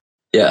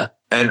 Yeah.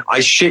 And I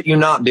shit you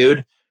not,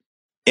 dude.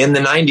 In the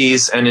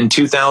 90s and in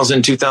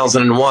 2000,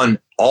 2001,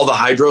 all the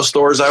hydro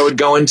stores I would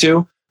go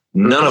into,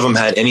 none of them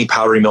had any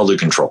powdery mildew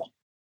control.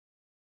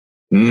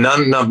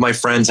 None of my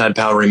friends had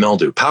powdery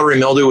mildew. Powdery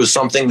mildew was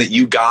something that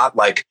you got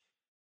like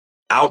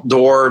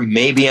outdoor,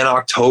 maybe in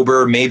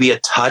October, maybe a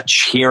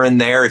touch here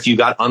and there if you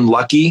got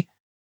unlucky.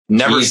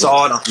 Never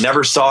saw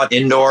it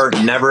indoor,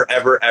 never,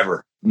 ever,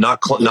 ever.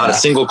 Not a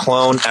single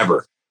clone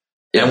ever.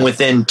 Yeah. And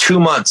within 2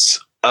 months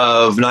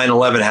of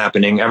 9/11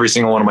 happening, every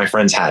single one of my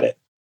friends had it.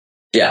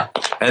 Yeah.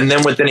 And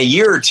then within a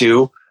year or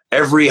two,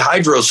 every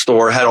hydro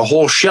store had a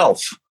whole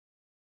shelf.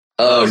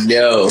 Oh,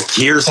 no.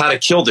 Here's how to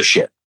kill the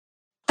shit.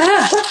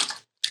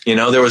 You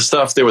know, there was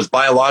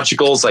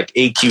biologicals like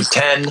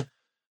AQ10.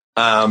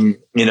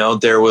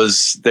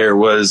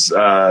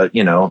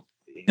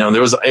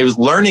 It was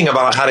learning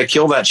about how to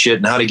kill that shit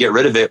and how to get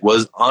rid of it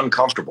was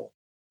uncomfortable.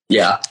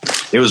 Yeah.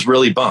 It was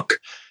really bunk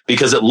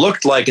because it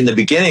looked like in the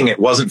beginning, it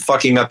wasn't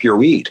fucking up your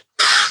weed.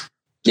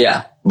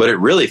 Yeah. But it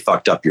really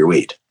fucked up your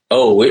weed.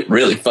 Oh, it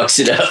really fucks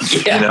it up.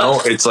 Yeah. You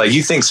know, it's like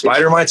you think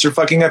spider mites are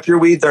fucking up your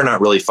weed. They're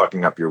not really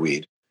fucking up your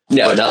weed.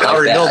 No, but not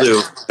powdery like that.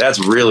 mildew, that's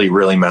really,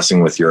 really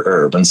messing with your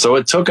herb. And so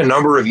it took a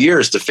number of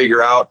years to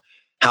figure out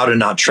how to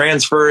not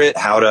transfer it,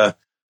 how to,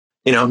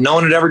 no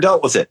one had ever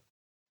dealt with it.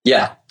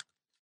 Yeah.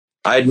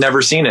 I'd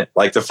never seen it.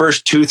 Like the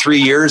first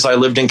 2-3 years I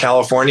lived in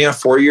California,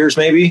 4 years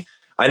maybe,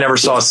 I never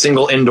saw a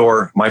single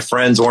indoor, my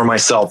friends or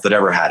myself, that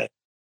ever had it.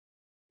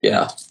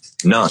 Yeah.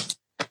 None.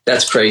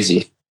 That's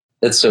crazy.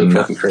 That's so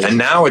fucking crazy. And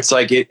now it's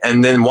like it.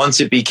 And then once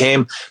it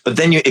became, but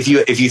then if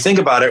you think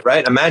about it,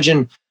 right?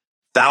 Imagine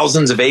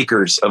thousands of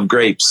acres of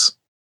grapes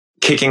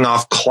kicking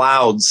off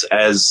clouds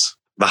as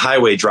the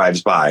highway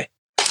drives by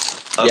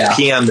of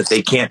PM that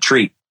they can't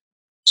treat.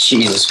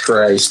 Jesus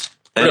Christ.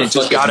 And it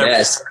just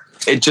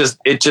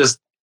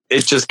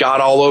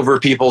got all over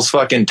people's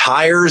fucking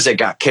tires. It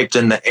got kicked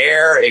in the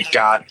air. It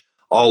got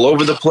all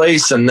over the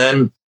place. And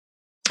then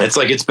it's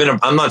like,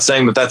 I'm not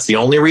saying that that's the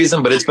only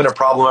reason, but it's been a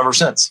problem ever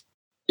since.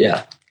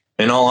 Yeah.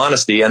 In all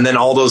honesty. And then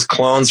all those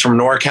clones from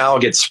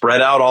NorCal get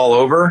spread out all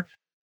over.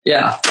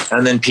 Yeah.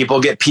 And then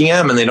people get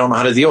PM and they don't know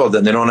how to deal with it.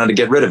 And they don't know how to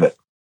get rid of it.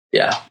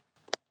 Yeah.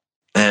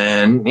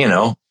 And,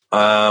 and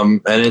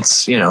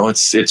it's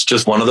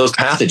just one of those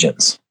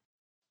pathogens.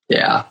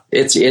 Yeah.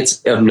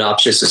 It's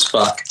obnoxious as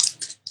fuck.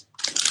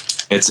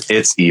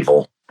 It's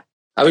evil.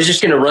 I was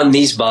just going to run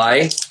these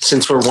by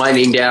since we're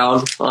winding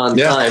down on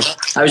time.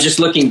 I was just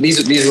looking.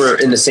 These were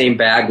in the same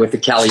bag with the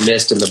Cali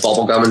Mist and the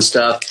bubble gum and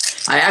stuff.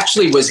 I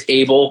actually was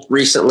able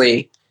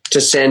recently to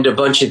send a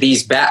bunch of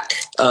these back.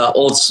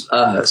 Old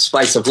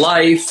Spice of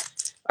Life.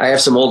 I have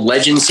some old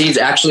Legend seeds.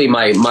 Actually,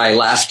 my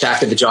last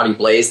pack of the Johnny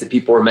Blaze that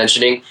people were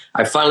mentioning,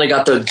 I finally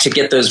got to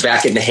get those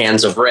back in the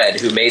hands of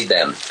Red, who made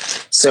them.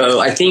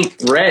 So I think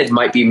Red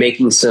might be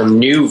making some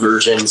new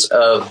versions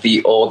of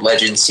the old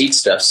Legend seed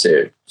stuff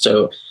soon.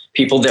 So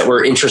people that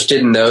were interested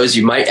in those,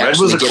 you might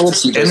actually get to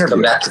see those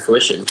come back to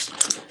fruition.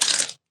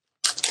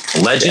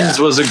 Legends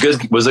was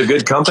a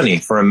good company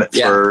for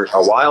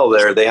a while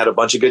there. They had a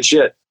bunch of good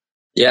shit.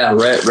 Yeah,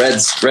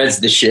 Red's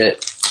the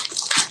shit.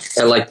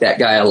 I like that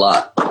guy a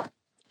lot.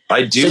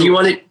 I do. So you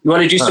want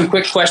to do some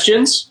quick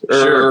questions?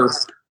 Sure.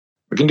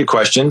 We can do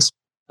questions.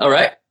 All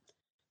right.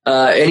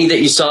 Any that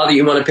you saw that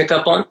you want to pick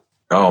up on?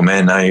 Oh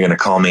man, now you're going to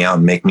call me out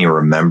and make me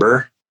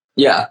remember?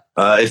 Yeah.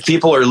 If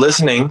people are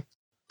listening,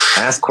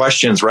 ask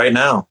questions right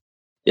now.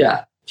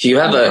 Yeah. If you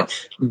have a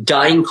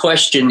dying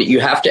question that you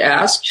have to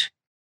ask,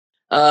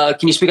 can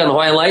you speak on the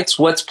Hawaiian Lights?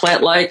 What's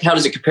plant like? How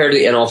does it compare to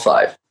the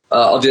NL5?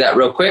 I'll do that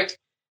real quick.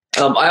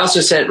 I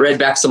also sent Red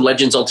back some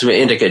Legends Ultimate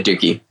Indica,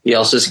 Dookie. He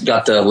also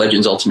got the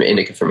Legends Ultimate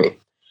Indica for me.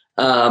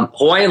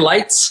 Hawaiian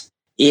Lights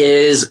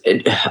is,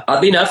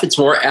 oddly enough, it's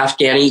more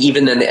Afghani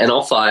even than the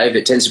NL5.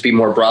 It tends to be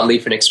more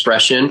broadleaf in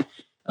expression.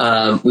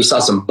 We saw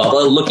some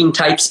Bubba-looking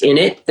types in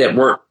it that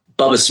weren't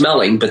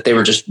Bubba-smelling, but they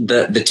were just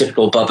the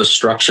typical Bubba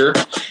structure.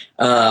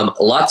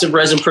 Lots of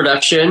resin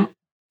production.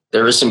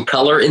 There is some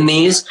color in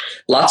these.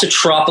 Lots of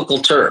tropical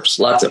terps.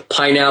 Lots of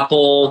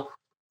pineapple,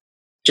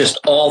 just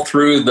all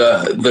through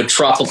the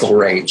tropical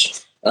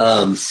range.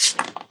 Trying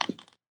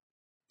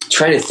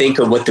to think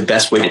of what the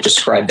best way to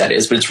describe that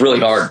is, but it's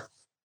really hard.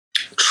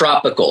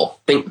 Tropical.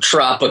 Think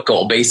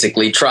tropical,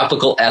 basically.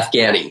 Tropical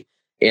Afghani.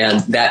 And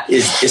that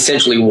is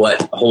essentially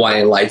what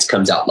Hawaiian Lights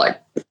comes out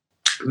like.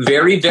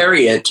 Very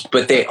variant,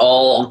 but they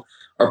all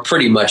are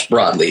pretty much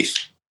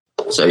broadleaf.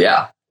 So,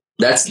 yeah.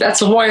 That's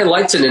Hawaiian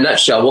Lights in a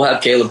nutshell. We'll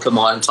have Caleb come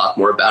on and talk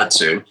more about it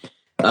soon.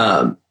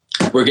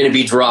 We're going to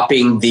be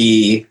dropping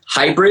the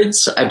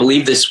hybrids, I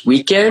believe, this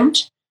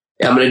weekend.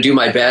 I'm going to do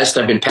my best.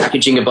 I've been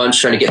packaging a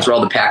bunch, trying to get through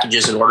all the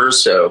packages and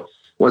orders. So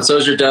once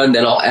those are done,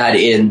 then I'll add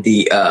in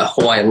the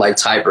Hawaiian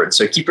Lights hybrid.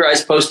 So keep your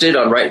eyes posted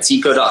on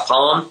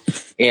rightseco.com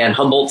and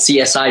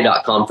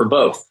HumboldtCSI.com for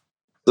both.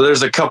 So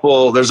there's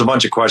a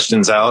bunch of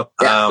questions out.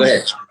 Yeah, go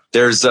ahead.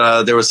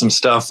 There was some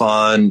stuff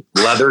on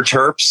leather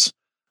terps.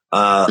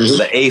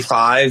 The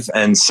A5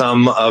 and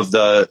some of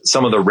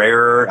the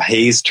rarer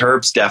haze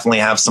terps definitely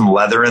have some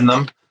leather in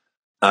them.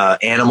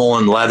 Animal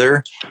and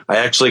leather. I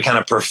actually kind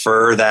of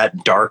prefer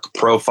that dark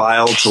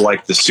profile to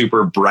like the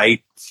super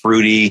bright,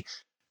 fruity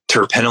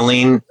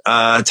terpenoline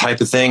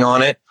type of thing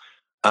on it.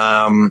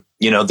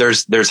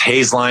 There's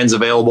haze lines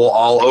available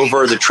all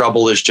over. The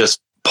trouble is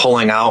just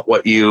pulling out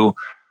what you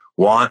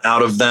want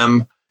out of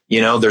them.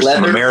 There's leather.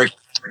 Some American.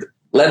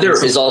 Leather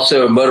is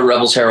also Motor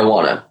Rebels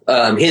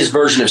Arowana. His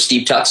version of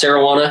Steve Tuck's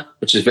Arowana,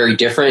 which is very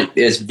different,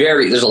 there's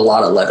a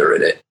lot of leather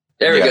in it.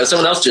 There we go.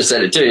 Someone else just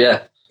said it too.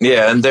 Yeah.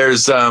 Yeah. And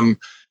there's some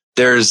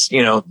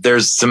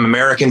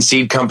American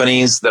seed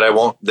companies that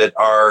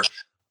are,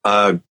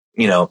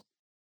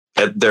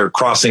 they're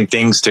crossing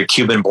things to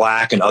Cuban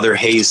black and other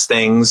haze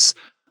things.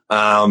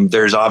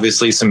 There's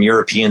obviously some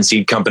European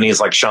seed companies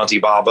like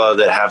Shanti Baba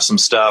that have some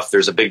stuff.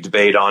 There's a big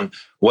debate on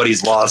what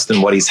he's lost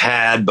and what he's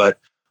had, but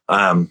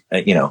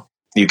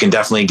you can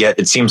definitely get.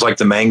 It seems like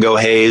the Mango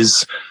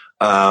Haze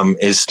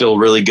is still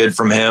really good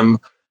from him.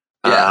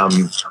 Yeah.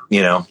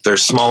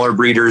 There's smaller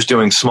breeders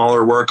doing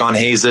smaller work on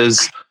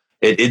hazes.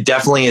 It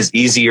definitely is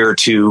easier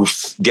to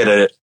get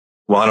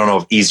I don't know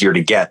if easier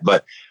to get,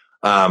 but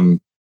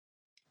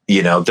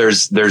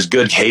there's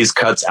good haze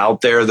cuts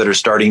out there that are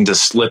starting to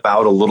slip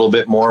out a little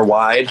bit more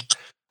wide.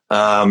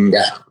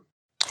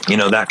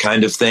 That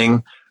kind of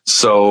thing.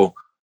 So,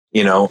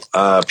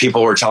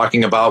 people were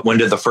talking about when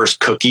did the first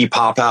cookie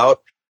pop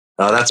out?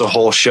 That's a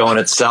whole show in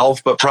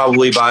itself, but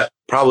probably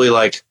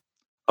like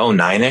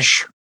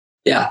 09-ish.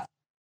 Yeah.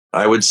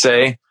 I would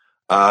say.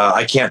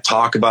 I can't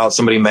talk about,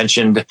 somebody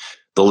mentioned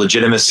the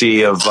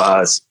legitimacy of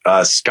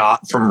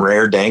Scott from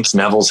Rare Danks,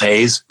 Neville's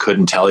Haze.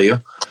 Couldn't tell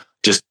you.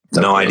 Just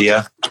no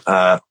idea.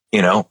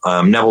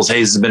 Neville's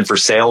Haze has been for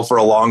sale for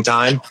a long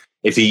time.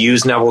 If you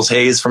use Neville's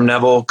Haze from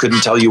Neville,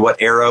 couldn't tell you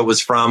what era it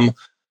was from.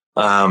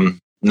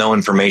 No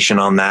information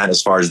on that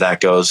as far as that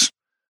goes.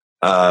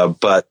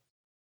 There's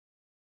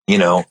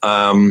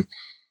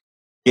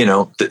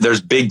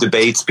big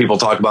debates. People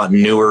talk about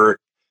newer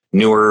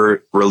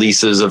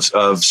releases of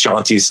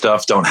Shanti's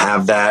stuff don't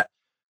have that.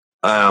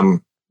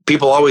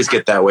 People always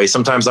get that way.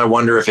 Sometimes I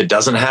wonder if it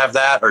doesn't have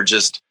that, or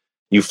just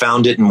you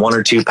found it in 1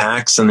 or 2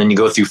 packs and then you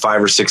go through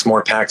 5 or 6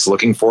 more packs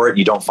looking for it.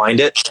 You don't find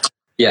it.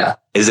 Yeah.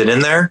 Is it in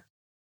there?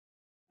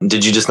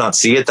 Did you just not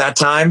see it that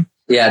time?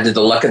 Yeah. Did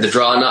the luck of the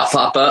draw not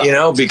pop up?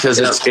 Because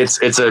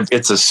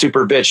it's a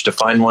super bitch to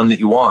find one that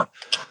you want.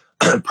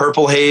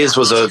 Purple Haze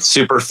was a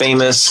super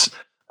famous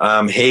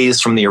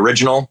haze from the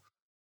original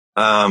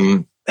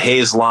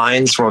haze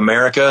lines from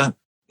America.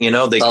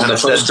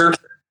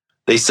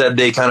 They said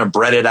they kind of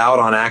bred it out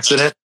on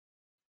accident.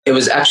 It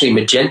was actually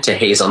magenta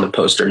haze on the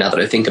poster. Now that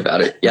I think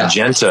about it, yeah,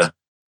 magenta.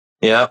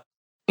 Yeah,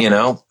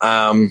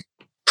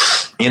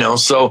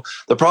 So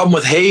the problem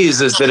with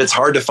haze is that it's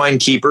hard to find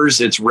keepers.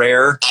 It's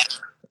rare,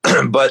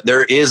 but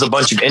there is a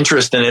bunch of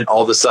interest in it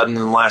all of a sudden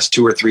in the last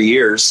 2 or 3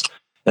 years,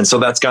 and so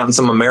that's gotten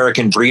some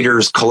American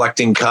breeders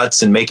collecting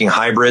cuts and making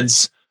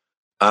hybrids.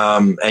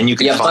 And you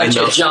can find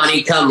bunch of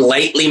Johnny come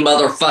lately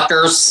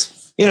motherfuckers.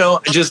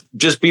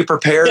 Just be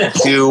prepared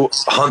to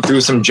hunt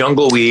through some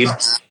jungle weed,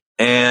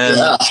 and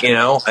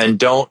and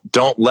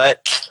don't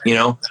let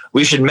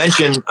we should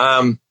mention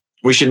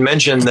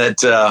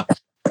that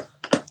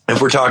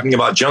if we're talking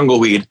about jungle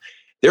weed,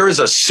 there is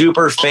a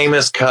super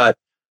famous cut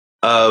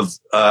of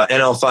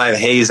NL5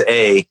 Haze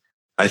A,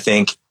 I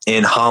think,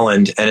 in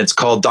Holland, and it's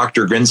called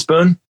Dr.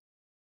 Grinspoon.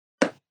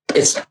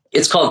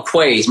 It's called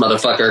Quays,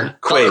 motherfucker.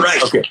 Quays,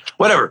 right? Okay,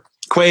 whatever.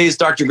 Quays,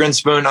 Dr.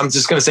 Grinspoon. I'm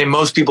just going to say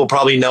most people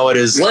probably know it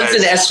as... One's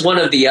an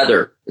S1 of the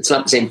other. It's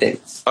not the same thing.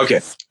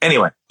 Okay.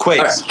 Anyway, Quays.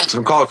 Right. So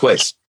we'll call it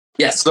Quays.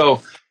 Yes.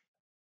 So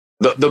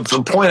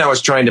the point I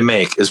was trying to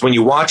make is when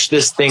you watch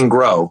this thing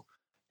grow,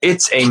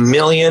 it's a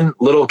million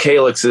little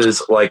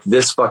calyxes like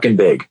this fucking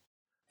big.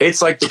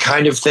 It's like the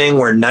kind of thing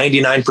where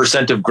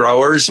 99% of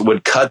growers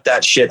would cut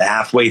that shit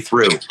halfway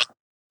through,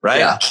 right?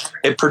 Yeah.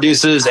 It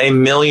produces a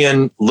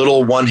million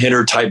little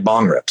one-hitter type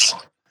bong rips.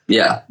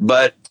 Yeah.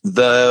 But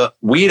the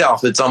weed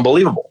off it's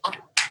unbelievable.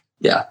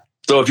 Yeah.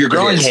 So if you're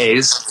growing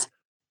haze,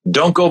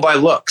 don't go by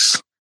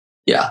looks.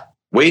 Yeah.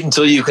 Wait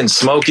until you can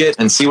smoke it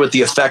and see what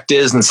the effect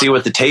is and see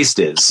what the taste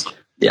is.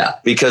 Yeah.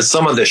 Because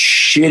some of the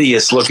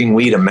shittiest looking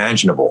weed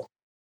imaginable,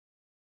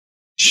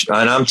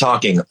 and I'm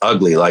talking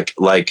ugly, like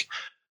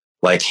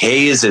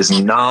haze is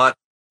not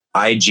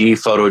IG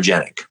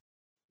photogenic.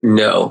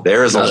 No.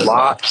 There is a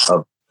lot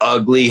of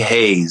ugly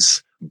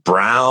haze,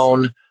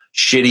 brown,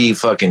 shitty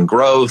fucking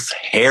growth,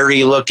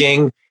 hairy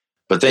looking,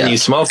 but then you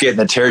smoke it and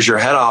it tears your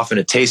head off and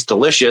it tastes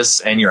delicious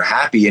and you're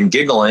happy and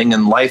giggling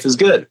and life is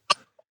good.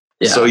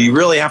 Yeah. So you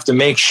really have to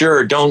make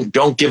sure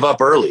don't give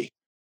up early,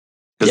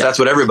 because that's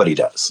what everybody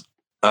does.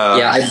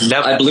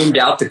 I bloomed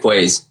out the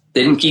Quays.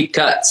 Didn't keep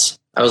cuts.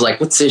 I was like,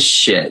 what's this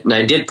shit? And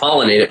I did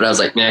pollinate it, but I was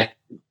like, nah.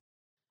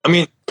 I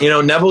mean,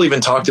 Neville even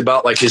talked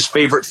about like his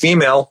favorite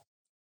female.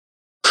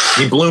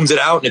 He bloomed it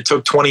out and it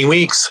took 20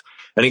 weeks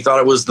and he thought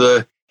it was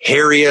the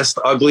hairiest,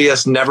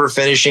 ugliest, never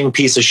finishing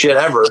piece of shit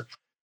ever.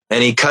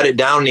 And he cut it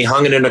down and he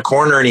hung it in a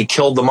corner and he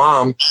killed the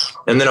mom.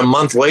 And then a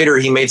month later,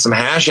 he made some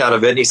hash out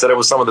of it. And he said it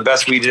was some of the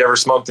best weed he'd ever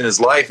smoked in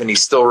his life. And he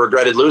still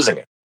regretted losing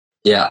it.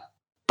 Yeah.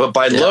 But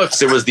by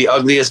looks, it was the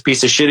ugliest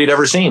piece of shit he'd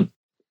ever seen.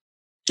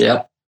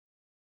 Yeah.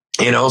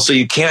 So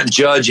you can't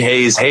judge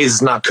haze. Haze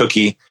is not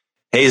cookie.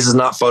 Haze is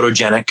not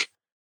photogenic.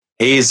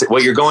 Haze,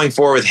 what you're going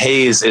for with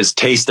haze is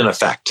taste and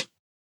effect.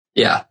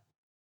 Yeah.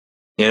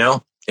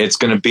 It's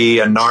going to be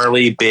a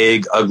gnarly,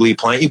 big, ugly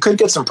plant. You could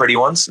get some pretty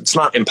ones. It's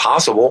not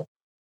impossible,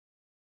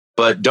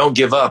 but don't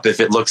give up if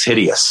it looks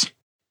hideous.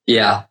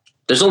 Yeah.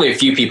 There's only a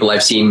few people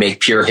I've seen make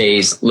pure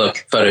haze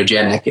look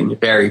photogenic, and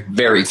very,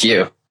 very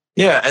few.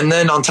 Yeah. And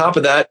then on top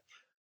of that,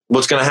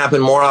 what's going to happen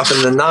more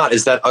often than not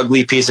is that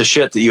ugly piece of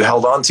shit that you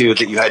held on to,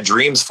 that you had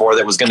dreams for,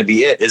 that was going to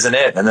be it, isn't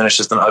it? And then it's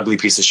just an ugly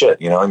piece of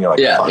shit, you know? And you're like,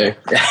 yeah.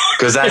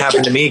 Because that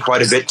happened to me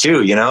quite a bit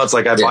too, you know? It's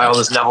like I buy all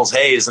this Neville's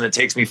Haze and it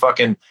takes me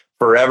fucking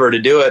forever to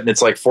do it. And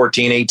it's like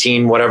 14,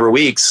 18, whatever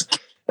weeks.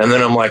 And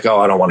then I'm like,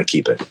 oh, I don't want to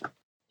keep it.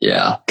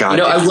 Yeah. God, you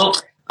know,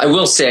 I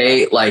will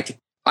say, like,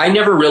 I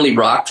never really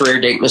rocked Rare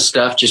Dankness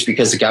stuff just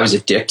because the guy was a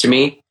dick to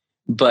me.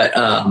 But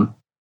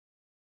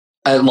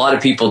a lot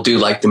of people do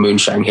like the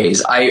Moonshine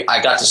Haze. I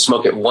got to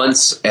smoke it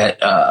once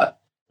at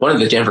one of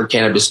the Denver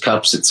Cannabis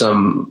Cups at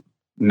some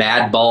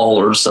Madball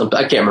or something.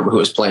 I can't remember who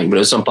was playing, but it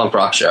was some punk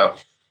rock show.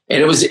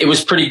 And it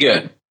was pretty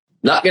good.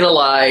 Not going to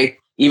lie.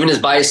 Even as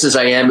biased as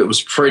I am, it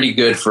was pretty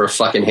good for a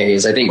fucking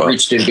haze. I think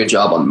Reach did a good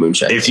job on the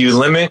Moonshine. If you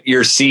limit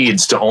your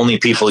seeds to only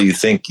people you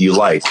think you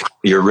like,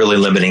 you're really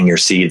limiting your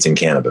seeds in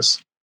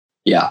cannabis.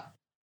 Yeah.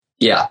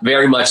 Yeah,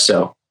 very much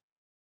so.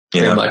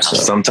 Very much so.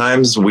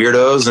 Sometimes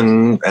weirdos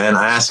and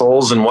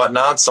assholes and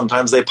whatnot,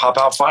 sometimes they pop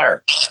out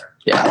fire.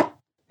 Yeah.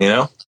 You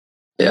know?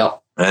 Yeah.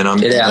 And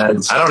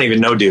I don't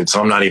even know dude,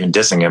 so I'm not even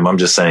dissing him. I'm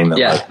just saying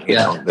that, you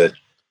know, that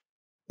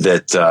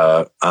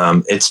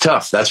it's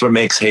tough. That's what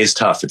makes haze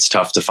tough. It's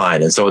tough to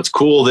find. And so it's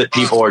cool that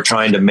people are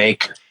trying to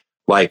make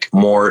like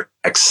more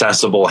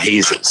accessible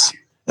hazes,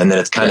 and that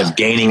it's kind of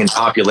gaining in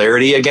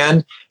popularity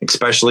again,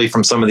 especially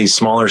from some of these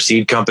smaller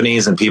seed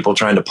companies and people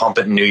trying to pump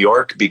it in New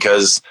York,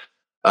 because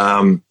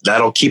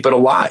that'll keep it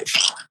alive.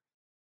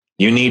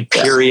 You need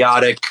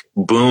periodic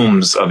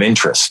booms of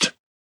interest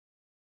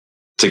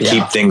to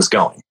keep things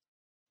going.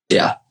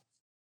 Yeah.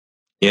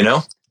 You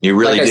know, you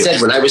really like I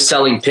said, when I was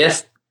selling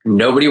Pith,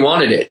 nobody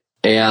wanted it.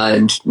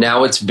 And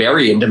now it's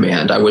very in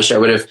demand. I wish I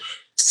would have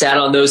sat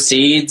on those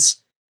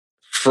seeds,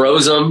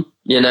 froze them,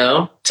 you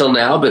know, till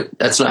now, but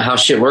that's not how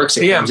shit works.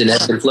 It comes in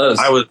ebbs and flows.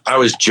 I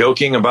was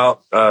joking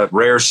about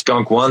Rare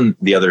Skunk One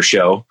the other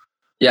show.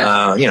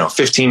 Yeah. You know,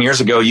 15 years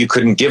ago, you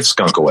couldn't give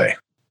skunk away.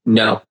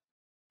 No.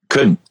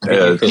 Couldn't.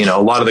 You know,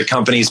 a lot of the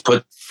companies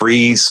put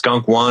free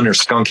Skunk One or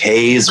Skunk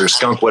Haze or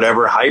Skunk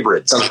whatever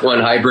hybrids. Skunk One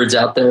hybrids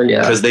out there,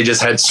 yeah. Because they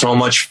just had so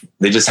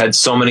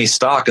many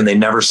stock and they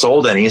never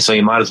sold any. So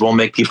you might as well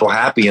make people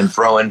happy and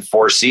throw in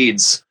 4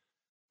 seeds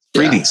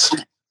freebies.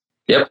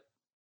 Yeah. Yep.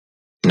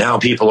 Now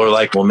people are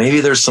like, well, maybe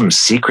there's some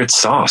secret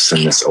sauce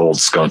in this old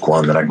Skunk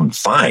One that I can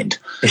find.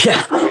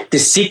 Yeah, the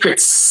secret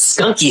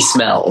skunky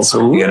smells.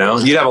 Ooh. You know,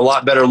 you'd have a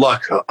lot better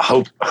luck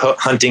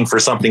hunting for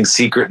something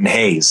secret in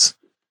haze.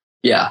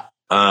 Yeah.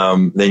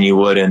 Than you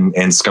would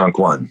in Skunk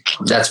One.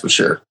 That's for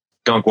sure.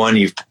 Skunk One,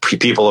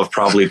 people have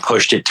probably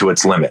pushed it to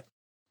its limit.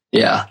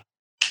 Yeah.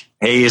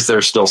 Haze,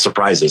 there's still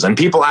surprises. And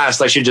people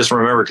asked, I should just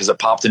remember because it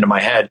popped into my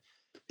head.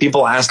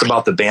 People asked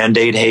about the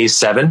Band-Aid Haze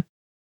 7.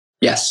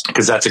 Yes.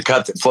 Because that's a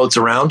cut that floats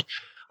around.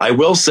 I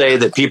will say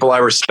that people I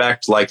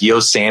respect, like Yo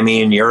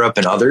Sammy in Europe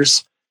and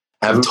others,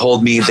 have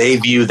told me they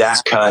view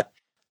that cut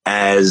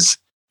as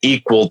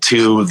equal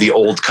to the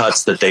old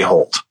cuts that they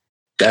hold.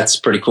 That's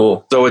pretty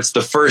cool. So it's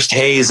the first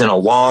haze in a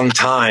long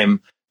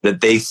time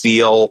that they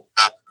feel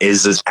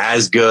is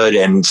as good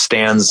and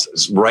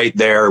stands right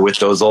there with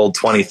those old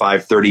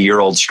 25,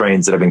 30-year-old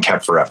strains that have been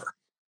kept forever.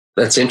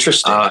 That's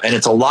interesting. And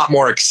it's a lot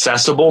more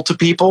accessible to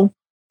people.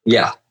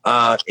 Yeah.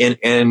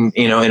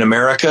 In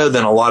America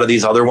than a lot of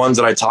these other ones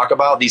that I talk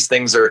about. These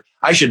things are,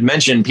 I should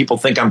mention, people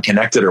think I'm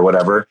connected or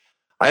whatever.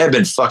 I have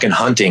been fucking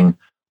hunting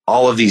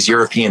all of these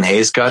European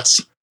haze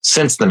cuts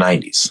since the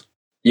 90s.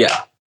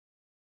 Yeah.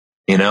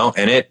 You know,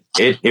 and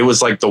it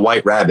was like the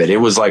White Rabbit. It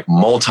was like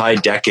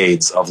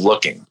multi-decades of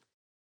looking.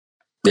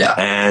 Yeah.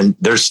 And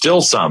there's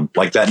still some,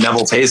 like that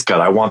Neville's Haze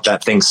cut. I want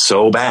that thing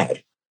so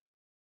bad.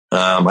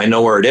 I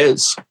know where it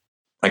is.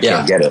 I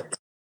can't get it.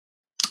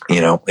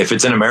 You know, if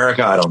it's in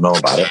America, I don't know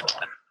about it.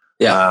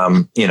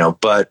 Yeah. You know,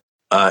 but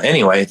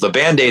anyway, the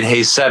Band-Aid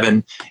Haze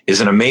 7 is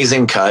an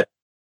amazing cut,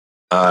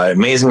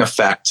 amazing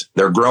effect.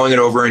 They're growing it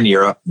over in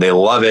Europe. They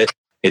love it.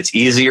 It's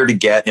easier to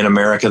get in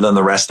America than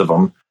the rest of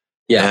them.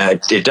 Yeah.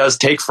 It does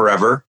take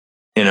forever,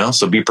 you know,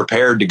 so be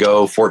prepared to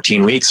go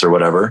 14 weeks or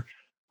whatever.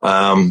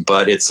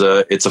 But it's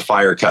a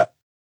fire cut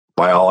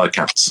by all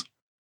accounts.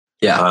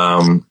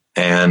 Yeah.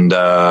 And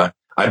I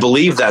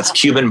believe that's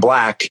Cuban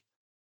Black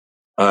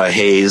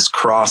haze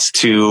crossed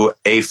to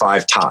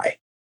A5 Thai.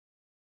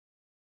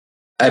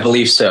 I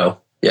believe so.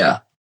 Yeah.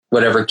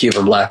 Whatever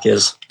Cuban Black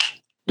is.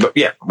 But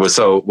yeah,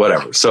 so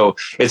whatever. So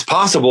it's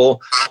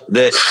possible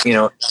that, you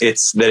know,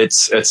 it's a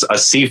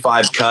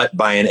C5 cut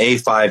by an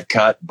A5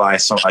 cut by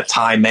a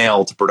Thai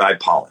male to provide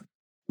pollen.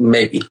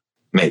 Maybe.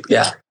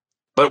 Yeah.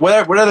 But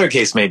whatever the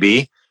case may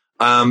be,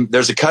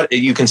 there's a cut.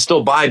 You can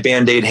still buy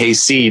Band-Aid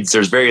haze seeds.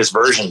 There's various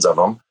versions of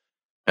them.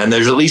 And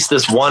there's at least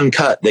this one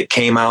cut that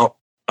came out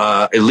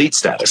elite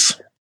status.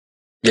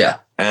 Yeah.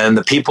 And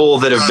the people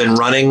that have been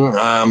running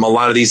a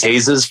lot of these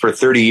hazes for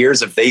 30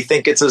 years, if they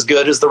think it's as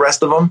good as the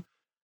rest of them,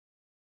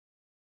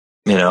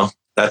 you know,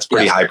 that's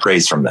pretty high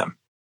praise from them.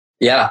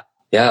 Yeah.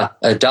 Yeah.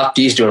 Doc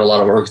D's doing a lot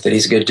of work with it.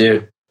 He's a good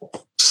dude.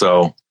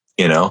 So,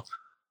 you know,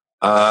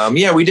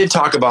 we did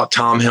talk about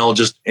Tom Hill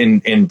just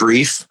in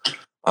brief,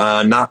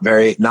 not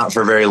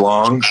for very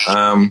long.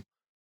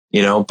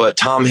 but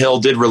Tom Hill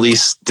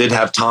did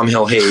have Tom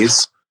Hill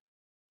Haze,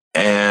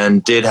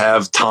 and did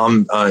have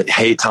Tom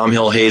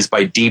Hill Haze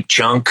by Deep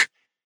Chunk,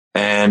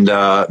 and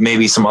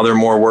maybe some other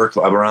more work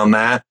around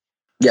that.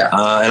 Yeah.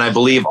 And I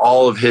believe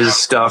all of his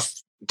stuff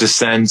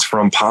descends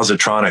from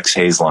Positronics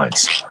haze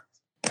lines.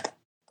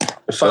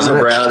 Farmer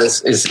Brown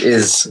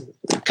is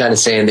kind of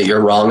saying that you're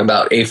wrong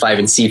about A5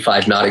 and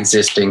C5 not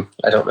existing.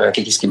 I don't know. I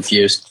think he's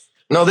confused.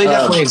 No, they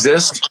definitely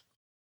exist.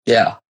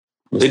 Yeah.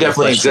 They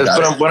definitely exist.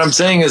 But what I'm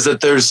saying is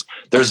that there's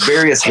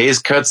various haze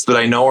cuts that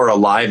I know are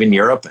alive in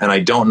Europe, and I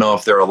don't know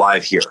if they're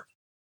alive here.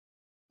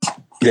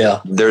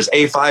 Yeah. There's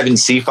A5 and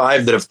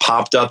C5 that have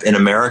popped up in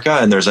America,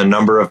 and there's a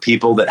number of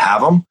people that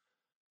have them.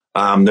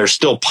 There's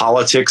still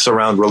politics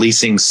around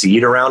releasing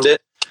seed around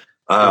it,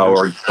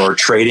 or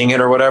trading it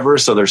or whatever.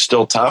 So they're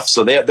still tough.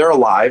 So they're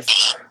alive.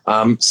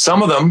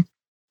 Some of them,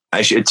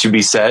 to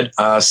be said,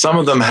 some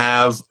of them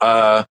have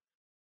the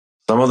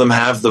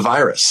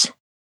virus.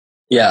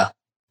 Yeah.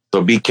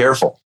 So be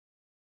careful.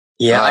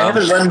 Yeah. I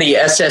haven't run the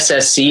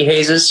SSSC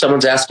hazes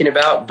someone's asking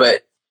about,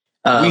 but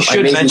we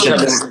should mention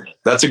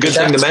that's a good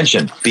thing to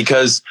mention,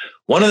 because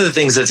one of the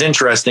things that's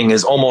interesting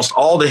is almost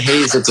all the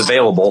haze that's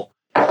available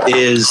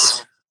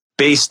is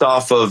based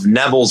off of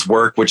Neville's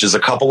work, which is a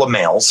couple of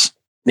males.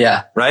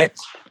 Yeah. Right.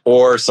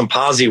 Or some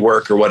posi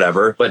work or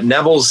whatever. But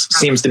Neville's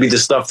seems to be the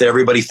stuff that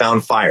everybody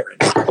found fire in.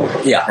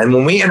 Yeah. And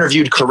when we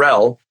interviewed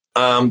Carell,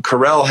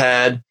 Carell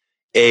had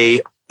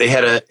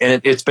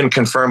and it's been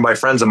confirmed by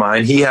friends of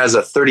mine, he has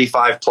a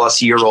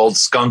 35-plus-year-old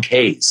skunk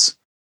haze.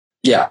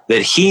 Yeah.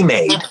 That he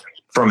made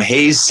from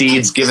haze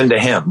seeds given to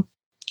him.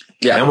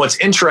 Yeah. And what's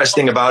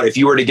interesting about if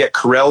you were to get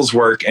Carell's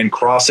work and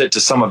cross it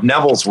to some of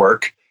Neville's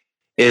work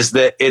is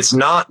that it's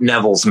not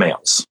Neville's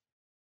males.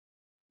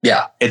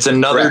 Yeah. It's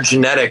another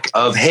genetic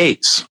of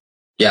haze.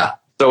 Yeah.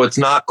 So it's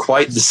not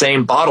quite the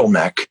same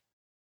bottleneck.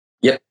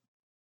 Yep.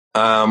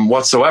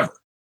 Whatsoever.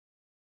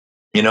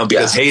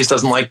 Because haze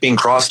doesn't like being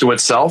crossed to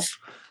itself.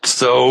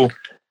 So,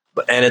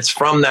 and it's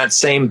from that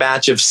same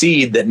batch of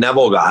seed that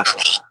Neville got.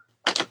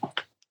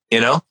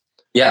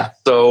 Yeah.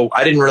 So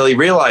I didn't really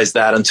realize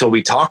that until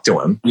we talked to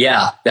him.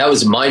 Yeah. That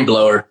was a mind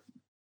blower.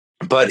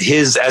 But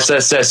his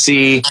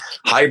SSSC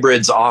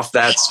hybrids off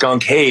that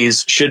skunk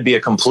haze should be a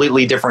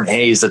completely different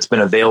haze that's been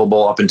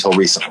available up until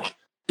recently.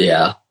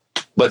 Yeah.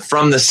 But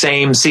from the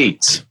same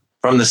seeds,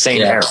 from the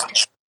same era.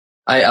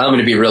 I'm going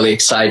to be really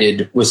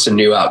excited with some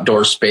new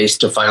outdoor space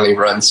to finally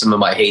run some of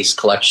my haze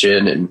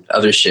collection and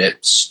other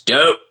shit.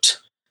 Stoked.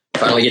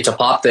 Finally get to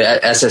pop the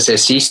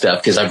SSSC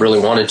stuff because I've really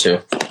wanted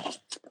to.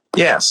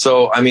 Yeah.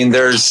 So, I mean,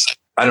 I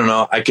don't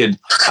know. I could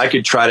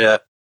try to,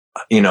 at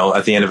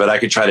the end of it, I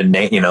could try to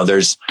name,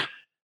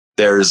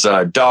 there's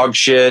dog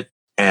shit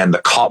and the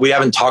cough. We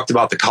haven't talked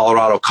about the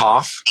Colorado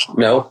cough.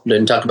 No,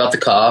 didn't talk about the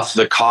cough.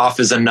 The cough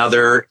is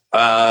another.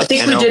 I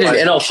think we did an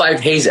NL5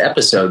 haze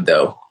episode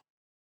though.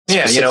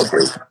 Yeah, so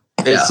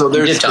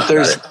there's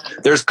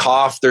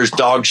cough, there's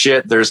dog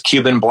shit, there's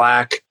Cuban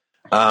black,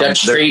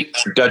 Dutch treat,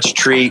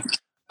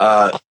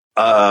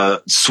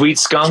 sweet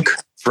skunk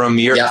from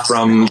Europe,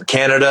 from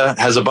Canada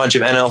has a bunch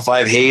of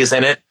NL5 haze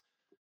in it,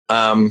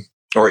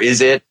 or is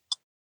it?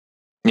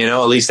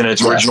 At least in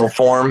its original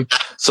form.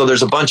 So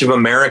there's a bunch of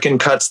American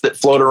cuts that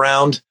float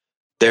around.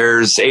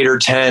 There's 8 or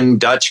 10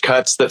 Dutch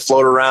cuts that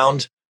float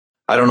around.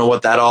 I don't know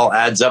what that all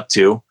adds up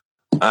to.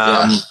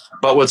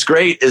 But what's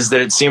great is that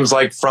it seems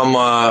like from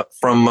a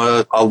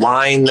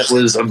line that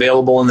was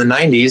available in the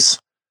 90s.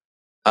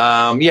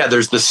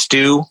 There's the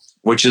Stew,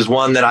 which is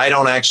one that I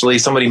don't actually,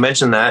 somebody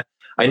mentioned that.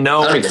 I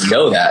don't even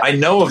know that. I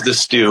know of the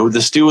Stew.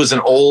 The Stew is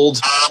another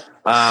old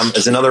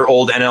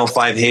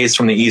NL5 haze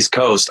from the East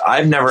Coast.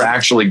 I've never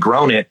actually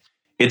grown it.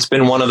 It's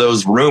been one of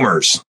those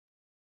rumors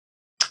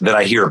that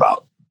I hear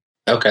about.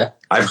 Okay.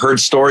 I've heard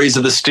stories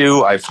of the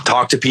Stew. I've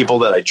talked to people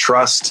that I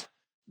trust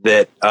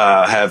that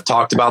have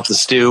talked about the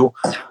Stew.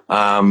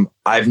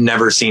 I've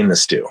never seen the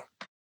Stew.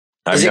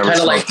 Is it kind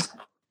of like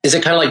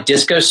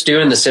Disco Stew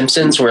in The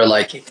Simpsons, where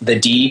like the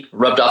D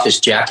rubbed off his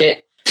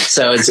jacket?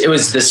 So it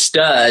was the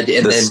stud,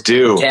 and then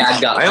Stew.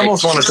 Dad got. I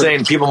almost want to say,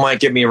 and people might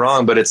get me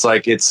wrong, but it's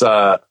like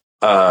the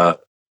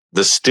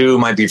Stew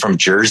might be from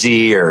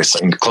Jersey or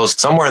close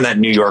somewhere in that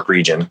New York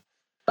region.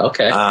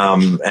 Okay.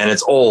 And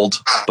it's old,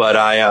 but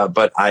I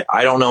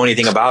don't know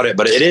anything about it.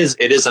 But it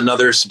is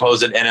another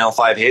supposed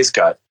NL5 haze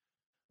cut.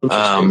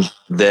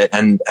 That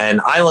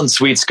and Island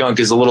Sweet Skunk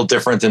is a little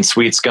different than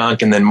Sweet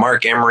Skunk, and then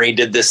Mark Emery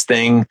did this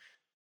thing,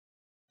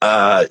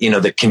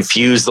 that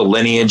confused the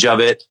lineage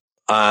of it.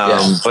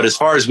 But as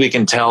far as we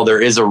can tell,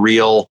 there is a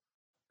real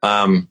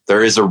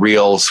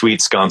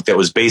Sweet Skunk that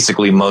was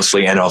basically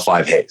mostly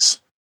NL5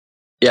 haze.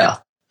 Yeah.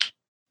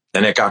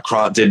 And it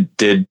got did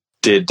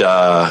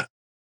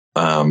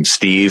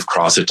Steve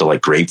cross it to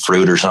like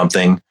grapefruit or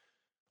something?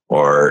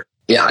 Or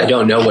I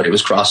don't know what it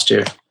was crossed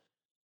to.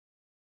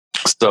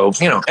 So,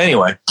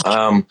 anyway,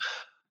 so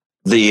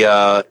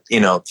it's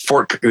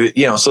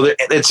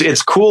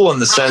cool in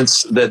the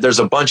sense that there's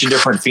a bunch of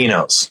different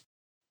phenos.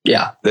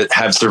 Yeah. That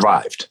have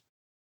survived.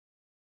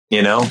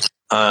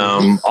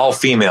 All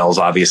females,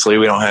 obviously.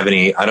 We don't have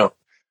any,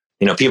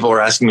 people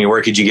were asking me,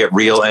 where could you get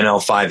real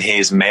NL5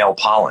 haze male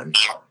pollen?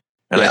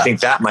 And I think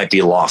that might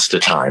be lost to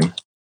time.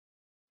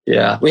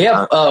 Yeah. We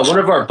have one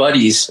of our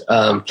buddies,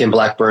 Kim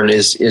Blackburn,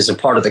 is a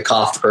part of the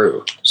cough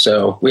crew.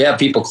 So we have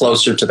people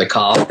closer to the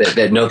cough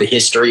that know the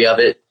history of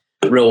it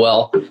real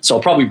well. So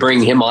I'll probably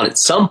bring him on at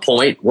some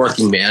point,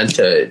 working man,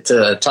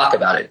 to talk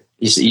about it.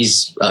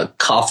 He's a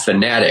cough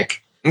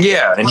fanatic.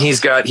 Yeah. And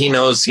he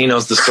knows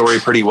the story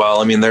pretty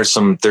well. I mean, there's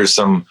some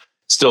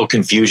still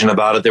confusion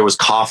about it. There was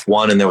Cough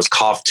 1 and there was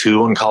Cough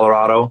 2 in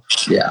Colorado.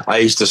 Yeah. I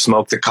used to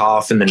smoke the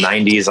Cough in the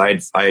 90s.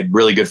 I had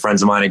really good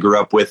friends of mine I grew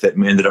up with that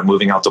ended up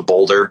moving out to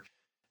Boulder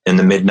in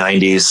the mid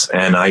 90s.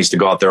 And I used to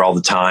go out there all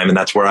the time. And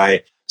that's where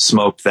I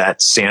smoked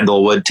that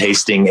sandalwood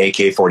tasting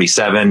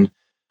AK-47.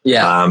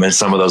 Yeah. And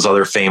some of those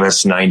other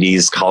famous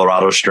 90s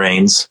Colorado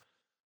strains.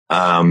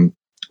 The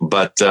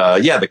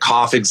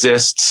Cough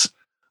exists.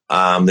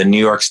 The New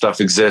York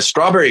stuff exists.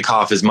 Strawberry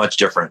Cough is much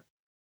different.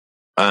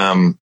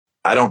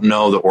 I don't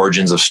know the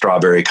origins of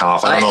Strawberry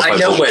Cough. I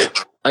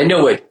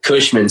know what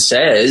Cushman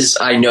says.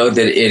 I know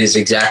that it is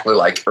exactly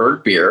like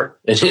herb beer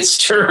in its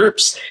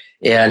terms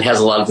and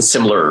has a lot of the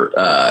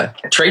similar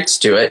traits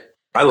to it.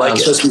 I like it.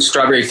 It's supposed to be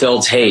strawberry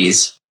filled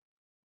haze,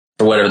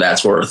 for whatever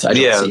that's worth.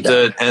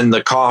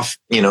 The Cough,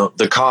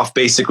 the Cough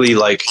basically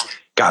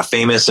got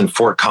famous in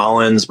Fort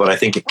Collins, but I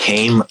think it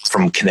came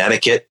from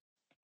Connecticut.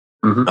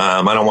 Mm-hmm.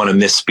 I don't want to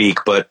misspeak,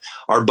 but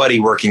our buddy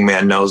Working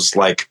Man knows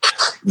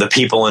the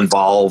people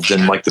involved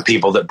and the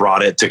people that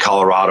brought it to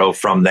Colorado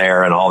from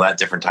there and all that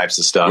different types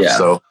of stuff. Yeah.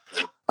 So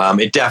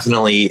it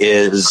definitely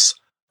is,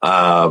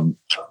 you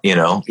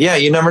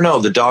never know.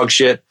 The dog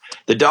shit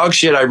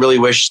I really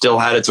wish still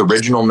had its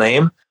original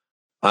name.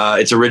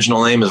 Its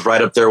original name is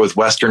right up there with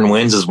Western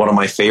Winds, is one of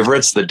my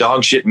favorites. The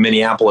dog shit in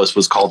Minneapolis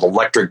was called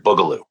Electric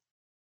Boogaloo.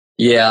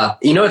 Yeah.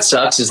 What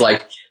sucks is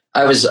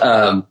I was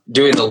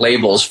doing the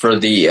labels for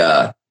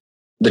the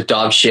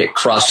dog shit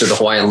cross to the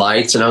Hawaiian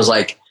Lights, and I was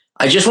like,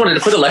 I just wanted to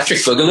put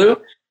Electric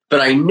Boogaloo,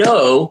 but I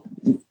know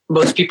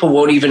most people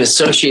won't even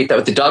associate that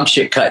with the dog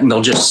shit cut, and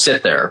they'll just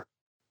sit there,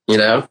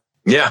 Yeah.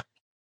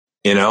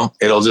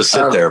 It'll just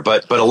sit there.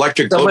 But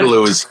Electric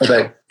Boogaloo is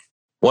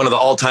one of the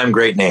all-time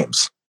great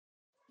names.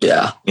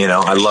 Yeah.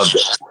 I loved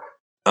it.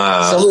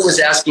 Someone was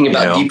asking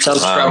about Deep Chunk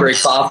Strawberry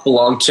Cough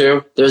belong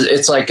to.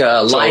 It's like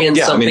a Lion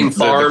Farms.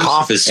 The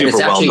Cough is super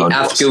well known.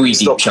 It's actually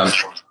Deep Chunk.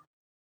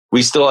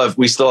 We still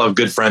have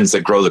good friends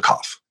that grow the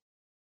Cough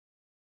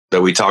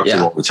that we talk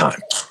to all the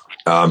time.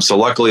 So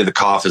luckily the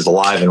Cough is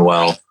alive and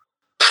well.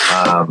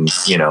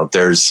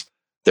 There's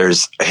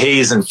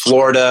haze in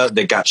Florida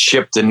that got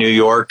shipped to New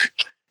York.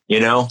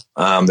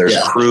 There's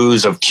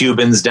crews of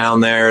Cubans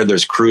down there.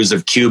 There's crews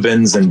of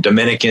Cubans and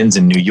Dominicans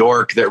in New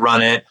York that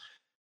run it.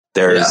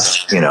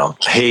 There's,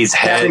 haze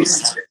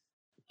heads.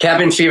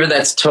 Cabin fever,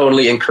 that's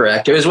totally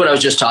incorrect. It was what I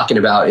was just talking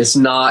about. It's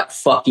not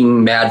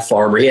fucking Mad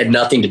Farmer. He had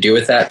nothing to do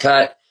with that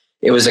cut.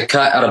 It was a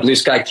cut out of Blue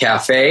Sky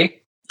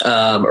Cafe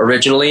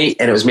originally,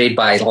 and it was made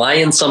by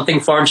Lion Something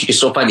Farms. You can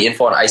still find the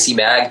info on Icy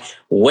Mag.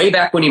 Way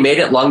back when he made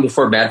it, long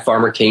before Mad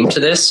Farmer came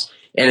to this.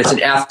 And it's an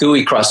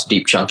Afgooey cross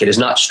Deep Chunk. It is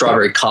not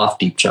Strawberry Cough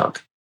Deep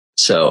Chunk.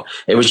 So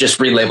it was just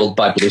relabeled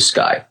by Blue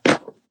Sky.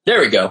 There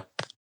we go.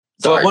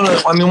 But one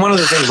of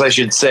the things I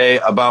should say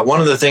about one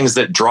of the things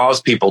that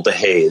draws people to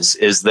haze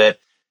is that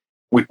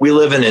we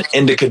live in an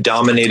indica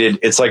dominated.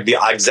 It's like the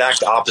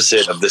exact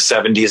opposite of the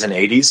 70s and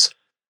 80s,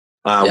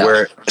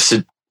 where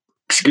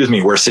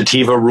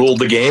sativa ruled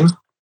the game.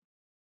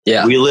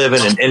 Yeah, we live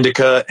in an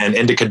indica and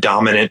indica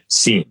dominant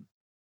scene.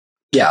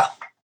 Yeah,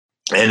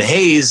 and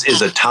haze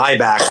is a tie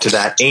back to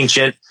that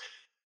ancient,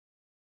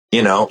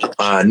 no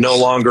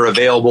longer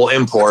available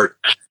import.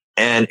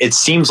 And it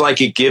seems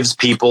like it gives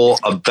people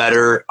a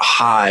better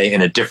high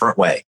in a different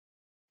way.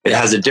 It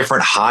has a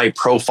different high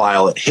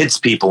profile. It hits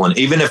people. And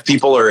even if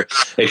people are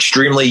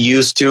extremely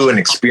used to and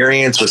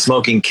experienced with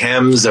smoking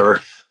chems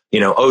or,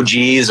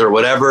 OGs or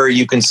whatever,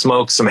 you can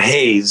smoke some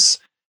haze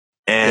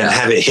and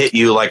have it hit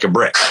you like a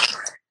brick.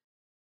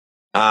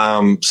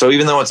 So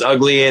even though it's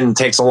ugly and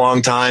takes a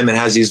long time and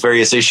has these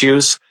various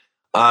issues,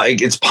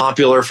 it's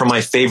popular for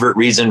my favorite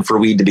reason for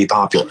weed to be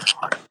popular.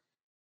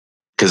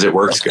 Because it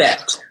works good.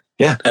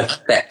 Yeah.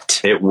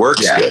 Effect. It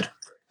works good.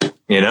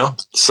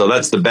 So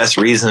that's the best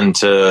reason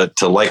to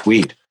like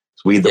weed.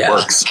 It's weed that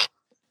works.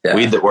 Yeah.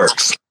 Weed that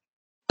works.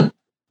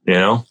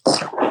 Yeah.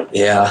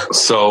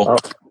 So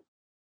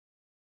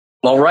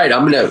all right,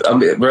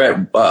 we're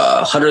at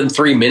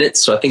 103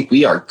 minutes, so I think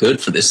we are good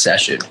for this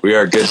session. We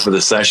are good for the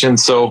session.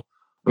 So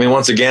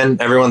once again,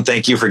 everyone,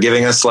 thank you for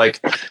giving us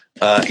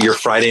your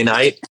Friday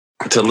night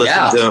to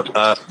listen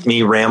to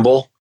me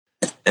ramble.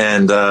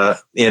 And,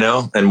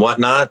 and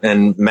whatnot,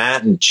 and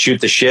Matt, and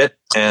shoot the shit.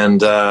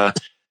 And,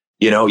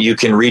 you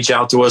can reach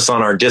out to us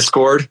on our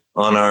Discord,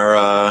 on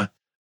our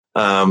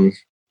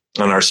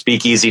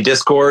Speakeasy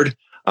Discord.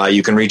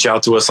 You can reach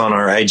out to us on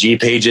our IG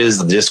pages.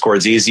 The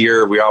Discord's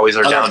easier. We always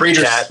are down to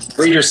chat.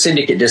 Breeders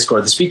Syndicate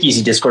Discord. The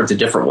Speakeasy Discord's a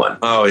different one.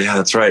 Oh yeah,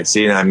 that's right.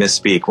 See, I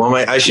misspeak. Well,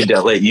 I should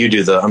let you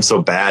do I'm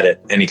so bad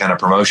at any kind of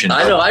promotion.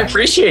 I know. I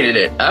appreciated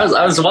it.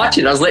 I was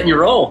watching. I was letting you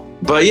roll.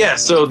 But yeah,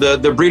 so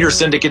the Breeder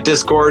Syndicate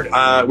Discord,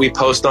 we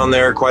post on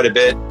there quite a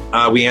bit.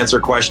 We answer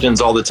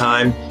questions all the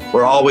time.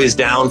 We're always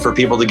down for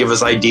people to give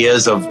us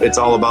ideas of, it's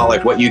all about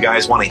like what you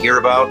guys want to hear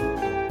about.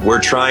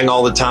 We're trying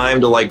all the time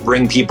to like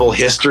bring people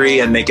history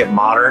and make it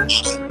modern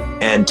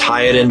and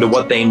tie it into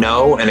what they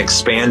know and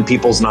expand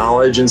people's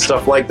knowledge and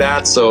stuff like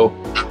that. So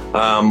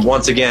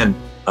once again,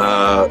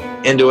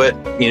 into it,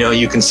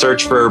 you can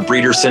search for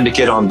Breeder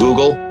Syndicate on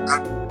Google,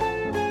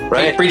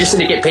 right? Breeder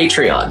Syndicate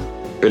Patreon.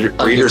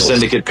 Breeder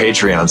Syndicate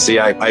Patreon. See,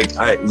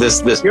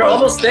 this. You're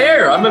almost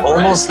there. I'm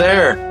almost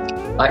there.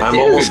 I'm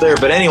almost there.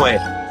 But anyway,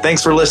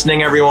 thanks for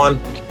listening,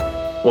 everyone.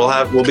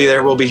 We'll be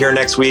there. We'll be here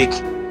next week.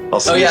 I'll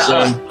see you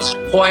soon.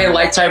 Hawaiian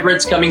Lights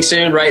Hybrids coming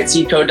soon, right?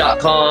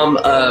 Seedco.com.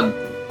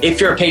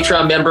 If you're a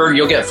Patreon member,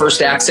 you'll get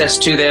first access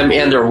to them,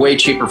 and they're way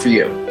cheaper for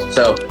you.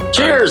 So,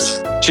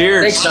 cheers.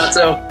 Cheers. Thanks,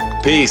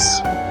 Natso. Peace.